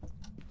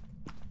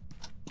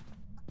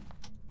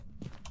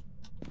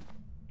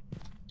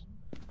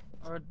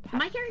 Or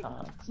Am I hearing-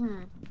 cards.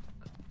 Hmm.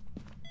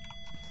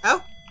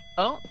 Oh,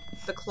 Oh,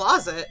 the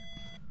closet.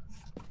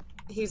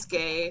 He's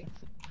gay.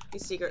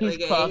 He's secretly he's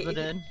gay.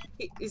 closeted.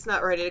 He's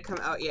not ready to come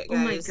out yet, Oh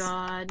my guys.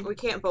 god. We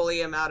can't bully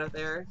him out of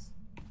there.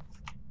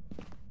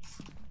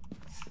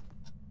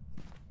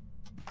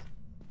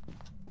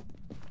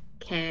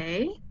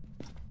 Okay.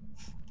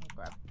 I'll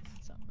grab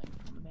something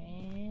from the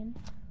man.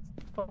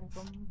 Boom,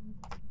 boom.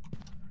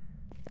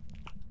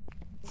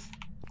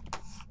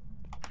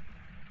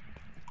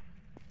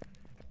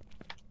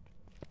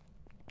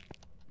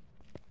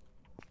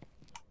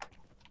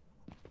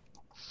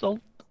 Salt.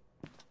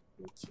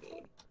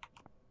 Okay.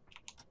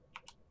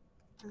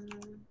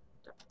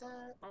 Drop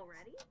that.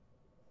 Already?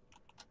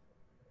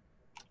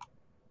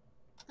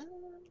 Um,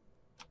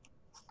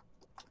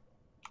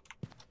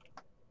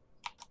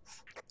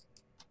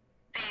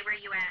 Hey, where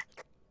you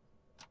at?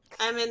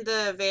 I'm in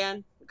the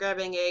van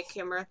grabbing a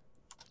camera.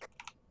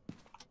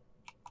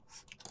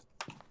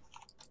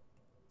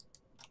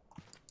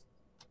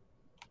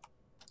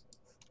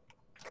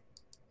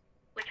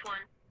 Which one?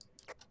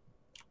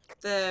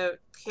 The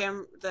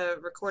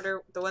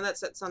recorder, the one that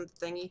sits on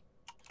the thingy.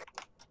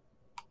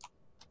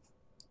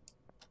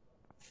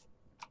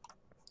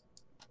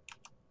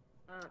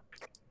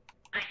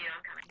 I do,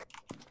 I'm coming.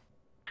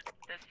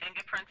 There's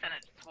fingerprints and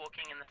it's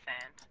walking in the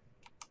sand.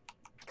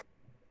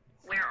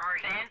 Where are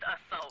you? Sand or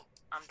salt?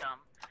 I'm dumb.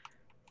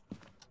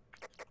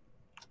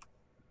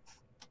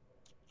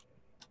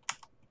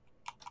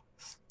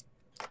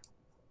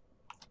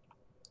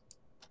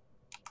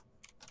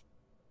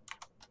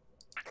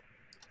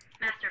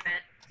 Master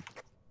bed.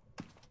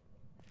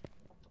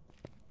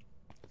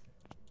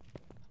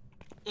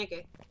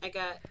 Okay, I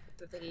got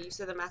the thingy. You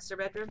said the master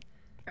bedroom?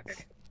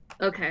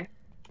 Okay.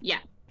 Yeah.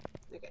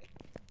 Okay.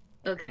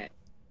 Okay.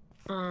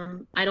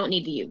 I don't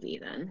need the UV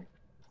then.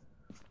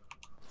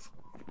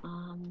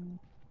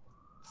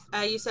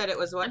 You said it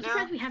was what I'm now?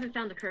 surprised we haven't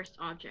found the cursed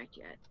object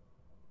yet.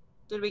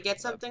 Did we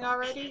get something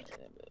already?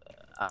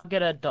 I'll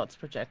get a dots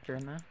projector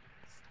in there.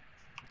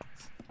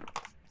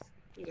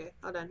 Okay,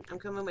 hold on. I'm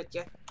coming with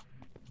you.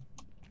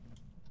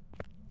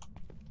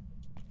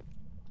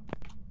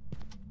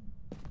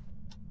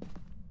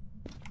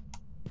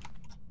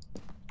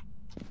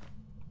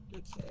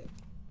 Okay.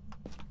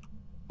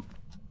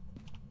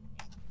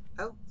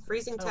 Oh,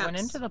 freezing I went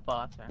temps. into the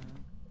bathroom.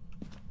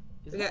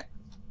 Is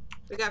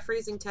We got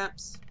freezing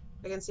temps.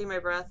 I can see my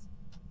breath.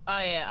 Oh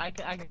yeah, I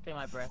can feel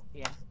my breath.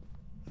 Yeah.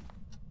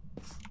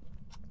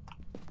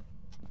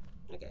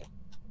 Okay.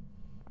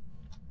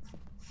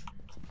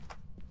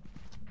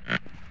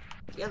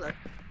 Yellow.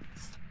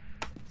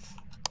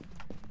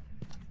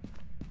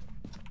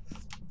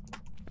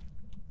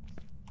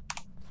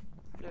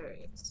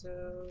 Alright,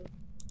 so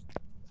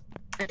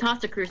I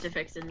tossed a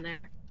crucifix in there.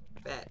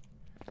 bet.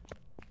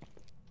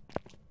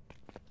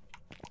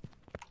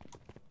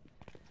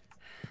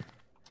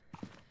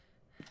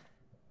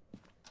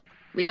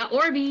 We got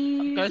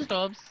Orbeez! Ghost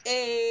orbs.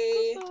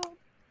 Hey!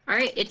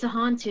 Alright, it's a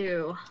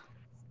Hantu.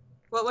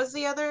 What was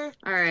the other?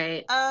 All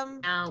right.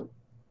 Now,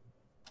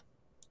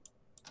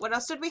 What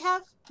else did we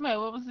have? Wait,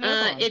 what was the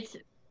other one? it's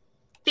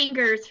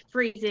fingers,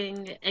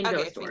 freezing, and Okay,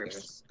 ghost orbs.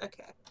 fingers.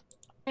 Okay.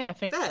 Yeah,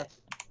 fingers. Bet.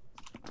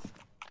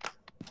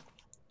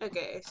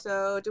 Okay,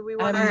 so do we I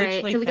want All haven't to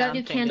right. literally So we gotta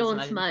found do candle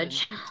fingers and and I didn't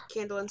smudge.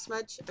 candle and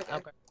smudge? Okay.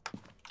 Okay.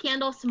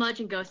 Candle, smudge,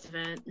 and ghost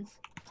event.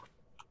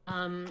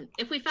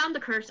 If we found the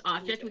cursed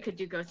object, we could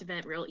do ghost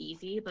event real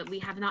easy, but we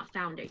have not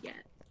found it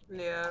yet.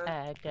 Yeah,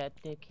 I got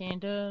the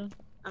candle.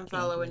 I'm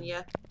following you.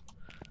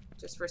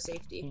 Just for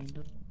safety.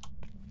 Candle.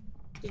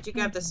 Did you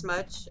grab the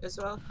smudge as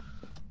well?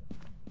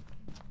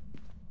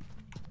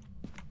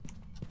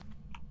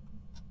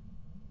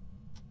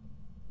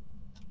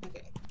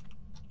 Okay.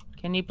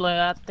 Can you blow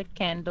out the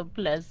candle,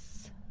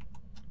 please?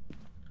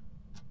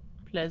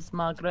 Please,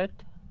 Margaret.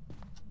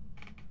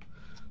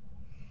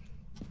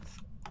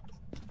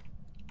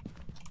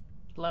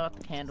 Blow out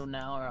the candle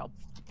now, or I'll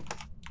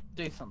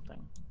do something.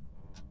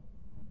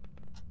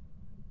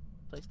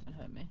 Please don't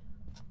hurt me.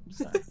 I'm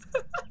sorry.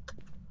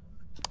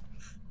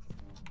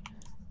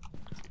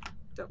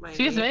 Don't mind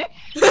Excuse me.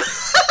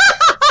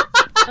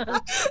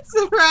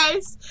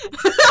 Surprise!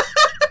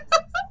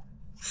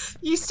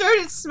 You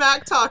started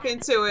smack talking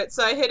to it,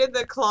 so I hid in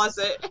the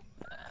closet.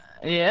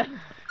 Yeah.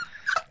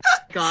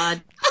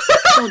 God.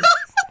 Did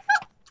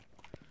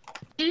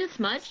you do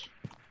smudge?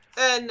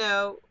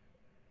 No.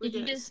 we Did you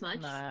do didn't.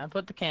 smudge? Nah, I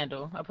put the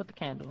candle. I put the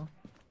candle.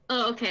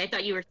 Oh, okay. I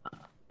thought you were.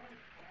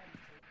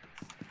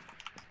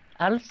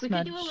 I'll We could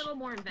smudge. do a little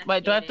more investigating.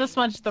 Wait, do I have to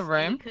smudge the We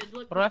room? could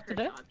look What do I for have to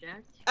do? cursed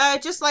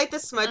object. Just light the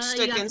smudge You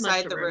stick gotta smudge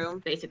inside the room.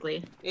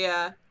 basically.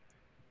 Yeah.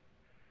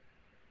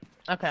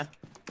 Okay.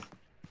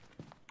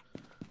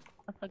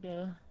 Off I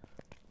go.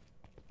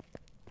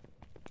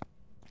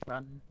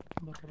 Run.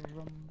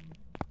 Run.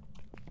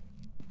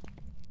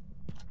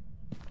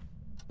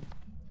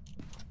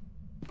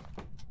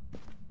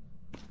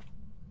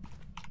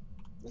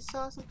 I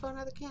saw some phone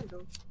out of the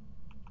candle.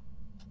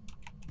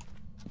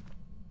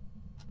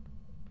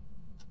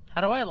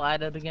 How do I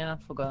light it again? I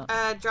forgot.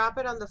 Drop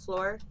it on the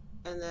floor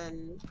and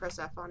then press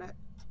F on it.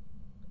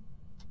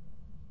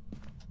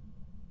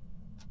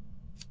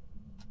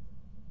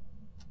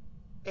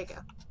 There you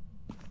go.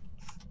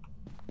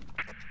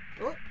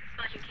 Oh,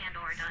 Smudge and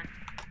candle are done.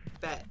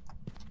 bet.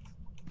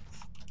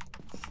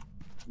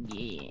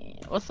 Yeah.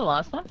 What's the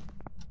last one?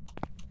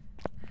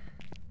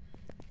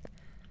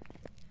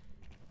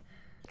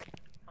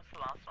 What's the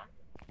last one?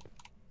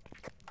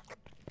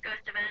 Ghost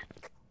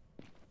event.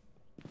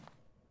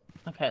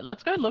 Okay,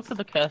 let's go look for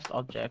the cursed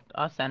object.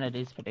 Our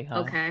sanity's pretty high.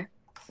 Okay.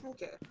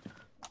 Okay.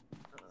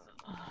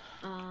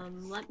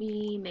 Let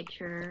me make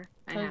sure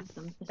I have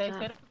some They stuff.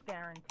 said it's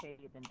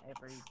guaranteed in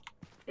every.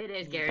 It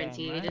is game,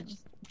 guaranteed. right? It's...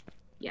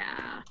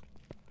 Yeah.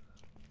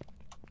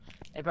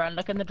 Everyone,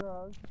 look in the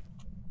drawers.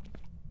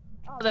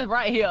 Oh, they're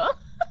right here.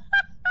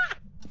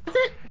 Is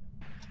it?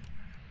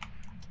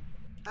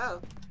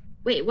 Oh.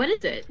 Wait, what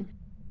is it?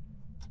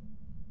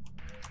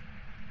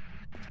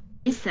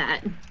 Is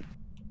that?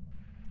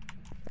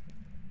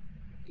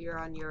 You're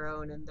on your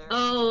own in there.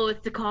 Oh,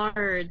 it's the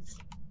cards.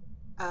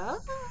 Oh.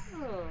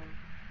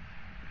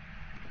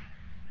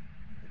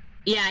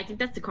 Yeah, I think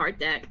that's the card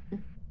deck.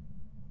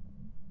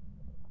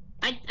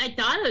 I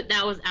thought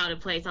that was out of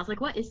place. I was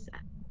like, what is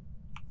that?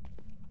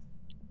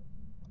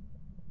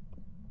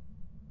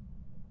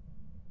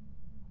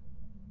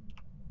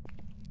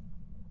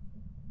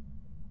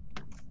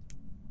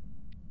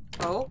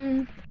 Oh.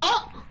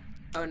 Oh!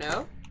 Oh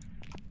no.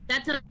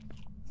 That's a...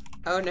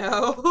 Oh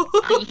no.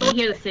 You can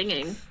hear the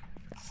singing.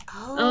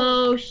 Oh.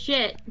 Oh,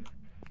 shit.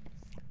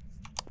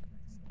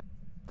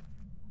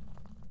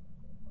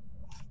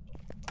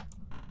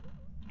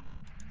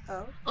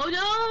 Oh. Oh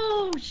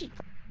no!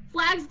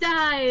 Flags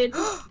died!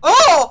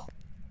 Oh!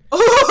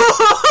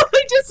 Oh!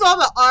 I just saw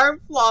the arm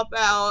flop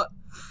out.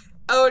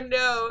 Oh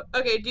no.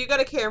 Okay, do you got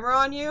a camera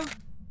on you?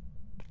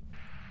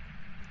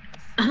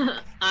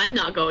 I'm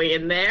not going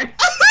in there.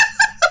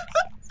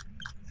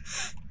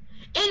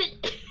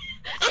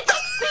 It's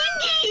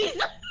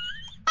thingies!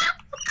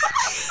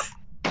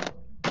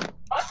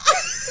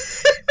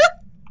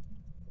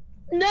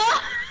 No!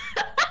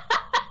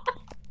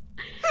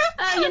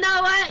 You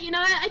know what? You know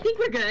what? I think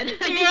we're good.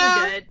 I think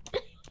Yeah. we're good.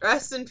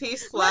 Rest in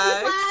peace,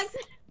 Love you, flags.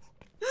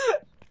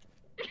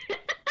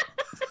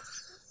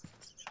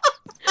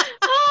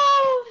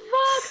 Oh,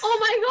 fuck! Oh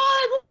my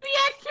god! Look at the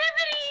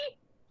activity!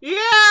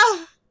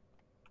 Yeah.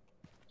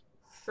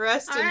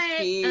 Rest in Alright,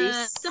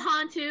 peace.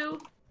 Sahantu.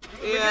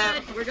 We're Yeah.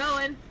 good. We're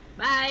going.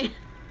 Bye.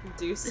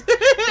 Deuce.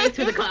 Thanks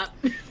for the clap.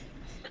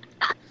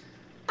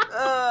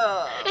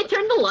 Oh. It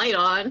turned the light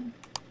on.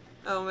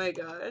 Oh my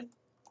god.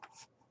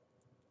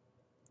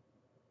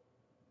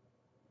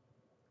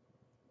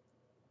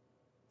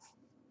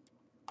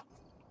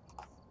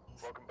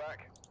 Welcome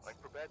back. I've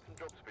prepared some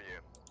jobs for you.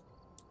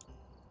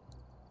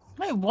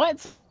 Wait,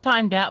 what's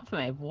timed out for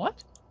me?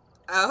 What?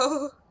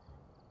 Oh.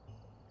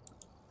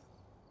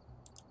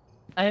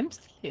 I'm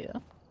still here.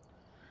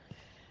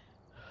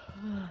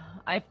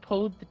 I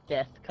pulled the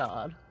death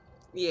card.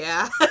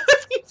 Yeah.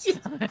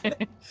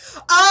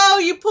 Oh,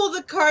 you pull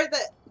the card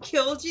that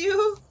killed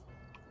you?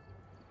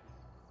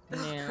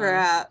 Oh, Yeah.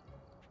 crap.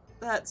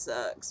 That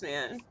sucks,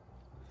 man.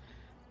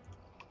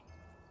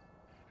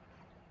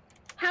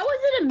 How is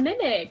it a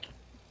mimic?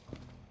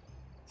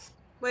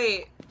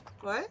 Wait,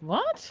 what?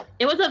 What?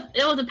 It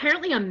was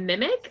apparently a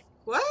mimic?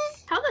 What?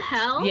 How the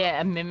hell? Yeah,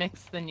 it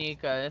mimics the new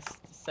ghost,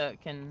 so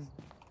it can.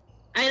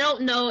 I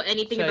don't know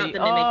anything So about you- the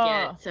mimic oh.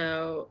 yet,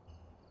 so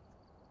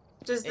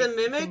Does It the can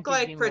mimic, give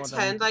like, you more than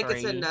pretend like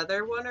it's 3.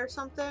 another one or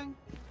something?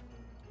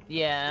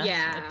 Yeah.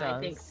 yeah, it does. I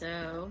think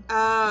so.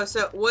 Oh,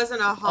 so it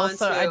wasn't a Hantu,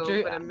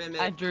 Also, but a mimic.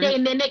 I drew. They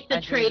mimic the I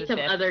drew traits the of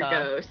death other card.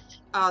 ghosts.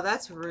 Oh,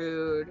 that's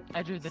rude.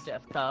 I drew the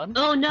death card.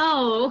 Oh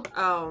no!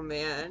 Oh,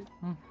 man.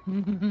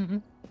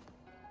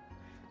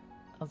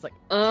 I was like,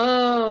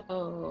 Oh.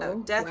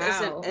 Oh, death wow,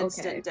 isn't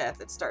instant okay.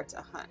 death, it starts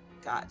a hunt.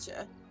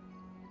 Gotcha.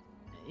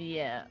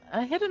 yeah,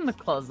 I hid in the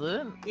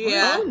closet.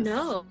 Yeah. Oh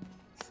no.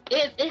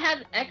 It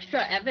has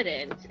extra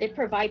evidence. It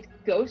provides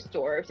ghost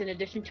orbs in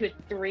addition to its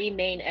 3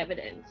 main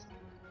evidence.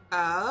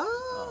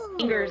 Oh.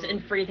 Fingers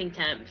and freezing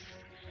temps.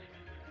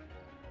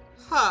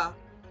 Huh.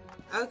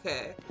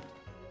 Okay.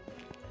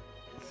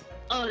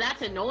 Oh,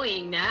 that's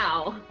annoying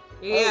now.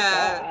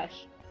 Yeah. Oh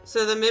gosh.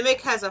 So the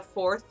mimic has a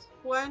 4th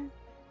one?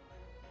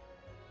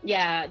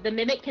 Yeah, the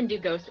mimic can do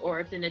ghost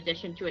orbs in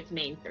addition to its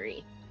main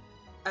 3.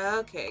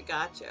 Okay,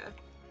 gotcha.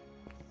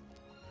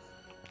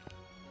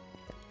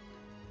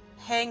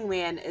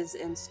 Hangman is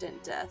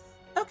instant death.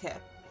 Okay.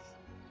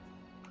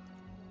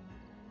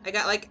 I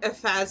got like a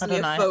I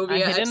don't know. I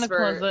Phasmophobia hid in the expert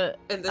closet.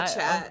 in the I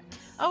chat.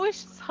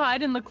 always just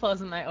hide in the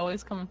closet and they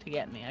always come to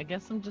get me. I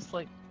guess I'm just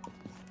like,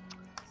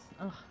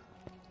 ugh.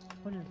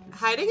 What is this?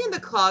 Hiding in the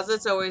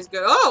closet's always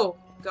good. Oh!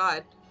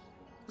 God.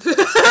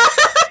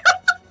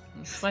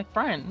 It's my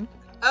friend.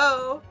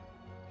 Oh.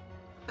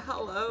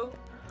 Hello.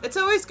 It's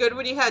always good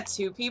when you had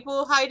 2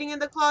 people hiding in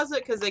the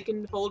closet because they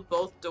can hold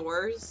both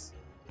doors.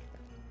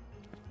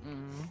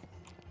 Mm.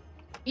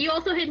 You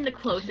also hid in the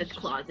closest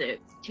closet,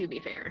 to be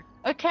fair.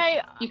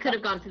 Okay, You could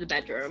have gone to the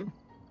bedroom.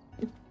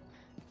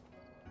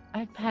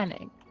 I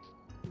panicked.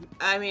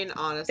 I mean,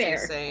 honestly,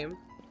 Fair. same.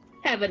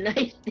 Have a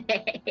nice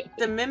day.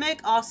 The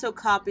mimic also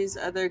copies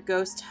other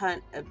ghost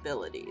hunt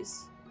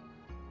abilities.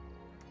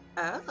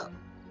 Oh. Oh,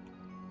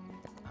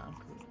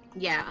 cool.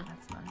 Yeah.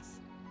 That's nice.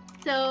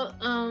 So,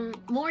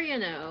 more you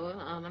know.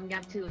 I'm gonna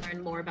have to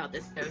learn more about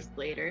this ghost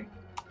later.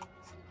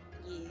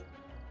 Yeah.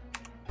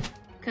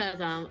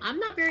 Cause, I'm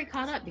not very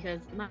caught up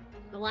because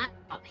the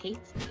laptop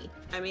hates me.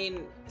 I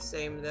mean,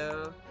 same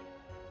though.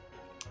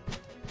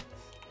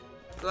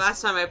 The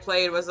last time I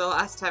played was the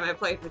last time I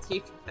played with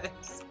you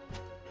guys.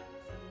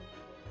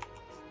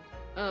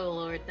 Oh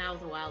lord, that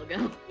was a while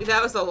ago.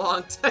 That was a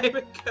long time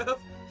ago.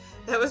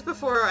 That was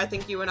before I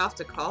think you went off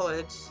to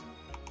college.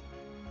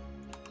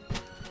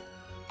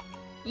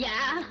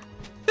 Yeah.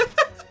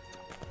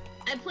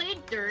 I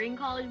played during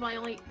college, but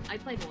I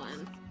played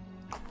once.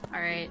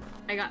 Alright.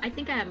 I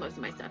think I have most of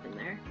my stuff in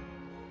there.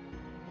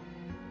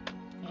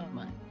 Oh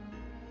my.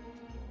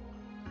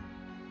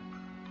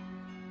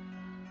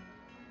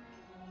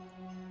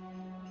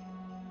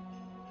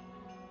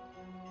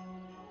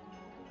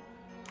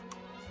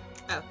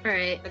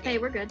 Alright. Okay. Hey,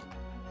 we're good.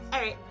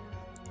 Alright.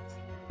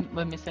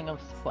 We're missing a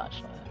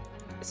flashlight.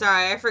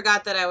 Sorry, I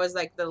forgot that I was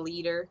like the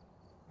leader.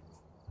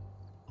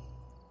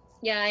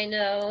 Yeah, I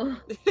know.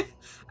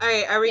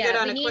 Alright, are we good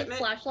on we need equipment?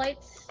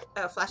 flashlights.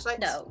 Oh, flashlights?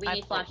 No, we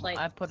need flashlights.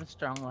 I put a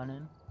strong one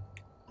in.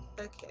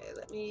 Okay,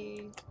 let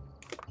me...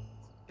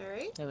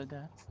 Alright. There we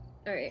go.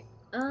 Alright.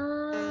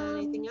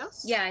 Anything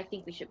else? Yeah, I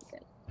think we should be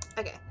good.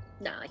 Okay,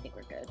 No, I think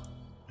we're good.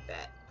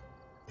 bet.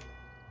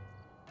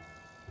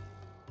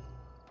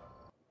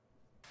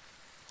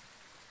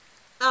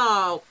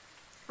 Oh,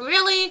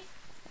 really?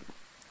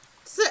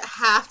 Does it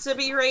have to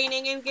be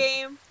raining in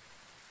game?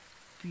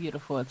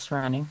 Beautiful, it's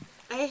raining.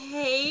 I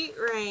hate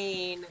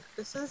rain.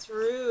 This is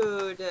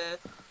rude.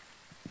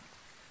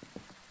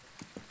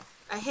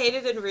 I hate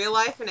it in real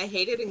life and I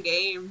hate it in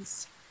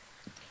games.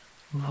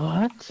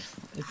 What?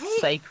 It's I-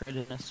 sacred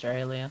in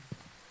Australia.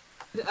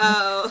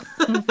 Oh.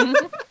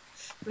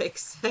 It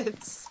Makes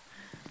sense.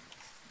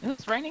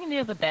 was raining the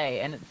other day,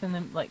 and it's in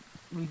the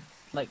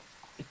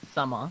it's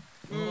summer.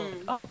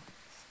 Mm. Oh,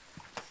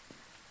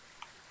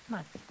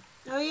 nice.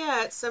 Oh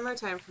yeah, it's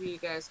summertime for you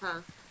guys,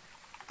 huh?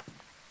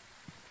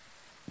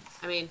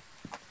 I mean,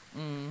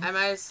 Mm. I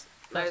might as...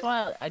 That's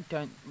why I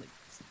don't. Like,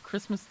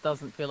 Christmas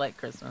doesn't feel like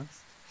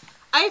Christmas.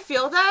 I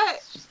feel that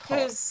It's just hot.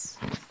 because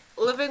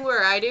living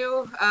where I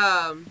do,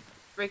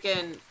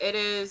 freaking, it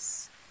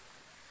is...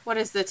 What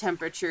is the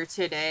temperature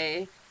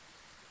today?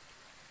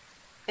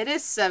 It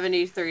is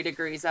 73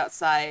 degrees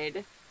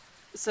outside.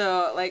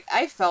 So, like,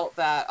 I felt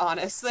that,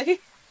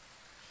 honestly.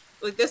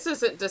 Like, this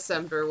isn't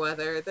December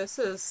weather. This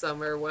is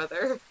summer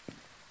weather.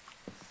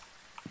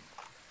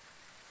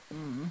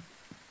 Mm.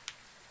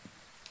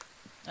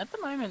 At the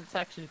moment, it's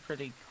actually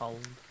pretty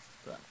cold,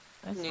 but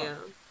it's Yeah.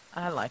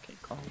 not. I like it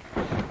cold.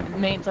 It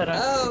means I don't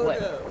Oh,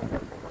 sweat. no.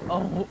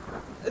 Oh,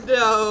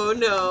 No,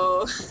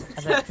 no.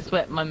 I don't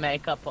sweat my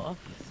makeup off.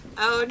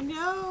 Oh,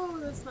 no.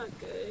 That's not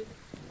good.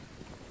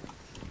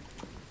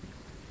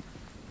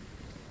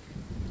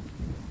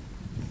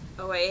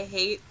 Oh, I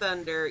hate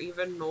thunder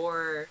even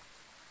more.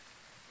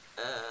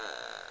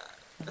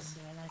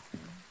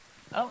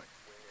 Oh,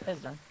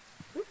 it's done.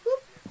 Whoop,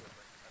 whoop.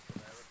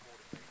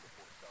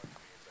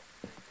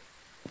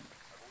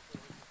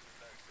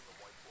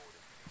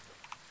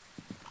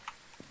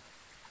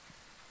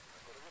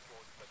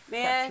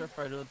 Man, Capture a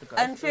photo of the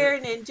ghost.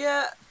 Unfair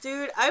Ninja,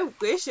 dude, I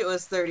wish it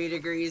was 30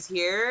 degrees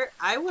here.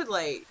 I would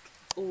like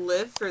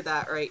live for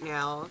that right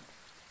now.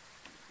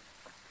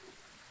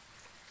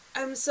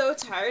 I'm so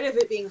tired of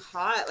it being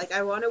hot. Like,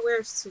 I want to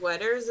wear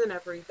sweaters and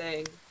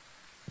everything.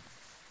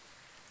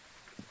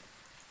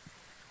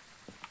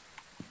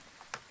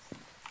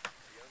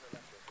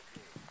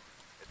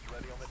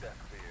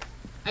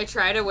 I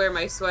try to wear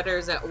my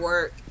sweaters at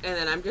work, and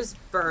then I'm just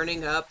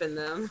burning up in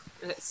them.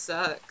 It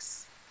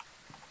sucks.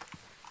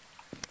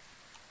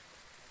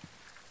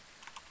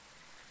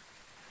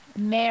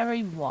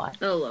 Mary what?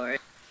 Oh lord.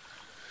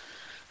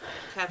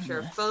 Capture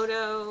a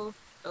photo.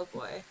 Oh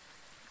boy.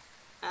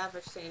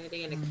 Average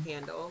sanity and a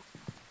candle.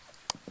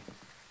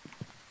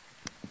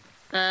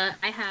 I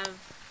have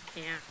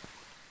cam.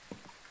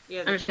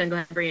 Yeah, I'm just gonna go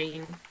ahead and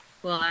bring.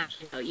 Well,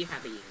 actually, no. You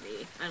have a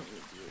UV. I don't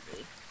need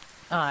UV.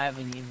 Oh, I have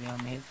an UV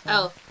on me. So.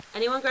 Oh,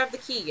 anyone grab the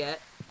key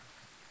yet?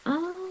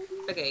 Um.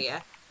 Okay,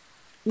 yeah.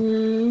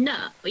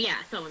 No. But yeah,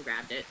 someone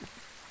grabbed it.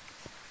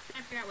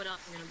 I figure out what else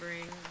I'm gonna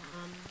bring.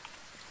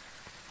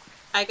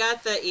 I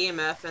got the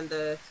EMF and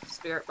the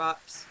spirit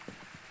box.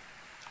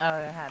 Oh,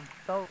 I have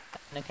both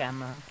and a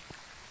camera.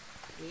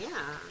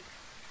 Yeah.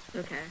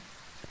 Okay.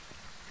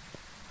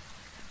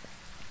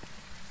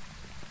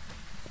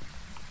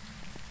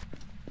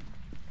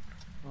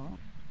 Oh.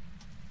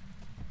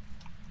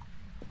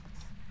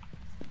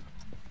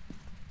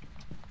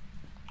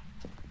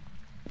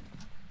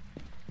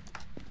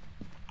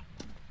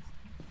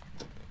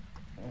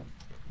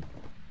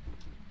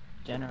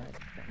 Generate.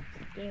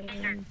 You're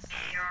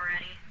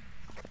already.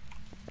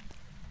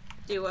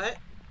 Do what?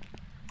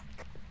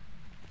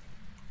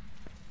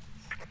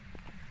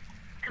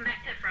 Come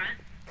back to the front.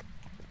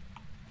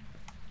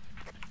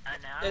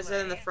 Is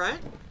it in the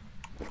front?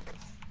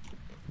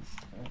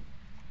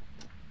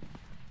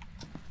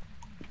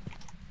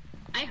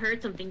 I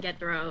heard something get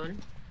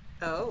thrown.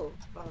 Oh,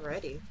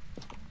 already.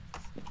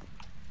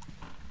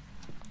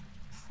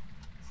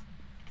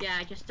 Yeah,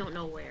 I just don't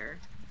know where.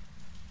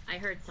 I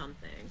heard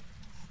something.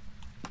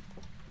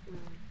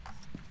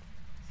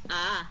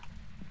 Ah.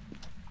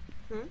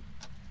 Hmm?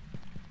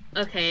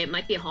 Okay, it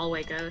might be a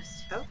hallway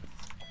ghost. Oh.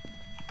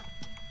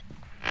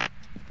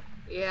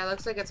 Yeah, it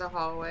looks like it's a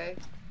hallway.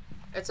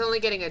 It's only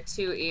getting a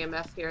 2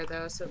 EMF here,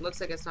 though, so it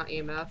looks like it's not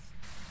EMF.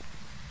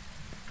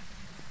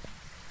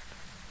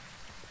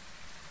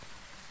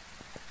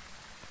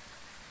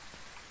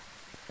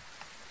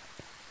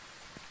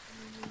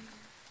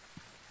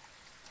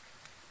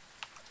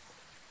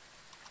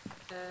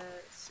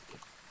 Let's see.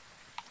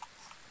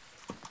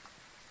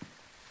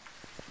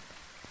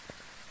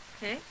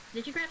 Okay.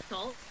 Did you grab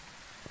salt?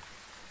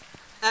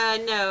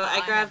 No,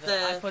 I grabbed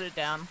I the... put it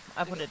down.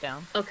 I put it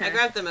down. Okay. I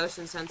grabbed the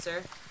motion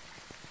sensor.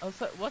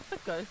 Also, what's the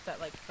ghost that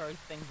like throws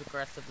things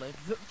aggressively?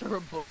 Through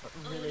a book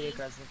really Oni.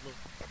 aggressively.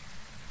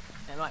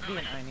 It might be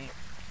an Oni.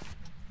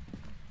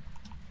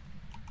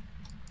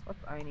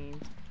 What's Oni's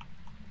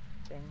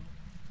thing?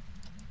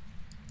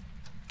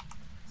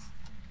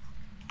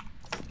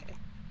 Okay.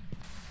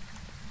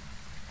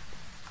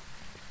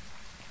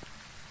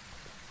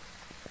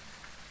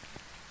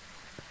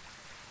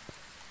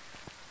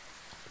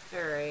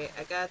 Alright,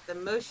 I got the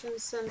motion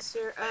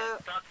sensor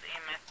up. Stops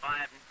EMF 5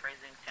 and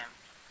freezing temp.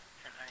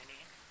 It's an Oni.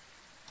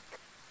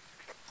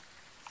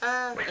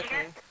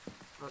 Okay.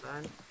 Hold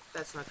on.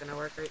 That's not gonna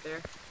work right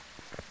there.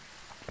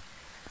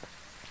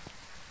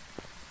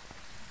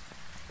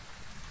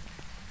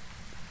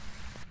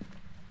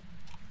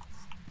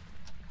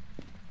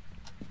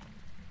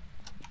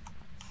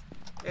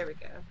 There we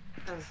go.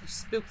 Oh, you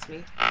spooked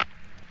me.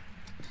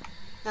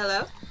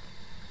 Hello?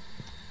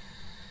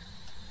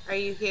 Are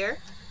you here?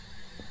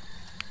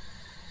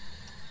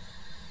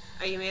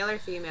 Are you male or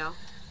female?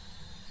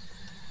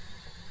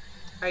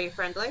 Are you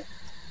friendly?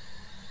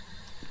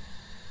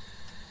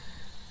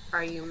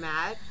 Are you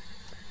mad?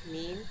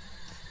 Mean?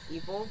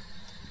 Evil?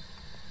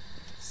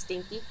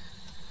 Stinky?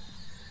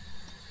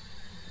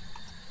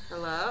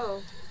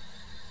 Hello?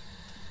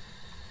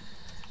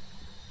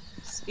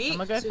 Speak I'm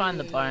gonna go to find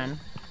the me. bone.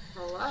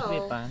 Hello? Should be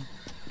a bone.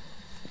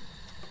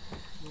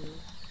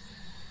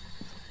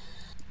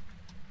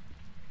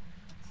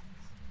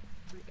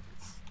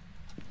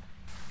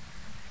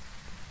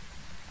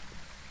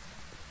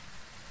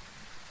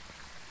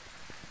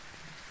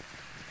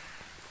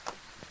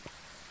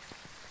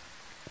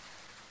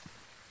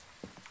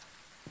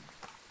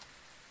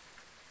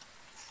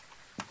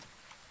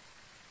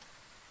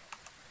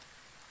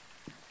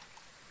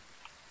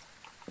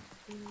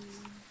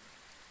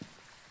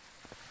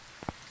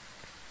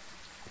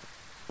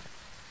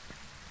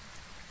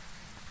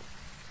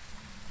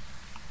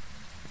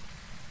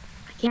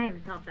 I can't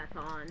even tell if that's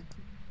on.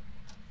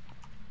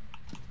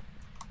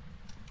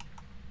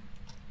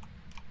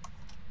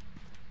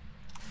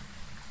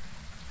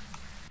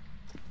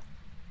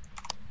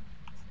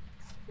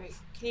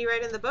 Can you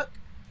write in the book?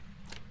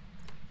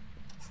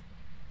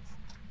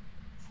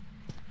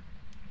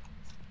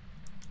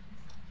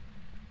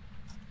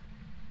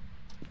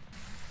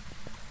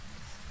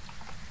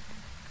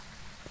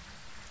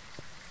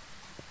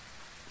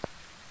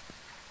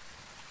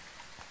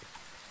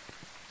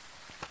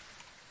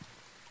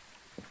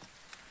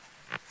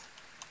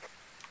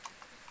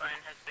 Phone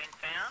has been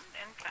found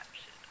and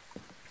captured.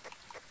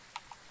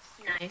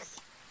 Nice.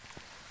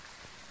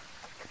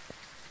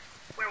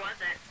 Where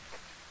was it?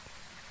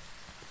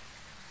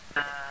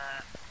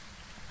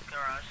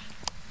 Garage.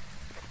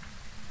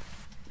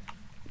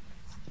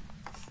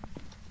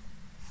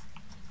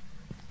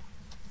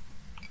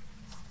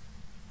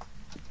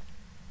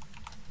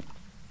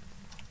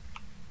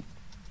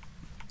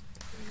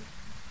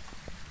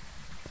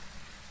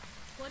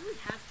 What do we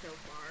have so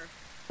far?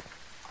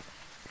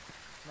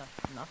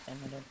 Nothing,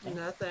 I don't think.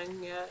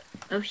 Nothing yet.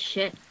 Oh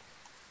shit.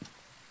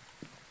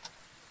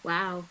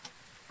 Wow.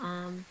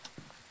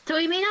 So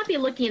we may not be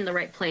looking in the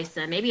right place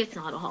then. Maybe it's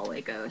not a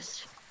hallway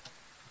ghost.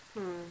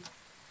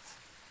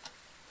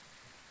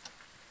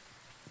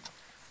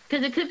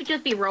 Because it could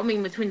just be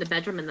roaming between the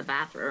bedroom and the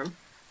bathroom.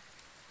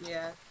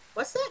 Yeah.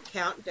 What's that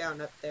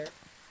countdown up there?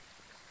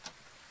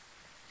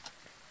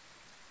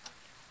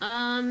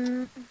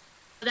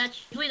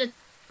 That's usually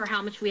for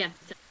how much we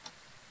have to.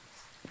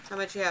 How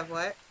much you have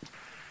what?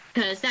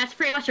 Because that's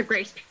pretty much a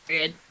grace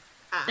period.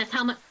 Ah. That's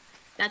how much.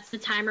 That's the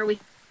timer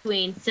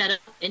between setup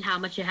and how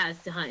much it has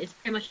to hunt. It's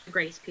pretty much the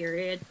grace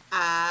period.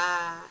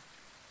 Ah.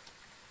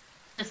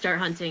 To start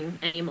hunting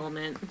any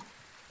moment.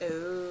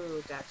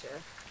 Ooh, gotcha.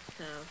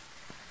 So.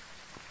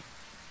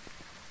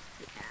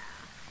 Yeah.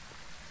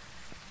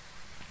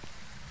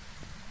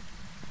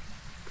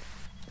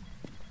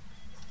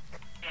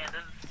 Yeah,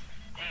 there's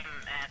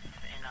EMF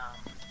in,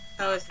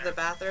 Oh, is it the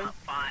bathroom?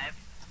 5.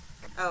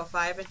 Oh,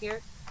 5 in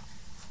here?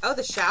 Oh,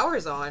 the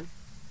shower's on.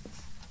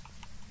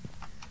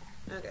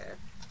 Okay.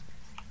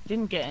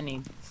 Didn't get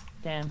any.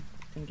 Damn,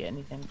 didn't get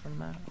anything from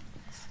that.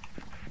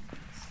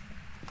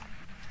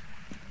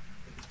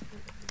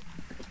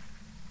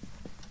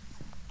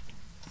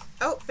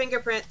 Oh,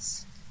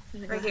 fingerprints.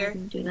 I'm gonna Right go ahead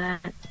here. and do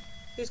that.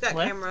 Who's got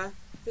What? camera?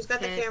 Who's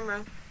got Okay. the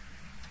camera?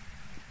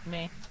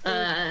 Me.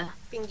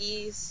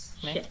 Fingies.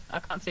 Me. Shit. I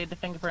can't see the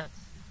fingerprints.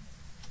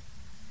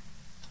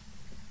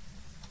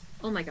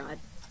 Oh my god.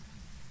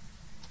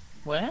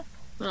 Where?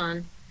 Hold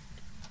on.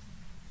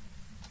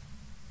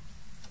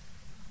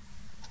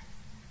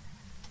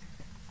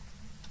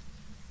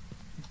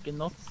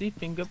 Cannot see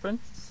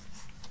fingerprints.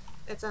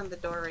 It's on the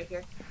door right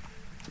here.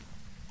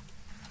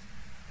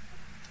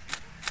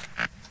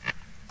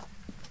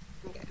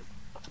 Okay.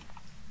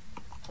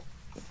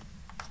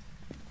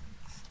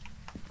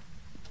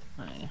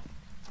 Oh, yeah.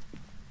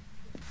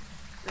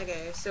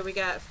 Okay, so we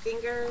got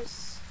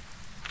fingers.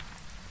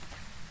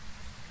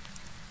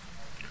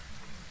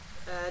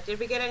 Did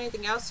we get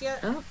anything else yet?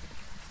 Oh.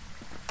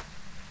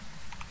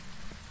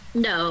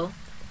 No.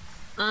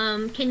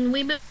 Can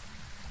we move?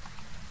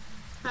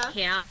 Huh?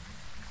 Yeah.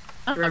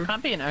 Oh, Room. I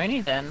can't be an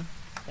Oni then.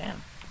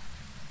 Damn.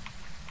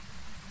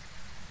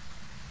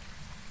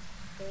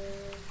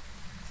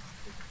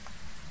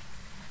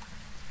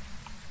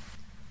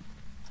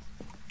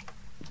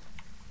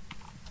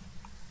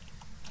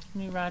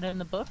 Can you write it in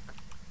the book?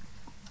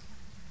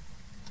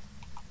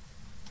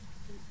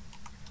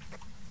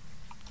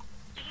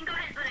 You can go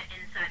ahead and put it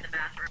inside the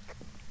bathroom.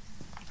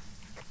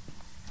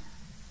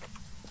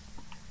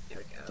 There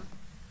we go.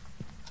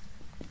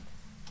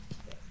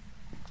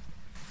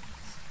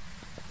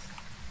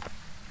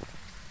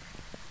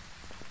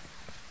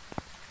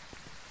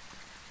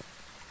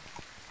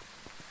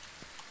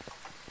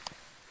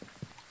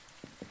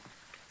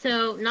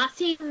 So, not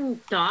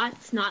seeing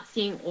dots, not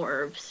seeing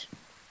orbs.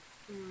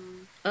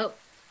 Hmm. Oh.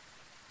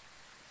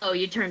 Oh,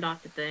 you turned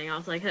off the thing. I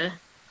was like, huh.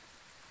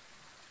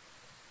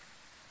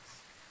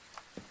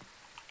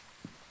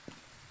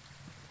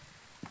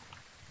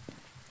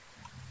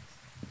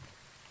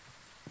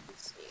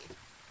 Let's see.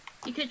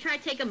 You could try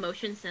take a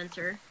motion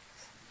sensor.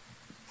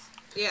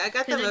 Yeah, I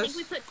got the Because I think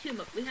most. we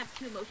put we have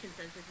 2 motion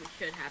sensors. We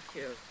should have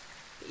 2.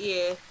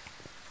 Yeah.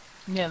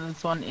 Yeah,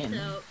 there's one in.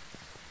 So,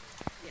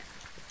 yeah.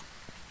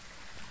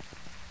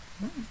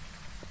 Hmm.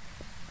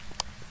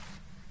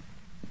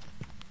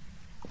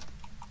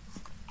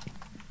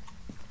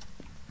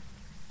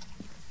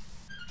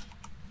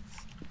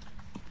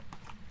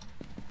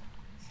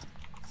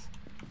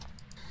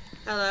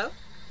 Hello?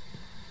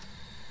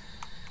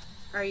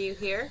 Are you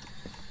here?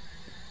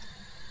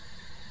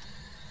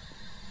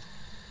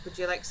 Would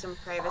you like some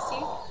privacy?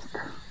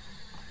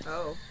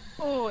 Oh.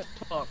 Oh, it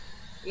talked.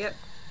 Yep.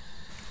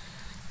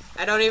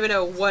 I don't even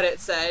know what it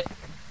said.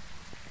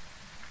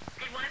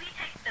 Did one of you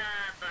take the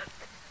book?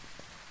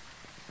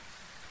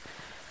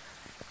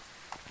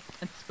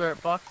 It's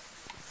Spirit Box.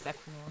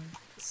 Second one.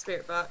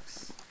 Spirit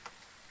box.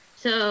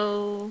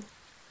 So,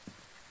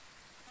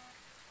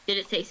 did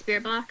it say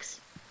spirit box?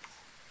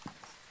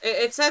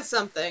 It said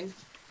something.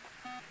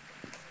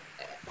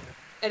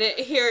 I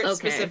didn't hear it Okay.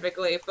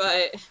 specifically,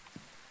 but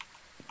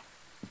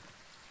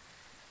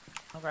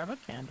I'll grab a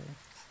candle.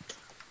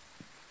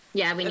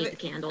 Yeah, we I need thi- the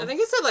candle. I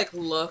think it said like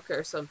look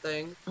or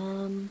something.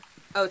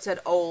 Oh, it said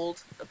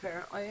old,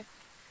 apparently.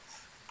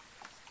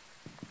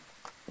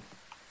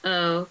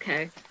 Oh,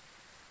 okay.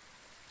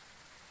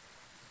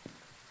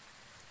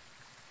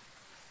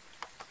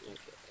 Okay.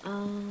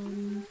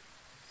 So,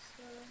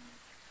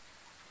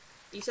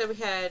 you said we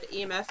had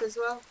EMF as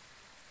well?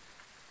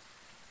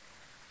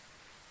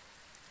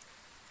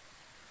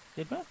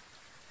 Did we?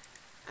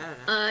 I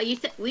don't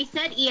know. we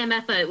said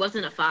EMF, but it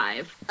wasn't a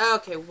 5.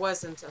 Okay,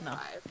 wasn't a No.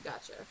 5.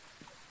 Gotcha.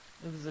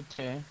 It was a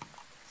 2.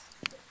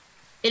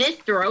 It is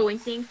throwing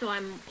things, so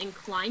I'm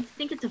inclined to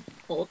think it's a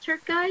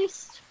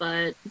poltergeist,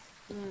 but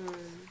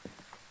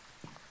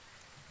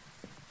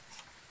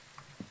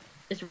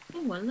is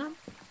writing one of them?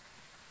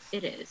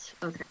 It is.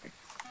 Okay.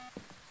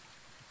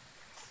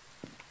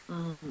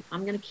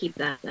 I'm gonna keep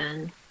that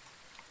then.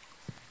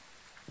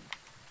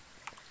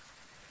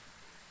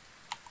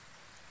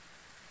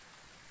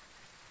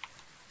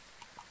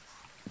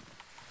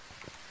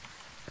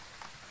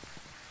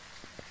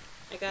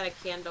 I got a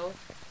candle.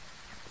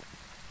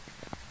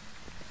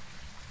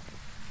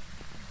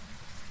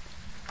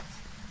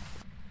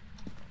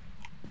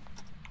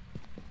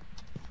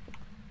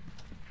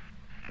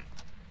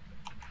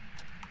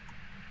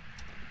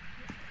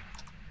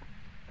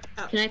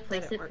 Oh, Can I that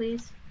place didn't it, work.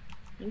 please?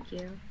 Thank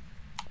you.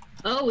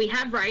 Oh, we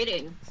have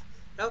writing.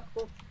 Oh,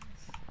 cool.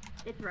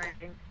 It's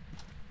writing.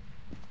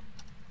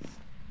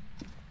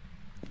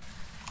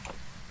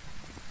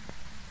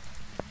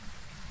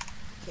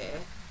 Okay.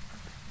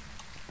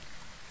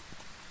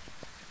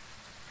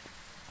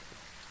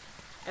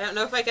 I don't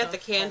know if I got the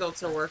candle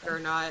to work or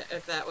not,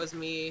 if that was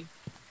me.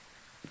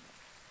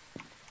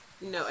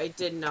 No, I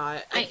did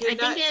not. I could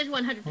think not... it is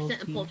 100%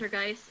 a Okay.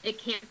 poltergeist. It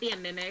can't be a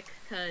mimic,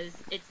 because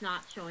it's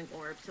not showing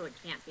orbs, so it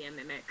can't be a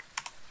mimic.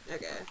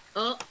 Okay.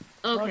 Oh,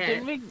 Well, okay.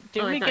 didn't we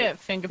I thought- get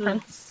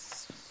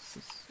fingerprints?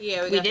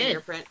 Yeah, we We got did.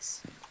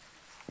 fingerprints.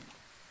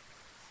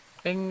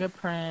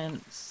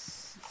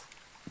 Fingerprints.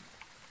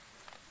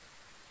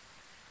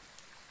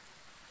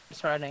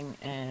 Writing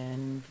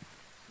and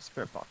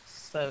spirit box.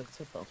 So it's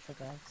a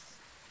poltergeist.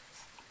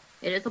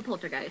 It is a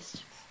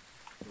poltergeist.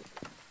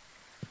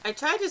 I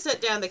tried to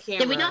set down the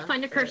camera. Did we not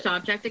find a but- cursed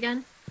object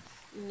again?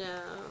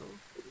 No.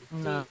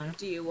 No.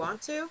 Do you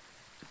want to?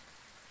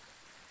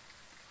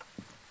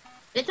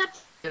 It's up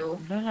to you.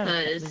 I don't have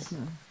Because there's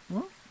no-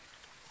 What?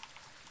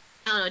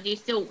 I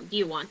don't know. Do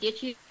you want the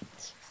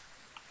achievement?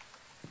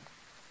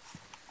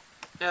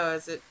 Oh,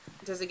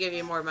 does it give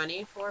you more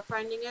money for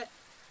finding it?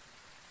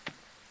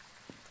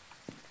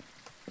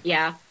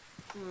 Yeah.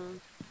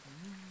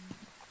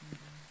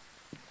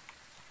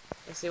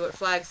 Let's see what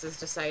Flags has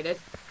decided.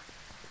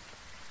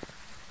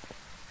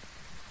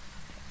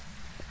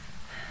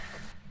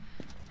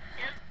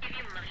 It'll give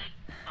you money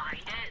to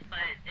find it, but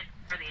it's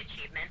for the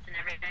achievements and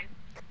everything.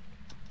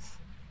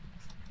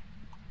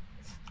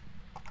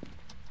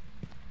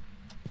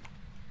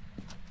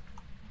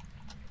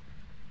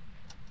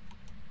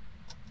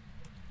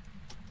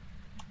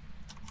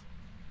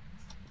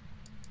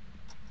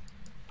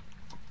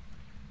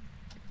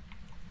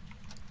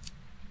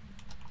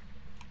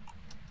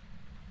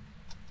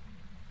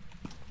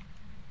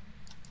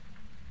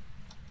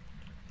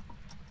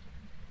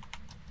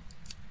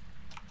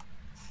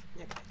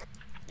 Okay.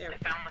 There we I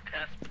found the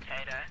cursed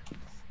potato.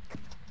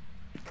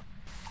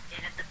 Is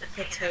it the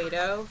go.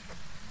 Potato.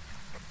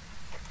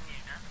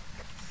 Yeah.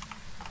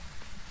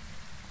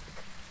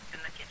 In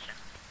the kitchen.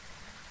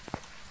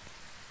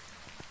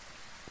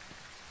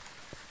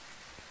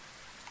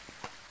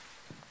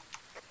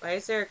 Why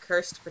is there a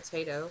cursed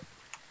potato?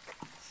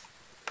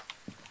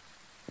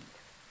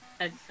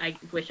 I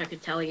wish I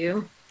could tell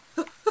you.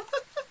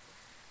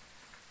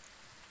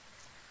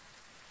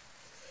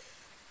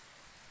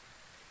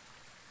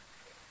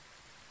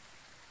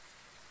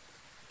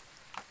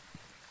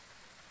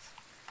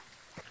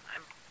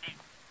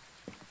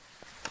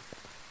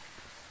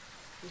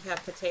 You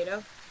have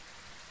potato?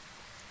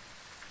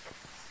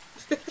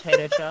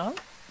 Potato child.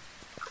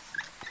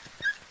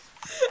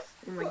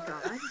 Oh my god.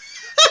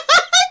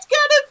 It's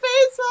got a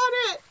face on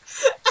it!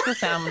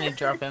 Just how many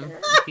drop him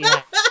if you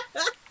have.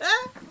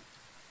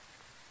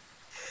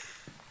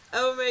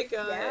 Oh my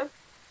god.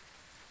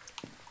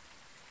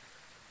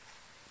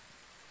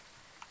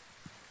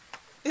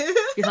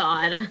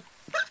 God.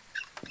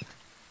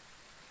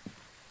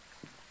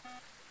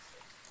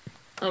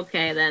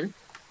 Okay then.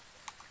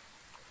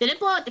 Did it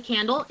blow out the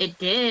candle? It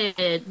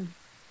did.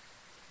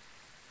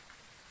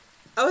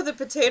 Oh, the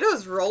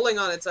potato's rolling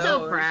on its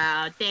So own.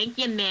 proud. Thank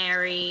you,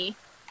 Mary.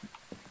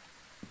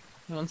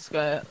 He wants to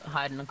go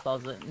hide in a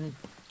closet and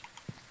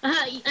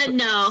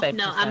No, say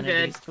no, I'm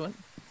good. profanities to it.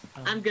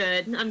 Oh. I'm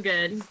good. I'm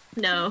good.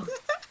 No.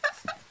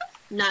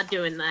 Not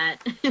doing that.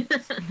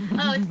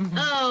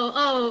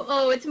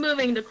 Oh, it's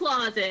moving the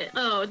closet.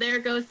 Oh, there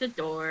goes the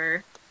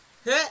door.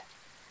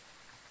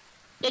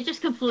 It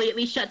just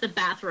completely shut the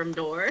bathroom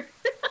door.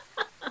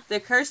 The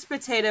cursed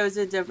potato is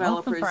a Welcome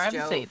developer's privacy.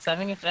 joke. It's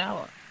having a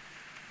shower.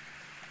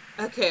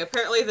 Okay,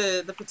 apparently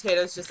the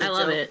potato's just a I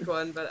love joke it.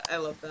 one, but I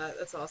love that.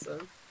 That's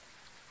awesome.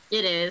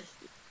 It is.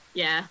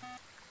 Yeah.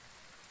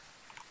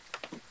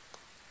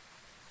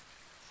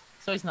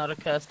 So he's not a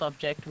cursed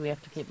object. We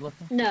have to keep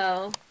looking.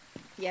 No.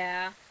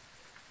 Yeah.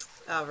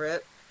 Oh,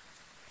 rip.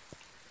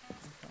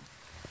 Okay.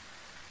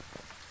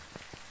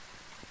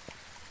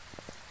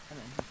 I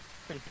mean,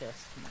 he's pretty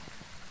cursed.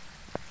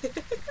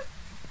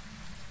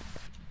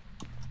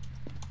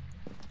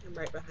 I'm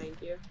right behind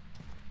you.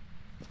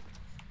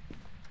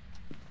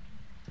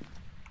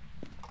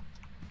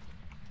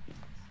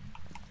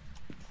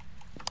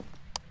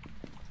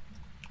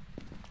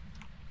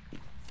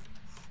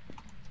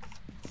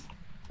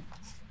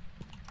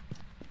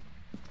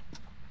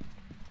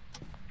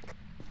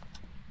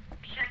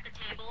 Check the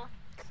table.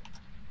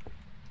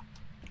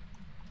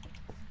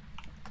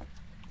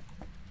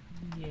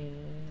 Yeah.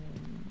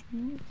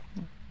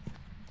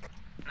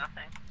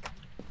 Nothing.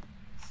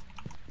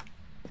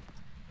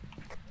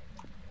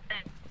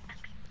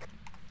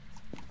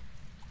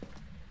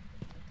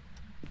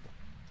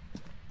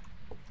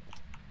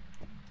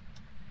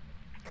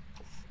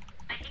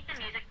 I think the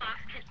music box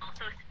can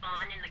also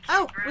spawn in the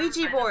Oh, kid room Ouija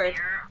by the board.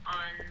 mirror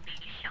on the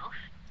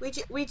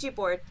shelf. Ouija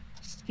board.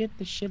 Get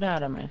the shit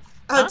out of me.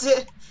 Oh,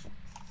 Huh?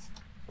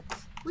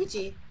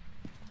 Ouija.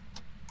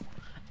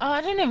 Oh,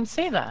 I didn't even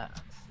see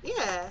that.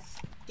 Yeah.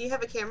 Do you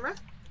have a camera?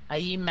 Are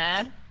you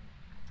mad?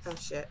 Oh,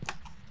 shit.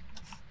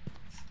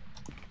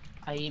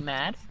 Are you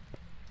mad?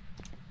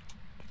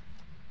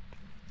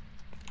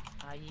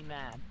 Are you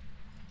mad?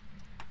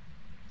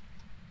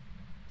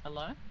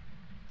 Hello?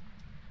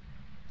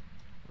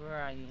 Where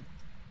are you?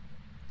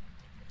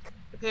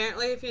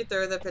 Apparently, if you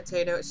throw the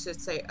potato, it should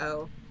say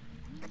 "oh."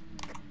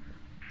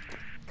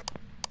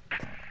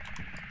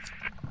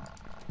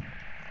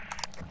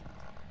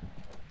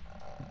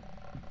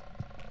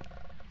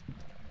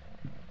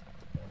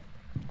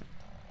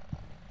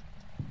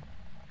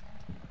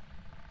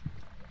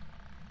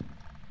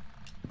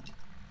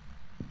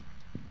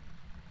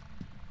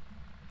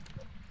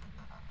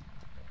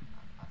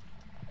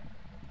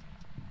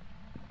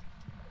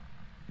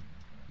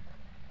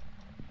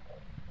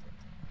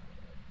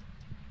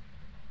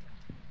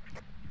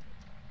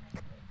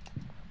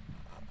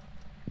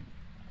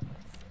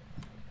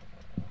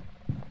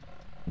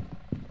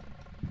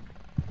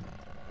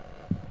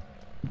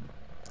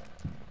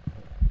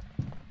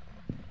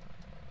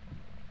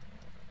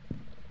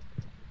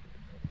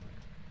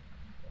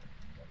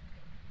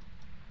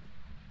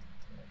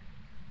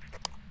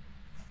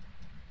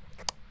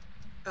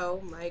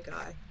 Oh my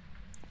god.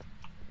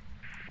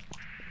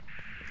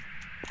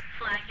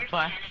 Flag, your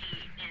Flag.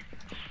 sanity is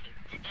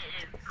tanked. It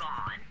is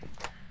gone.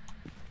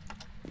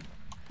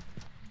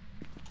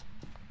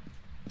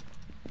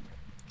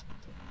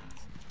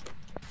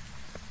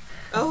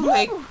 Oh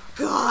my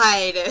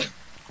god.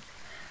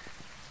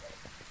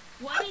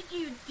 What did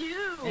you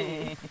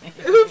do?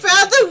 Who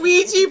found the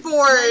Ouija What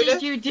board?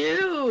 did you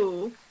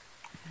do?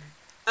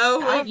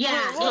 Oh my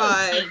Yeah,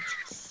 god. it tanked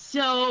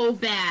so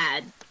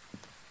bad.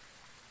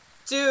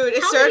 Dude,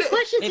 it How many started.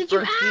 questions It did you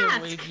broke the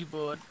ask? Ouija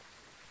board.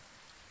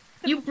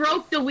 You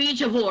broke the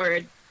Ouija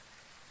board.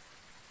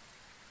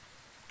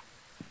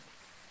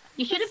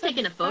 You should have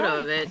taken a photo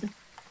of it.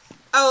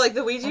 Oh, like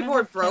the I Ouija don't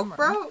board have broke?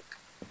 camera.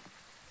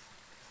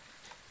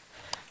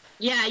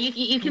 Yeah,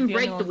 you can the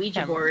break only the one with Ouija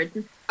camera.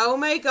 board. Oh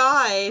my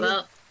god.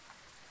 Well,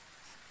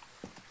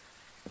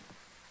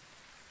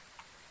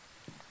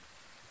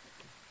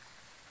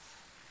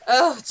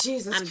 Oh,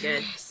 Jesus I'm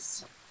good.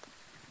 Christ.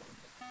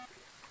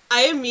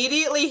 I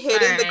immediately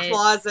hid in the Alright.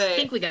 closet, I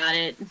think we got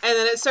it. and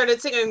then it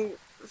started singing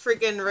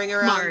freaking Ring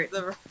Around Smart.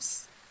 the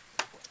Rose.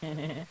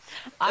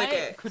 I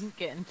Okay. couldn't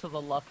get into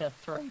the locker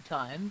 3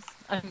 times.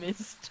 I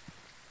missed.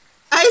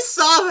 I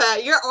saw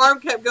that! Your arm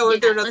kept going Yeah,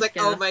 through, and I was let's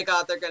like, go. oh my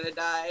god, they're gonna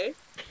die.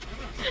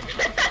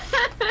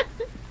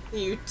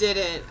 You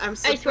didn't. I'm I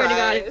surprised. swear to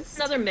God, if it's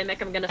another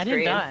mimic, I'm gonna I scream.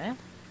 didn't die.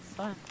 It's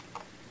fine.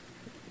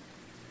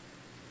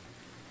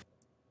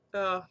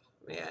 Oh,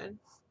 man.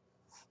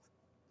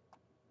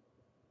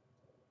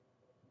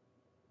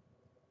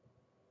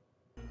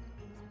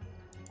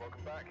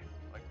 Welcome back.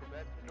 I'm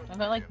prepared to I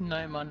got like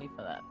no money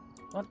for that.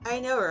 What? I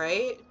know,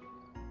 right?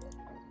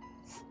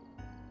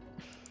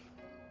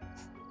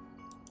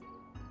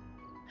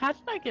 How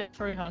did I get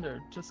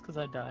 300 just because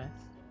I died?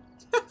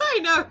 I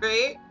know,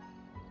 right?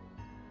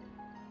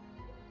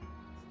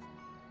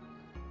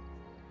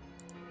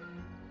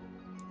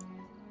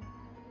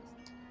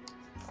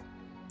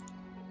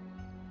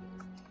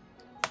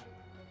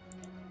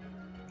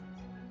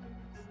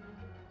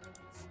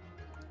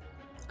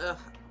 Ugh.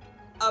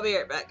 I'll be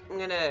right back. I'm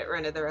gonna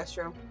run to the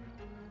restroom.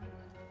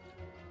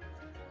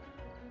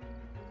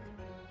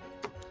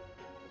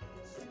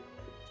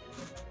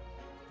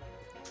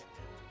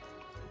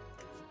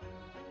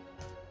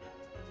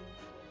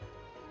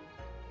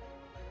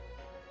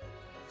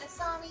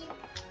 Asami,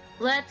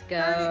 Let's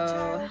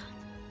go.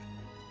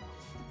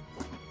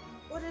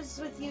 what is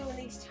with you and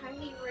these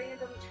tiny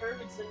random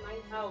turds in my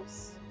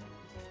house?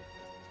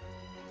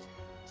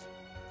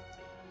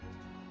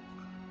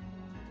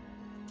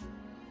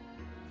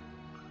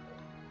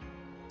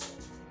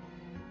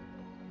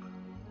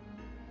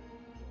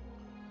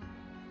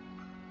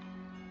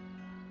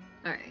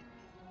 Alright.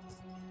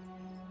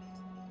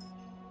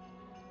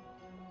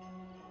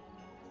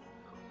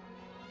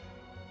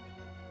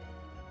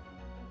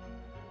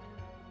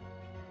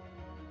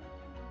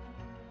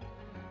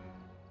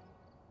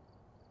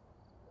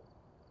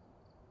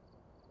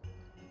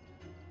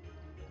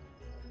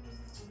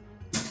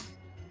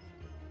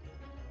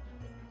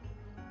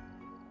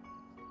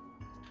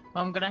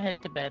 Well, I'm gonna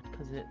head to bed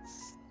because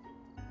it's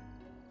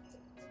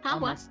Huh?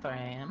 What? almost 3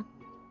 a.m.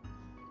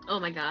 Oh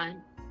my god.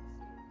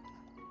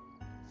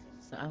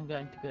 So I'm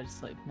going to go to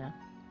sleep now.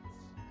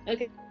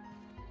 Okay.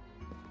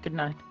 Good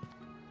night.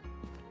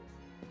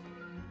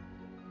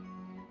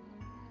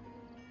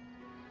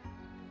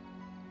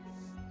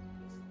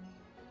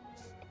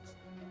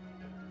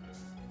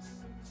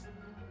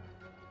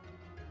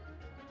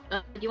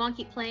 Do you want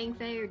to keep playing,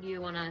 Faye, or do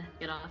you want to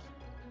get off?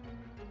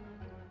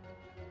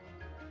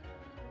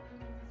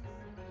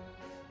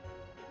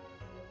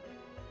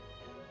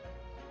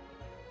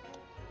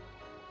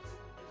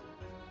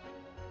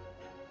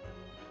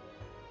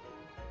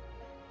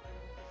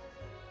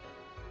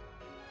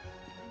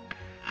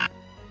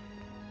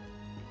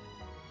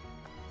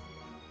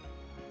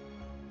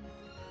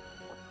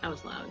 That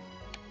was loud.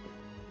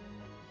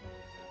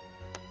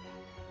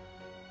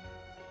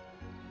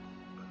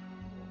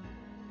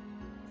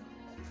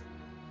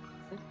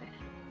 Okay.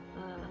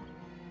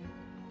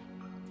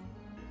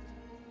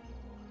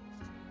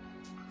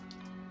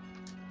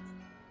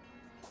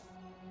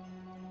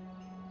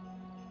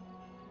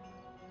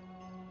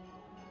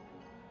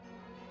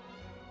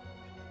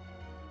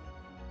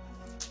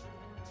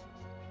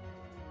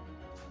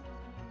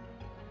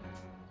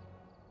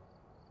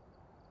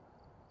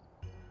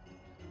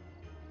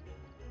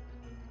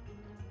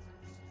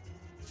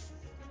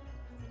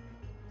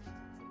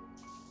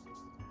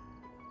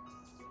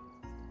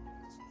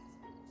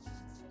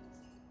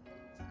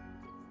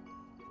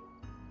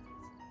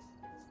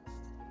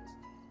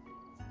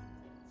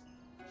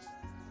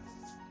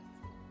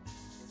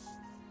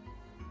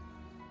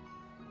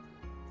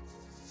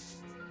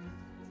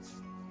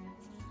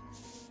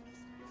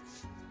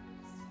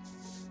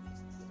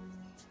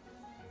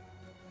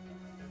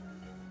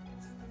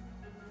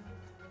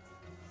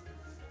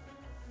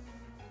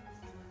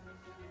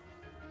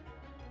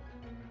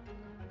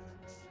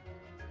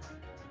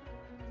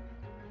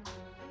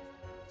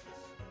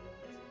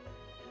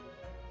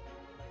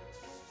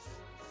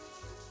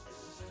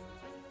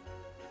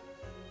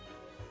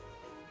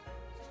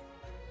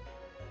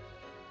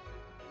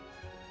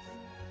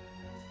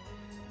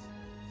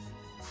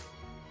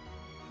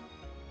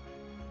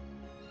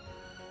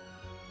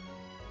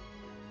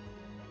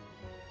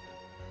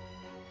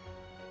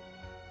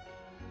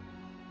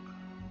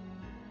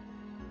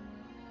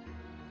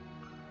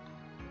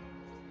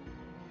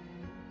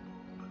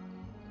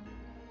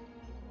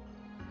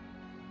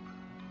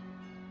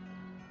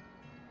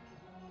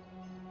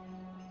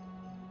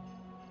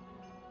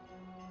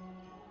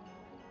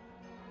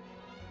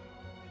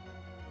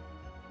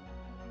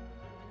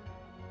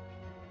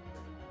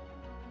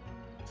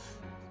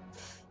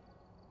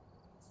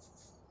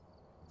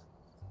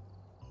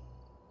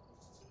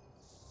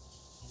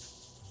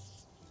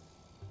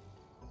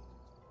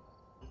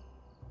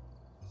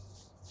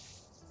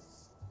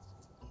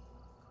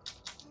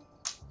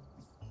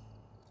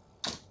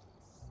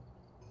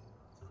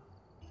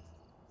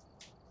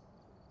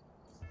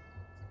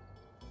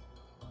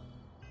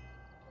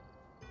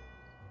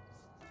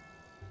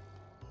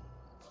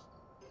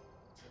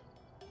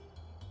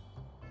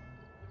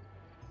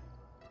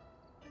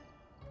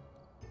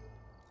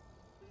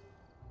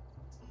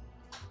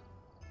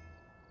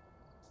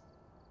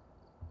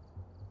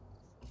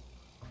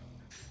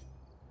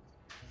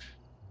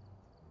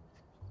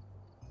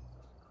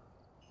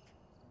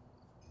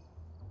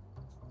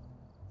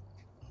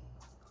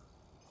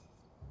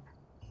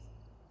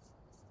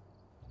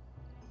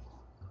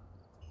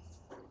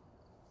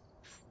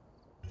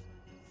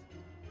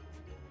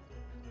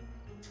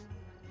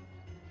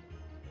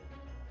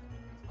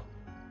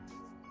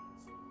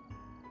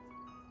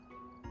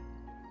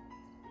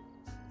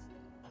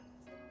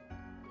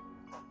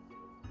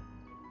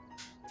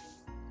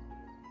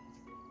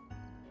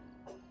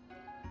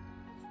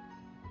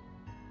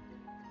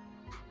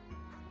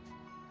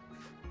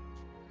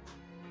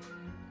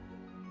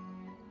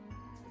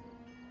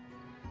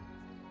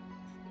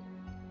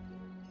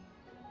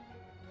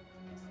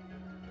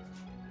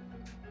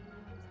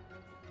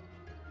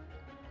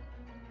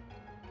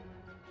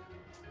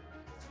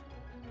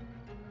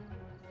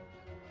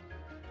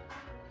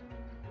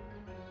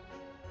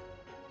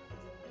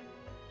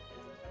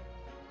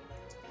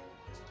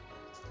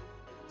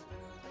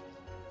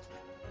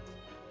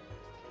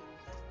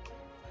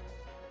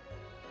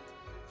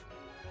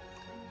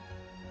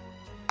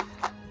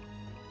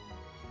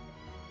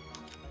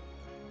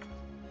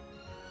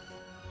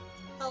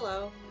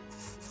 Hello.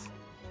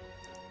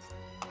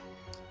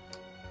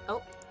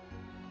 Oh.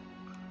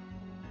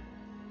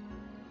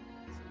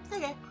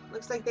 Okay.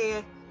 Looks like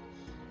the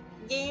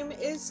game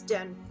is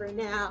done for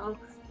now. Okay.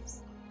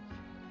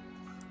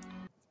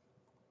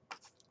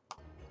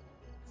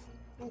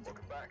 Welcome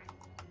back.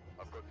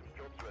 I've got some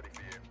jobs ready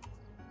for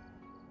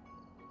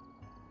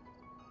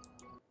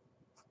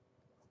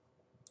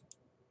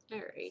you.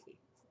 Alrighty.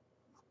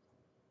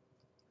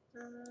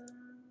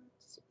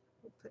 Let's see.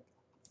 We'll put.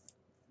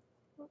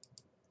 Oh.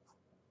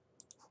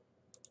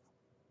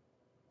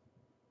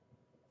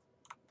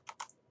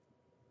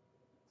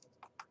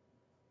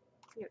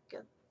 Here we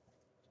go.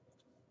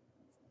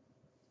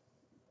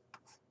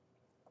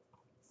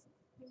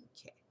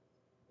 Okay.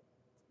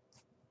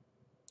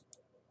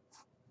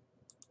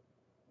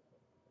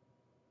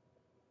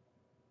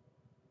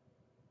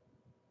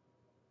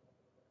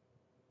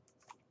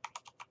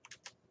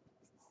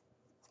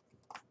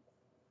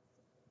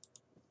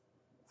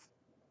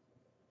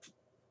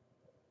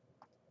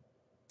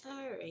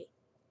 Alright.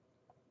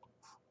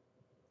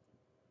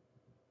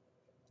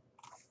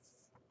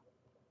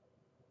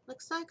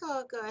 Looks like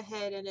I'll go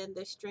ahead and end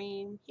the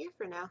stream here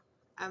for now.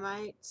 I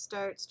might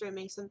start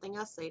streaming something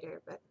else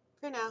later, but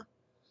for now,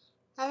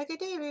 have a good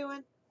day,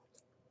 everyone.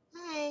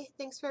 Hi,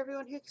 thanks for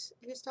everyone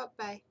who stopped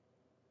by.